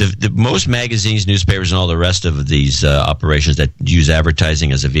 The most magazines, newspapers, and all the rest of these operations that use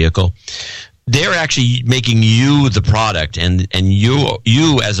advertising as a vehicle, they're actually making you the product, and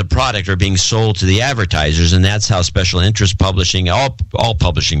you as a product are being sold to the advertisers, and that's how special interest publishing, all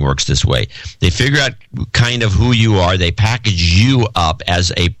publishing works this way. They figure out kind of who you are, they package you up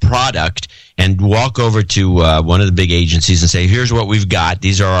as a product, and walk over to one of the big agencies and say, here's what we've got,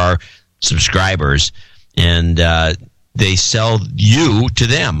 these are our subscribers, and they sell you to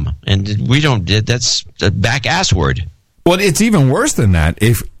them. And we don't, that's a back ass word. Well, it's even worse than that.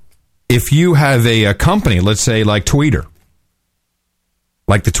 If you have a company, let's say like Tweeter,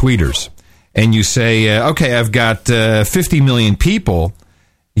 like the Tweeters, and you say, okay, I've got 50 million people,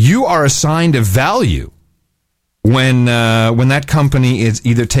 you are assigned a value when that company is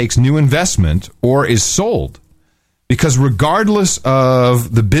either takes new investment or is sold. Because regardless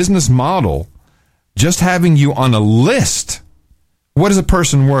of the business model, just having you on a list, what is a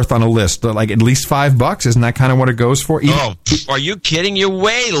person worth on a list? Like at least $5? Isn't that kind of what it goes for? Oh, are you kidding? You're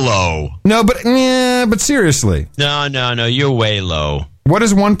way low. No, but seriously. No, you're way low. What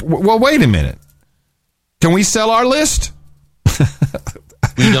is one? Well, wait a minute. Can we sell our list?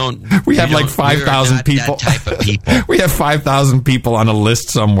 We We don't. We have like 5,000 people. That type of people. We have 5,000 people on a list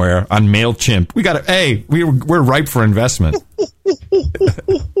somewhere on MailChimp. We got to. Hey, we're ripe for investment.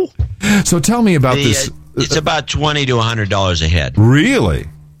 So tell me about this. It's about $20 to $100 a head. Really?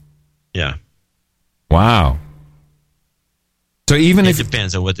 Yeah. Wow. So even it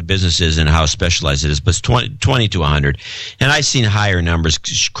depends on what the business is and how specialized it is, but it's 20 to 100. And I've seen higher numbers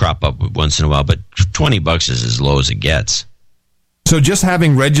crop up once in a while, but $20 is as low as it gets. So just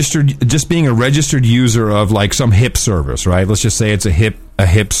being a registered user of like some hip service, right? Let's just say it's a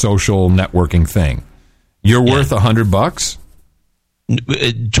hip social networking thing. You're worth $100?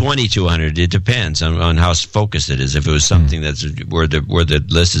 20 to 100. It depends on how focused it is. If it was something that's where the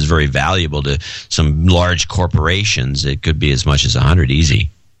list is very valuable to some large corporations, it could be as much as 100 easy.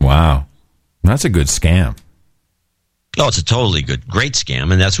 Wow, that's a good scam. Oh, it's a totally great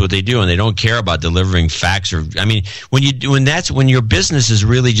scam, and that's what they do. And they don't care about delivering facts or. I mean, when your business is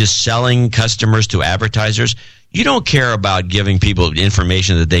really just selling customers to advertisers, you don't care about giving people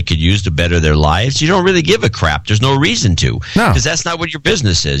information that they could use to better their lives. You don't really give a crap. There's no reason to, because that's not what your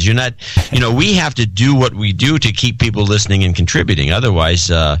business is. You're not. We have to do what we do to keep people listening and contributing. Otherwise,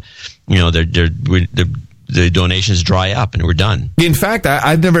 the donations dry up and we're done. In fact,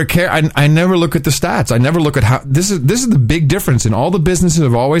 I never care. I never look at the stats. I never look at how this is the big difference in all the businesses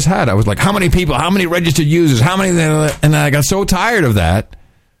I've always had. I was like, how many people, how many registered users, how many, and I got so tired of that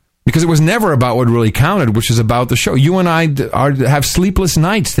because it was never about what really counted, which is about the show. You and I have sleepless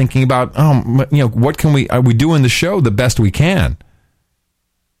nights thinking about, what are we doing the show the best we can?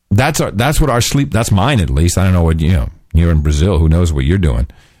 That's what our sleep. That's mine at least. I don't know what you're in Brazil. Who knows what you're doing?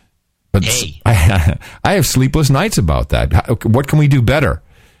 But I have sleepless nights about that. What can we do better?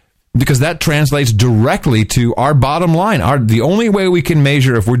 Because that translates directly to our bottom line. The only way we can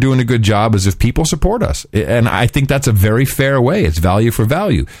measure if we're doing a good job is if people support us. And I think that's a very fair way. It's value for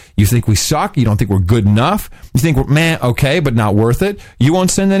value. You think we suck. You don't think we're good enough. You think we're, okay, but not worth it. You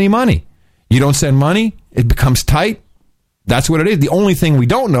won't send any money. You don't send money. It becomes tight. That's what it is. The only thing we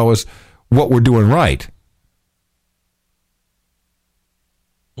don't know is what we're doing right.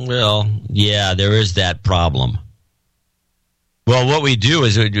 Well, yeah, there is that problem. Well, what we do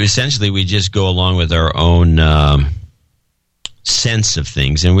is essentially we just go along with our own sense of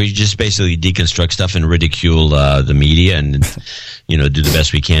things, and we just basically deconstruct stuff and ridicule the media and do the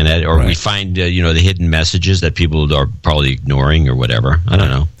best we can at it. Or we find the hidden messages that people are probably ignoring or whatever. I don't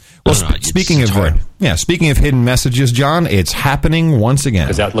know. Well, speaking of hidden messages, John, it's happening once again.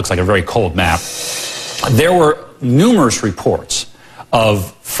 Because that looks like a very cold map. There were numerous reports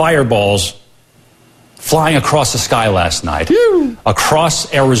of fireballs flying across the sky last night,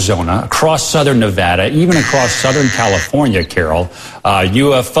 across Arizona, across southern Nevada, even across southern California, Carol.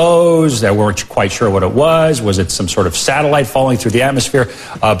 UFOs, they weren't quite sure what it was. Was it some sort of satellite falling through the atmosphere?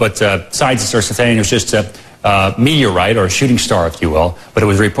 But scientists are saying it was just a meteorite or a shooting star, if you will. But it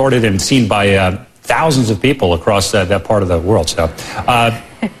was reported and seen by thousands of people across that part of the world. So,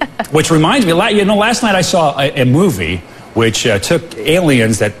 which reminds me, last night I saw a movie which took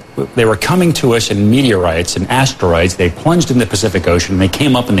aliens that they were coming to us in meteorites and asteroids. They plunged in the Pacific Ocean, and they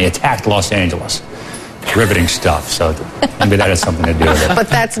came up and they attacked Los Angeles. Riveting stuff. So maybe that has something to do with it. But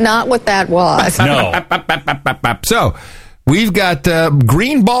that's not what that was. No. So we've got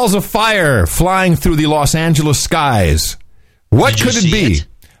green balls of fire flying through the Los Angeles skies. What could it be?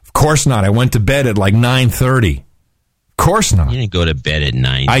 Of course not. I went to bed at like 9:30. Of course not. You didn't go to bed at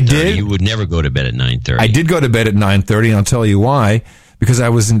 9:30. I did. You would never go to bed at 9:30. I did go to bed at 9:30, and I'll tell you why. Because I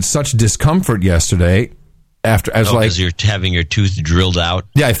was in such discomfort yesterday. Because you're having your tooth drilled out?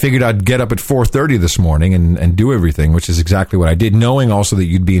 Yeah, I figured I'd get up at 4:30 this morning and do everything, which is exactly what I did, knowing also that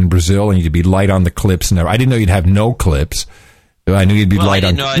you'd be in Brazil and you'd be light on the clips. And I didn't know you'd have no clips. I knew you'd be light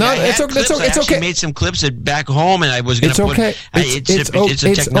on. It's okay. I made some clips back home, and I was going to put. Okay. It's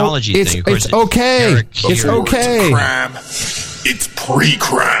a technology thing. Of course, it's okay. It's okay. It's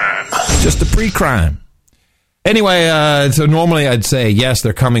pre-crime. Just a pre-crime. Anyway, so normally I'd say, yes,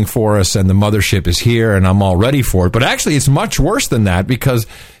 they're coming for us, and the mothership is here, and I'm all ready for it. But actually, it's much worse than that, because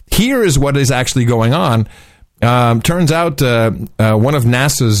here is what is actually going on. Turns out one of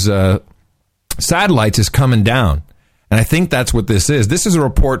NASA's satellites is coming down. And I think that's what this is. This is a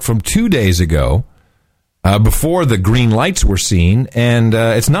report from 2 days ago, before the green lights were seen, and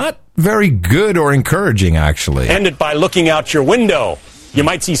it's not very good or encouraging, actually. End it by looking out your window. You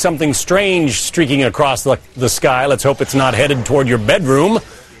might see something strange streaking across the sky. Let's hope it's not headed toward your bedroom.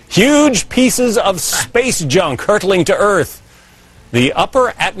 Huge pieces of space junk hurtling to Earth. The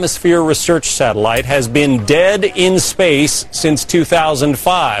Upper Atmosphere Research Satellite has been dead in space since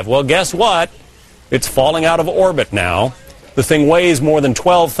 2005. Well, guess what? It's falling out of orbit now. The thing weighs more than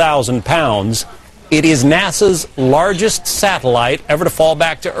 12,000 pounds. It is NASA's largest satellite ever to fall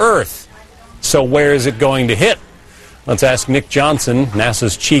back to Earth. So where is it going to hit? Let's ask Nick Johnson,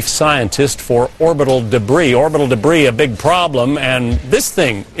 NASA's chief scientist for orbital debris. Orbital debris, a big problem, and this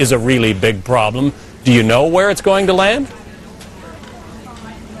thing is a really big problem. Do you know where it's going to land?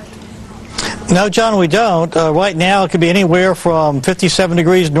 No, John, we don't. Right now, it could be anywhere from 57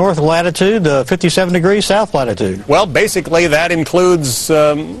 degrees north latitude to 57 degrees south latitude. Well, basically, that includes,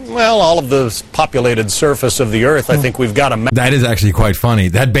 all of the populated surface of the Earth. I think we've got a map. That is actually quite funny.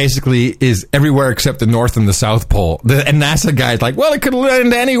 That basically is everywhere except the North and the South Pole. And NASA guy's like, well, it could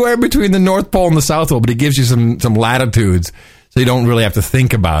land anywhere between the North Pole and the South Pole, but it gives you some latitudes, so you don't really have to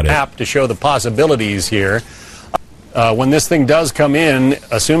think about it. Map to show the possibilities here. When this thing does come in,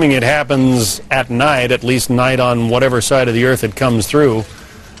 assuming it happens at night, at least night on whatever side of the Earth it comes through,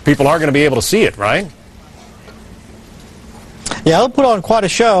 people are going to be able to see it, right? Yeah, it'll put on quite a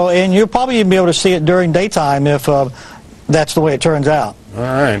show, and you'll probably even be able to see it during daytime if that's the way it turns out. All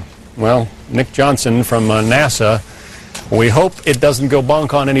right. Well, Nick Johnson from NASA, we hope it doesn't go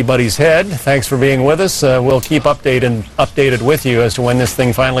bonk on anybody's head. Thanks for being with us. We'll keep updated with you as to when this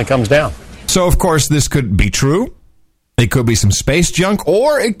thing finally comes down. So, of course, this could be true. It could be some space junk,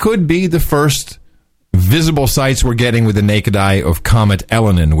 or it could be the first visible sights we're getting with the naked eye of Comet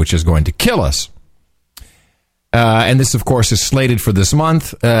Elenin, which is going to kill us. And this, of course, is slated for this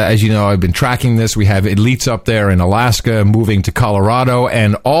month. As you know, I've been tracking this. We have elites up there in Alaska, moving to Colorado,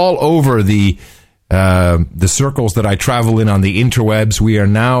 and all over the circles that I travel in on the interwebs. We are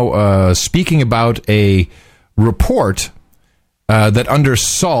now speaking about a report that under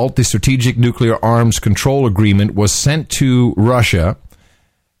SALT, the Strategic Nuclear Arms Control Agreement, was sent to Russia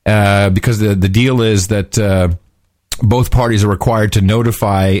because the deal is that both parties are required to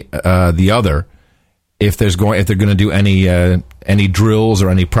notify the other if they're going to do any drills or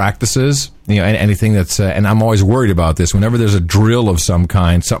any practices, anything that's. And I'm always worried about this. Whenever there's a drill of some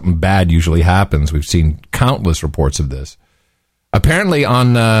kind, something bad usually happens. We've seen countless reports of this. Apparently,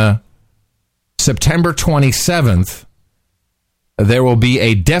 on September 27th. There will be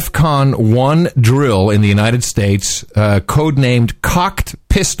a DEFCON 1 drill in the United States, codenamed Cocked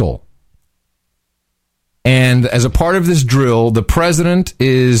Pistol. And as a part of this drill, the president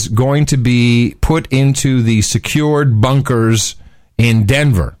is going to be put into the secured bunkers in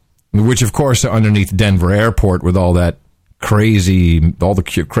Denver, which, of course, are underneath Denver Airport with all the crazy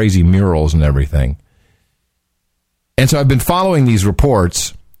murals and everything. And so I've been following these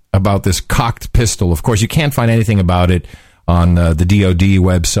reports about this Cocked Pistol. Of course, you can't find anything about it on the DoD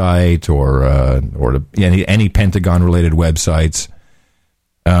website or any Pentagon-related websites.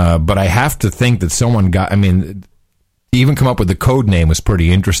 But I have to think that someone to even come up with the code name was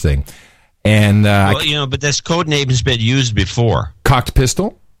pretty interesting. And but this code name has been used before. Cocked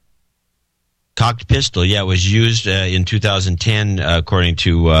Pistol? Cocked Pistol, yeah, it was used in 2010, according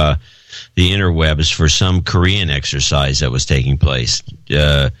to the interwebs, for some Korean exercise that was taking place.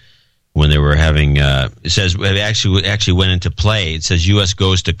 When they were having, it says it actually went into play. It says U.S.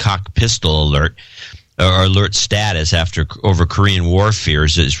 goes to cocked pistol alert or alert status over Korean war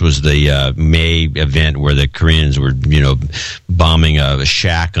fears. This was the May event where the Koreans were, bombing a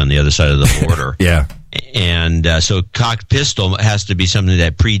shack on the other side of the border. Yeah, and so cocked pistol has to be something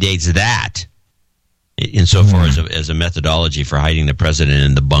that predates that, insofar as a methodology for hiding the president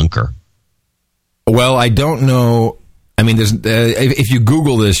in the bunker. Well, I don't know. There's if you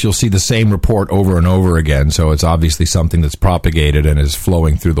Google this, you'll see the same report over and over again. So it's obviously something that's propagated and is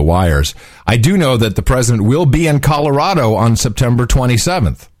flowing through the wires. I do know that the president will be in Colorado on September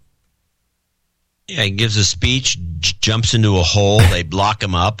 27th. Yeah, he gives a speech, jumps into a hole, they block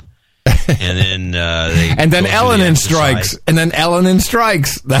him up, and then Elenin strikes. And then Elenin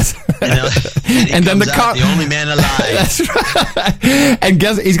strikes. That's and then the only man alive. That's right. And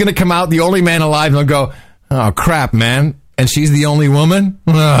guess he's going to come out the only man alive, and he'll go, "Oh crap, man!" And she's the only woman.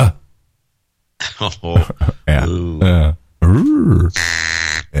 Yeah.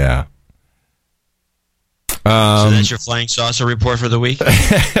 Yeah. So that's your flying saucer report for the week?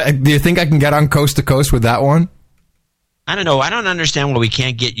 Do you think I can get on Coast to Coast with that one? I don't know. I don't understand why we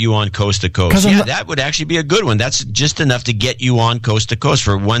can't get you on Coast to Coast. Yeah, that would actually be a good one. That's just enough to get you on Coast to Coast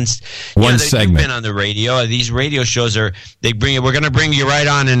for one segment. You've been on the radio. These radio shows we're going to bring you right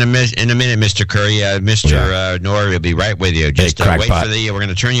on in a minute, Mr. Curry. Mr. Nor will be right with you. Just wait for we're going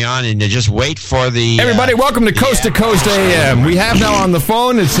to turn you on and just wait for the... Everybody, welcome to Coast AM. We have now on the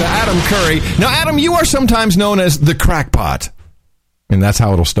phone, it's Adam Curry. Now, Adam, you are sometimes known as the crackpot. And that's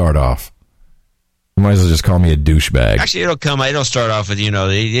how it'll start off. You might as well just call me a douchebag. Actually, it'll start off with,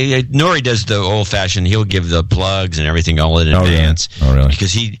 Nori does the old-fashioned, he'll give the plugs and everything all in advance. Oh, really?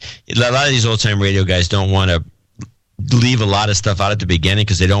 Because a lot of these old-time radio guys don't want to leave a lot of stuff out at the beginning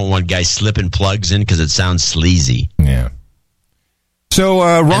because they don't want guys slipping plugs in because it sounds sleazy. Yeah. So,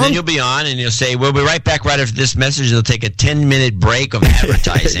 Ron... And then you'll be on and you'll say, we'll be right back right after this message. They'll take a 10-minute break of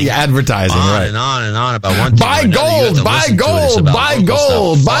advertising. Yeah, advertising, right. And on about one thing. Buy gold, buy gold, buy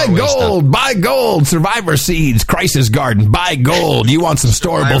gold, buy gold, buy gold. Survivor Seeds, Crisis Garden, buy gold. You want some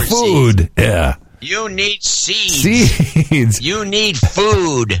storable food. Yeah. You need seeds. You need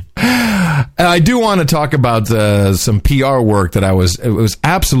food. I do want to talk about some PR work that it was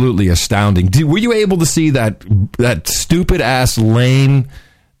absolutely astounding. Were you able to see that stupid ass lame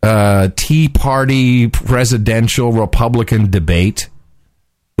Tea Party presidential Republican debate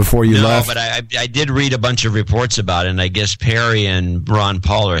before you left? No, but I did read a bunch of reports about it, and I guess Perry and Ron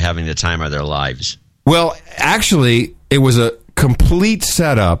Paul are having the time of their lives. Well, actually, it was a complete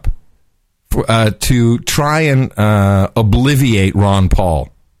setup to try and obliviate Ron Paul.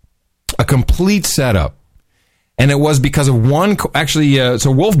 A complete setup. And it was because of one... Actually,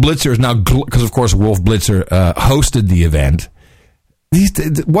 so Wolf Blitzer is now... Because, of course, Wolf Blitzer hosted the event.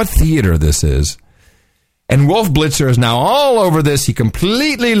 What theater this is. And Wolf Blitzer is now all over this. He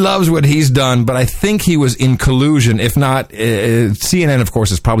completely loves what he's done, but I think he was in collusion. If not, CNN, of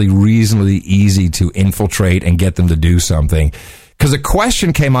course, is probably reasonably easy to infiltrate and get them to do something. Because a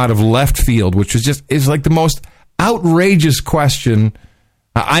question came out of left field, which is like the most outrageous question,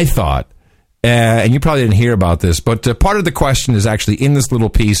 I thought. And you probably didn't hear about this, but part of the question is actually in this little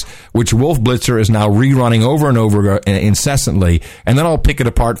piece, which Wolf Blitzer is now rerunning over and over incessantly. And then I'll pick it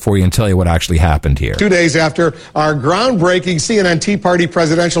apart for you and tell you what actually happened here. 2 days after our groundbreaking CNN Tea Party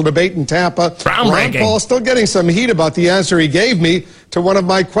presidential debate in Tampa, Ron Paul still getting some heat about the answer he gave me to one of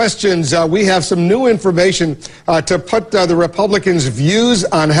my questions. We have some new information to put the Republicans' views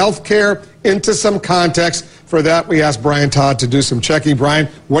on health care into some context. For that, we asked Brian Todd to do some checking. Brian,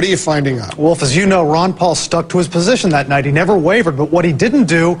 what are you finding out? Wolf, as you know, Ron Paul stuck to his position that night. He never wavered, but what he didn't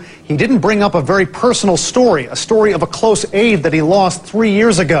do, he didn't bring up a very personal story, a story of a close aide that he lost 3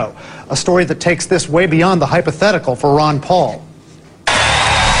 years ago, a story that takes this way beyond the hypothetical for Ron Paul.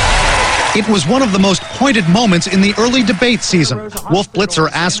 It was one of the most pointed moments in the early debate season. Wolf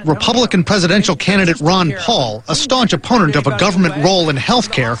Blitzer asked Republican presidential candidate Ron Paul, a staunch opponent of a government role in health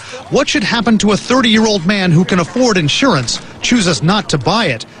care, what should happen to a 30-year-old man who can afford insurance, chooses not to buy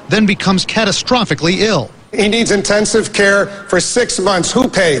it, then becomes catastrophically ill. He needs intensive care for 6 months. Who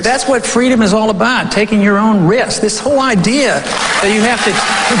pays? That's what freedom is all about, taking your own risk. This whole idea that you have to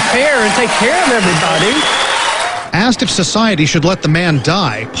prepare and take care of everybody. Asked if society should let the man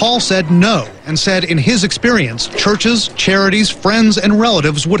die, Paul said no, and said in his experience, churches, charities, friends, and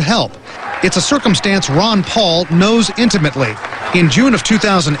relatives would help. It's a circumstance Ron Paul knows intimately. In June of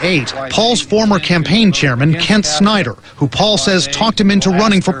 2008, Paul's former campaign chairman, Kent Snyder, who Paul says talked him into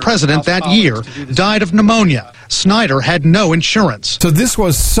running for president that year, died of pneumonia. Snyder had no insurance. So this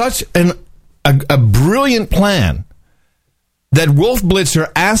was such a brilliant plan that Wolf Blitzer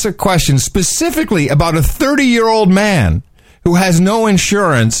asked a question specifically about a 30-year-old man who has no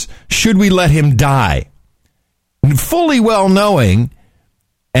insurance. Should we let him die? Fully well knowing,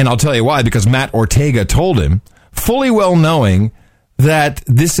 and I'll tell you why, because Matt Ortega told him, fully well knowing that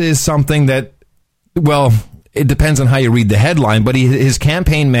this is something that, well, it depends on how you read the headline, but his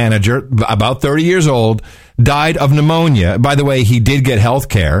campaign manager, about 30 years old, died of pneumonia. By the way, he did get health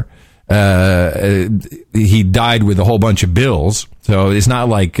care. He died with a whole bunch of bills. So it's not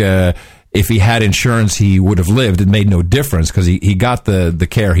like if he had insurance, he would have lived. It made no difference because he got the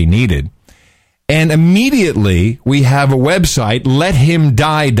care he needed. And immediately we have a website,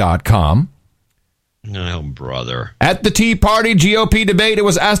 lethimdie.com. Oh, brother. At the Tea Party GOP debate, it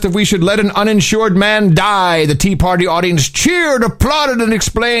was asked if we should let an uninsured man die. The Tea Party audience cheered, applauded, and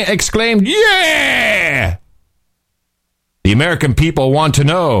exclaimed, "Yeah! The American people want to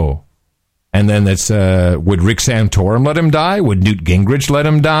know." And then that's, would Rick Santorum let him die? Would Newt Gingrich let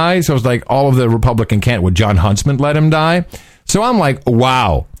him die? So it's like all of the Republican candidates. Would John Huntsman let him die? So I'm like,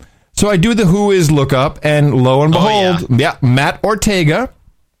 wow. So I do the Who Is lookup, and lo and behold, Matt Ortega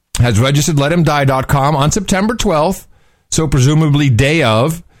has registered LetHimDie.com on September 12th, so presumably day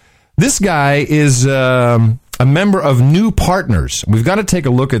of. This guy is a member of New Partners. We've got to take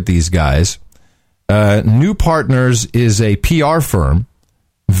a look at these guys. New Partners is a PR firm.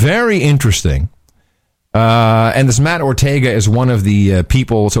 Very interesting. And this Matt Ortega is one of the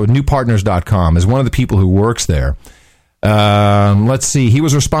people, so newpartners.com is one of the people who works there. Let's see. He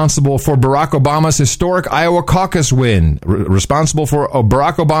was responsible for Barack Obama's historic Iowa caucus win. Responsible for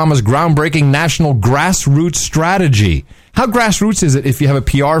Barack Obama's groundbreaking national grassroots strategy. How grassroots is it if you have a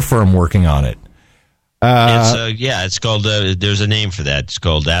PR firm working on it? It's called, there's a name for that. It's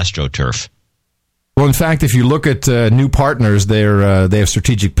called AstroTurf. Well, in fact, if you look at new partners, they have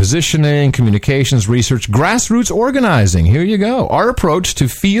strategic positioning, communications, research, grassroots organizing. Here you go. Our approach to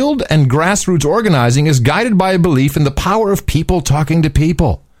field and grassroots organizing is guided by a belief in the power of people talking to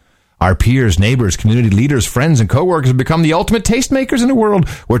people. Our peers, neighbors, community leaders, friends, and coworkers have become the ultimate tastemakers in a world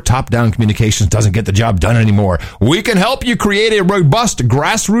where top-down communications doesn't get the job done anymore. We can help you create a robust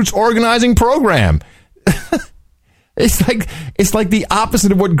grassroots organizing program. It's like the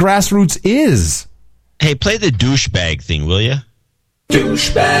opposite of what grassroots is. Hey, play the douchebag thing, will you?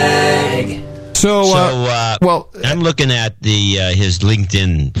 Douchebag. So I'm looking at his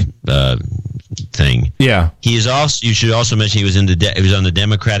LinkedIn thing. Yeah. He is also. You should also mention he was on the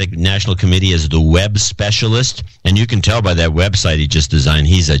Democratic National Committee as the web specialist, and you can tell by that website he just designed.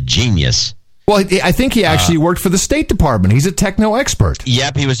 He's a genius. Well, I think he actually worked for the State Department. He's a techno expert.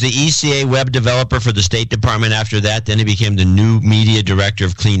 Yep, he was the ECA web developer for the State Department after that. Then he became the new media director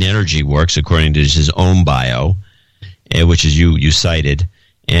of Clean Energy Works, according to his own bio, which is you cited.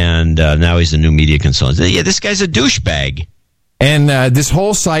 And now he's the new media consultant. Yeah, this guy's a douchebag. And this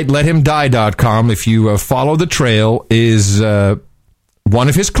whole site, LetHimDie.com, if you follow the trail, is one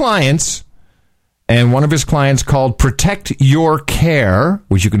of his clients. And one of his clients called Protect Your Care,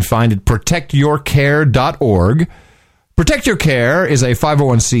 which you can find at protectyourcare.org. Protect Your Care is a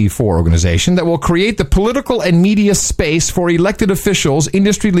 501c4 organization that will create the political and media space for elected officials,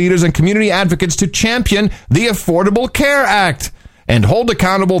 industry leaders, and community advocates to champion the Affordable Care Act and hold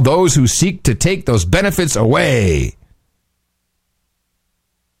accountable those who seek to take those benefits away.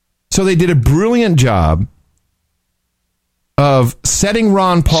 So they did a brilliant job of setting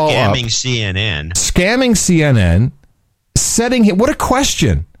Ron Paul up. Scamming CNN. Setting him. What a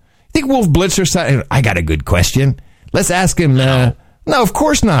question. You think Wolf Blitzer said, I got a good question. Let's ask him. No, of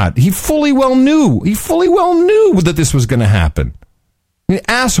course not. He fully well knew that this was going to happen. An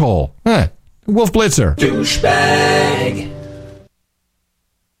asshole. Wolf Blitzer. Douchebag.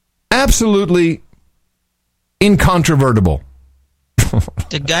 Absolutely incontrovertible.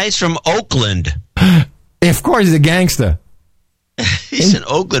 The guy's from Oakland. Of course, he's a gangster. He's in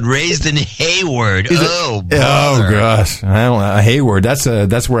Oakland, raised in Hayward. Oh gosh, I don't. Hayward.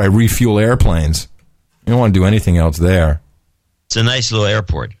 That's where I refuel airplanes. You don't want to do anything else there. It's a nice little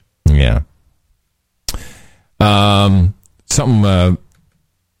airport. Yeah. Something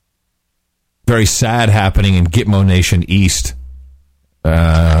very sad happening in Gitmo Nation East.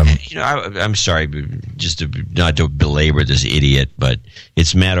 I'm sorry, just not to belabor this idiot, but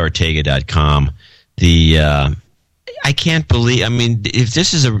it's MattOrtega.com. I can't believe. I mean, if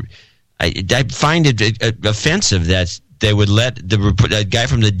this is I find it offensive that they would let the guy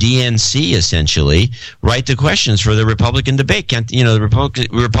from the DNC essentially write the questions for the Republican debate. The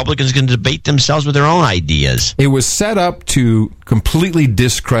Republicans can debate themselves with their own ideas. It was set up to completely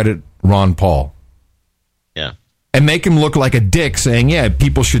discredit Ron Paul. Yeah. And make him look like a dick, saying, "Yeah,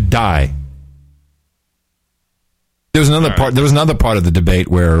 people should die." There was another part. There was another part of the debate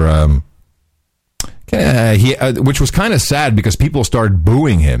where which was kind of sad because people started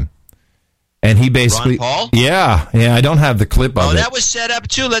booing him, and he basically, Ron Paul? yeah. I don't have the clip of it. Oh, that was set up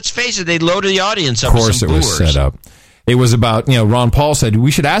too. Let's face it, they loaded the audience up. Of course, with some it was booers. set up. It was about Ron Paul said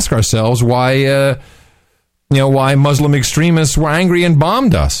we should ask ourselves why Muslim extremists were angry and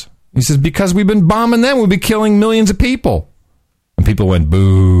bombed us. He says, because we've been bombing them, we'll be killing millions of people. And people went,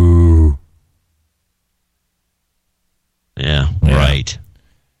 boo. Yeah, right.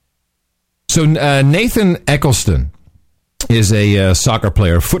 So Nathan Eccleston is a soccer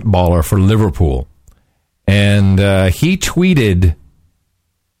player, footballer for Liverpool. And he tweeted,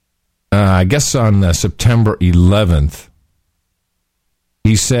 I guess on September 11th,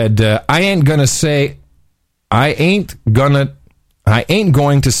 he said, I ain't going to say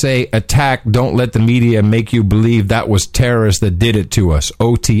attack. Don't let the media make you believe that was terrorists that did it to us.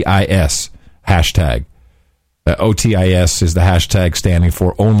 OTIS hashtag. OTIS is the hashtag standing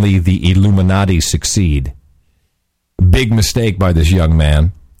for only the Illuminati succeed. Big mistake by this young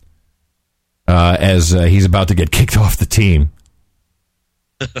man as he's about to get kicked off the team.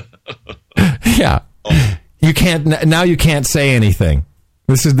 Yeah. You can't say anything.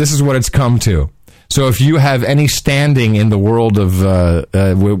 This is what it's come to. So if you have any standing in the world of,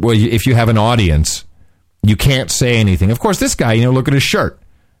 if you have an audience, you can't say anything. Of course, this guy, look at his shirt.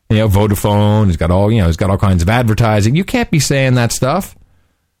 Vodafone, he's got all kinds of advertising. You can't be saying that stuff.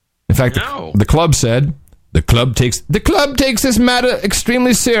 In fact, the club said, The club takes this matter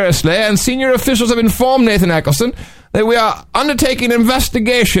extremely seriously, and senior officials have informed Nathan Eccleston that we are undertaking an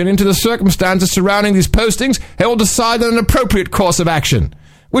investigation into the circumstances surrounding these postings and will decide on an appropriate course of action,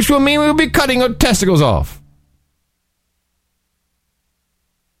 which will mean we will be cutting her testicles off.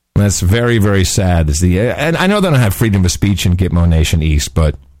 That's very, very sad. And I know they don't have freedom of speech in Gitmo Nation East,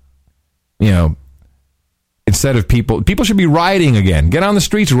 but, instead of people should be rioting again. Get on the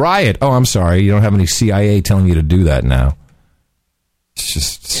streets, riot. Oh, I'm sorry. You don't have any CIA telling you to do that now. It's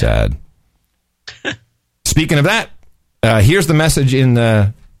just sad. Speaking of that, here's the message in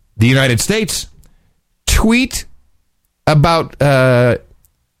the United States. Tweet about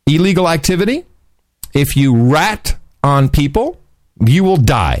illegal activity. If you rat on people, you will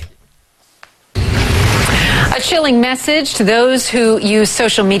die. A chilling message to those who use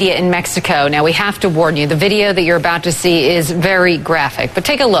social media in Mexico. Now, we have to warn you, the video that you're about to see is very graphic. But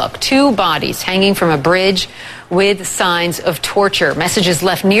take a look. 2 bodies hanging from a bridge with signs of torture. Messages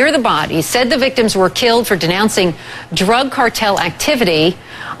left near the bodies said the victims were killed for denouncing drug cartel activity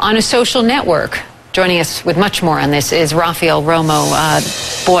on a social network. Joining us with much more on this is Rafael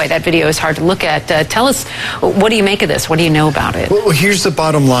Romo. Boy, that video is hard to look at. Tell us, what do you make of this? What do you know about it? Well, here's the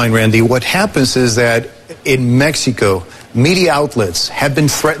bottom line, Randy. What happens is that in Mexico, media outlets have been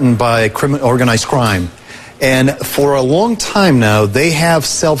threatened by organized crime. And for a long time now, they have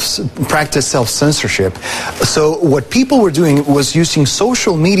practiced self-censorship. So what people were doing was using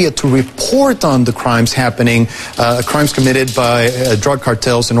social media to report on the crimes happening, crimes committed by drug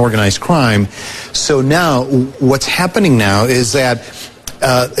cartels and organized crime. So now, what's happening now is that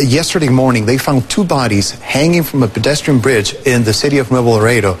yesterday morning, they found 2 bodies hanging from a pedestrian bridge in the city of Nuevo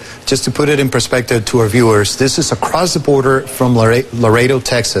Laredo. Just to put it in perspective to our viewers, this is across the border from Laredo,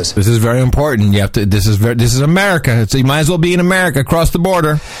 Texas. This is very important. This is America. You might as well be in America, across the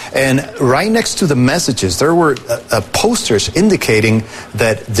border. And right next to the messages, there were posters indicating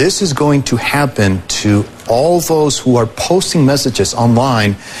that this is going to happen to all those who are posting messages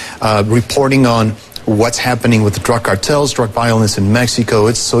online, reporting on what's happening with the drug cartels, drug violence in Mexico.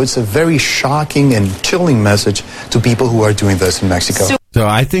 It's a very shocking and chilling message to people who are doing this in Mexico. So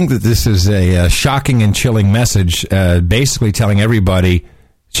I think that this is a shocking and chilling message, basically telling everybody,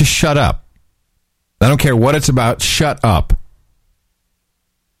 just shut up. I don't care what it's about, shut up.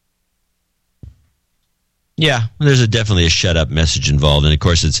 Yeah, there's definitely a shut up message involved. And of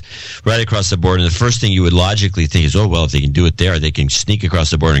course, it's right across the border. And the first thing you would logically think is, oh, well, if they can do it there, they can sneak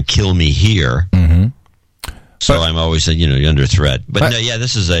across the border and kill me here. Mm-hmm. So I'm always, you're under threat. But no, yeah,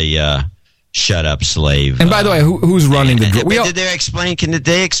 this is a shut up slave. And by the way, who's running the... Did they explain? Did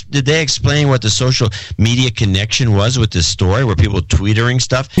they explain what the social media connection was with this story, where people tweeting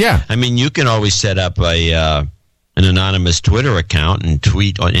stuff? Yeah. I mean, you can always set up an anonymous Twitter account and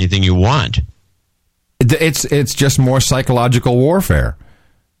tweet on anything you want. It's just more psychological warfare,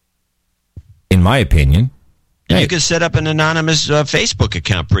 in my opinion. You can set up an anonymous Facebook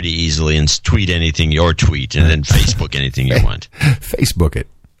account pretty easily and tweet anything and then Facebook anything you want. Facebook it.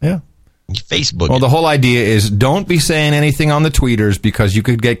 Yeah. Facebook Well, the whole idea is don't be saying anything on the tweeters because you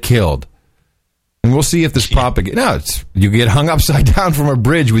could get killed. And we'll see if this propagates. No, you get hung upside down from a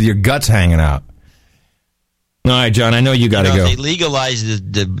bridge with your guts hanging out. All right, John, I know you got to go. If they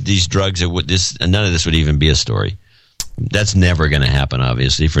legalized these drugs, none of this would even be a story. That's never going to happen,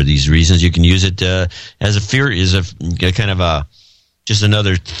 obviously, for these reasons. You can use it as a kind of just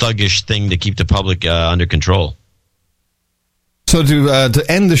another thuggish thing to keep the public under control. So to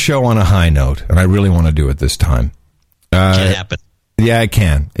end the show on a high note, and I really want to do it this time. Can happen. Yeah, it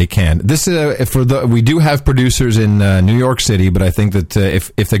can. It can. This is we do have producers in New York City, but I think that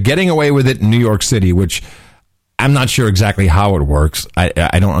if they're getting away with it in New York City, which I'm not sure exactly how it works.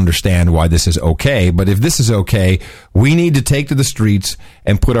 I don't understand why this is okay. But if this is okay, we need to take to the streets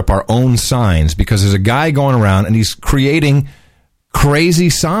and put up our own signs, because there's a guy going around and he's creating crazy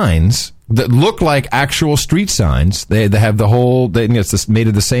signs that look like actual street signs. They have the whole. It's made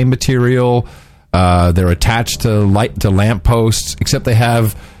of the same material. They're attached to lamp posts, except they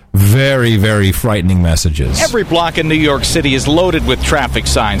have very, very frightening messages. Every block in New York City is loaded with traffic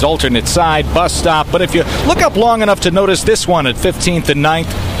signs, alternate side, bus stop. But if you look up long enough to notice this one at 15th and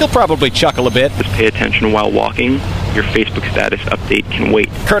 9th, you'll probably chuckle a bit. Just pay attention while walking. Your Facebook status update can wait.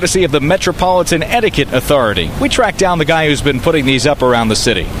 Courtesy of the Metropolitan Etiquette Authority. We tracked down the guy who's been putting these up around the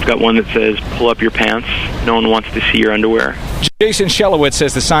city. We've got one that says, pull up your pants. No one wants to see your underwear. Jason Shelowitz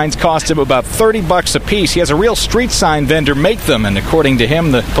says the signs cost him about $30 a piece. He has a real street sign vendor make them, and according to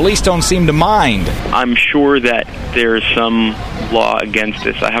him, the police don't seem to mind. I'm sure that there's some law against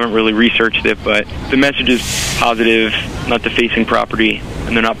this. I haven't really researched it, but the message is positive, not defacing property,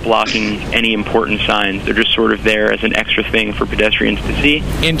 and they're not blocking any important signs. They're just sort of there as an extra thing for pedestrians to see.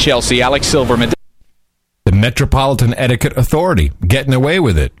 In Chelsea, Alex Silverman. The Metropolitan Etiquette Authority, getting away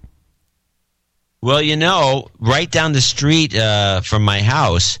with it. Well, right down the street from my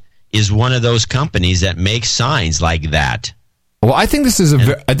house is one of those companies that makes signs like that. Well, I think this is a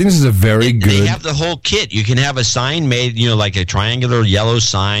very good. They have the whole kit. You can have a sign made, like a triangular yellow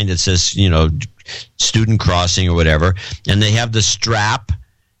sign that says, student crossing or whatever, and they have the strap.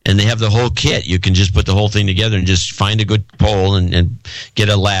 And they have the whole kit. You can just put the whole thing together and just find a good pole and get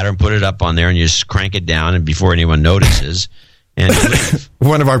a ladder and put it up on there, and you just crank it down and before anyone notices. And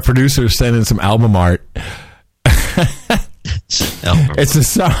one of our producers sent in some album art.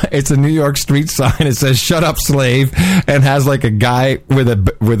 It's a New York street sign. It says "Shut up, slave," and has like a guy with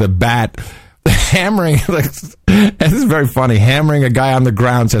a bat hammering. This is very funny. Hammering a guy on the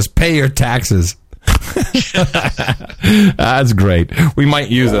ground, says "Pay your taxes." That's great. We might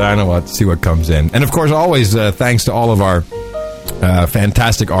use it. I don't know what. See what comes in. And of course, always thanks to all of our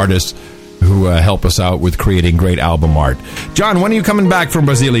fantastic artists who help us out with creating great album art. John, when are you coming back from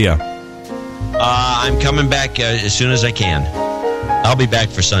Brasilia? I'm coming back as soon as I can. I'll be back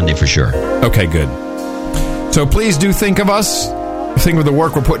for Sunday for sure. Okay, good. So please do think of us. Think of the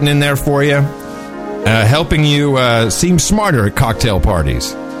work we're putting in there for you, helping you seem smarter at cocktail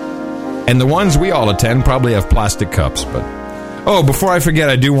parties. And the ones we all attend probably have plastic cups. But before I forget,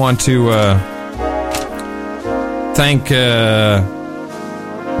 I do want to thank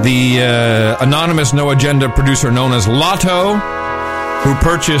the anonymous No Agenda producer known as Lotto, who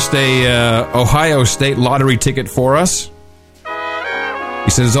purchased a Ohio State lottery ticket for us.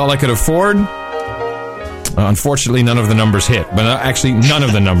 He said it's all I could afford. Unfortunately, none of the numbers hit. But actually, none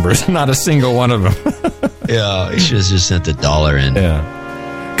of the numbers. Not a single one of them. Yeah, he should have just sent $1 in. Yeah.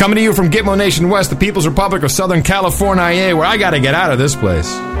 Coming to you from Gitmo Nation West, the People's Republic of Southern California, where I got to get out of this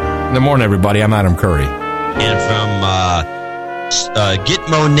place. In the morning, everybody. I'm Adam Curry. And from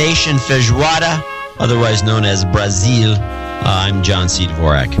Gitmo Nation Feijoada, otherwise known as Brazil, I'm John C.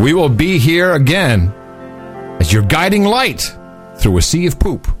 Dvorak. We will be here again as your guiding light through a sea of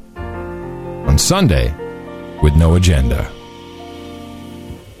poop on Sunday with No Agenda.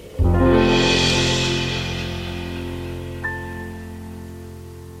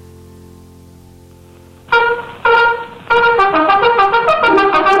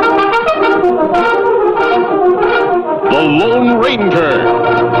 The Lone Ranger.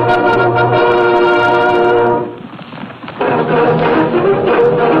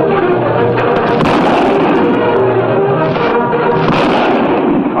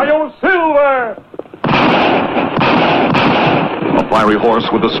 Hi-yo, Silver! A fiery horse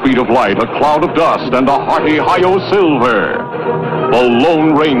with the speed of light, a cloud of dust, and a hearty Hi-yo, Silver. The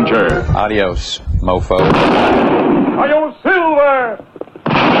Lone Ranger. Adios, mofo. Hi-yo, Silver!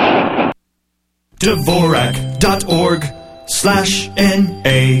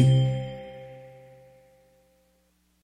 Dvorak.org/NA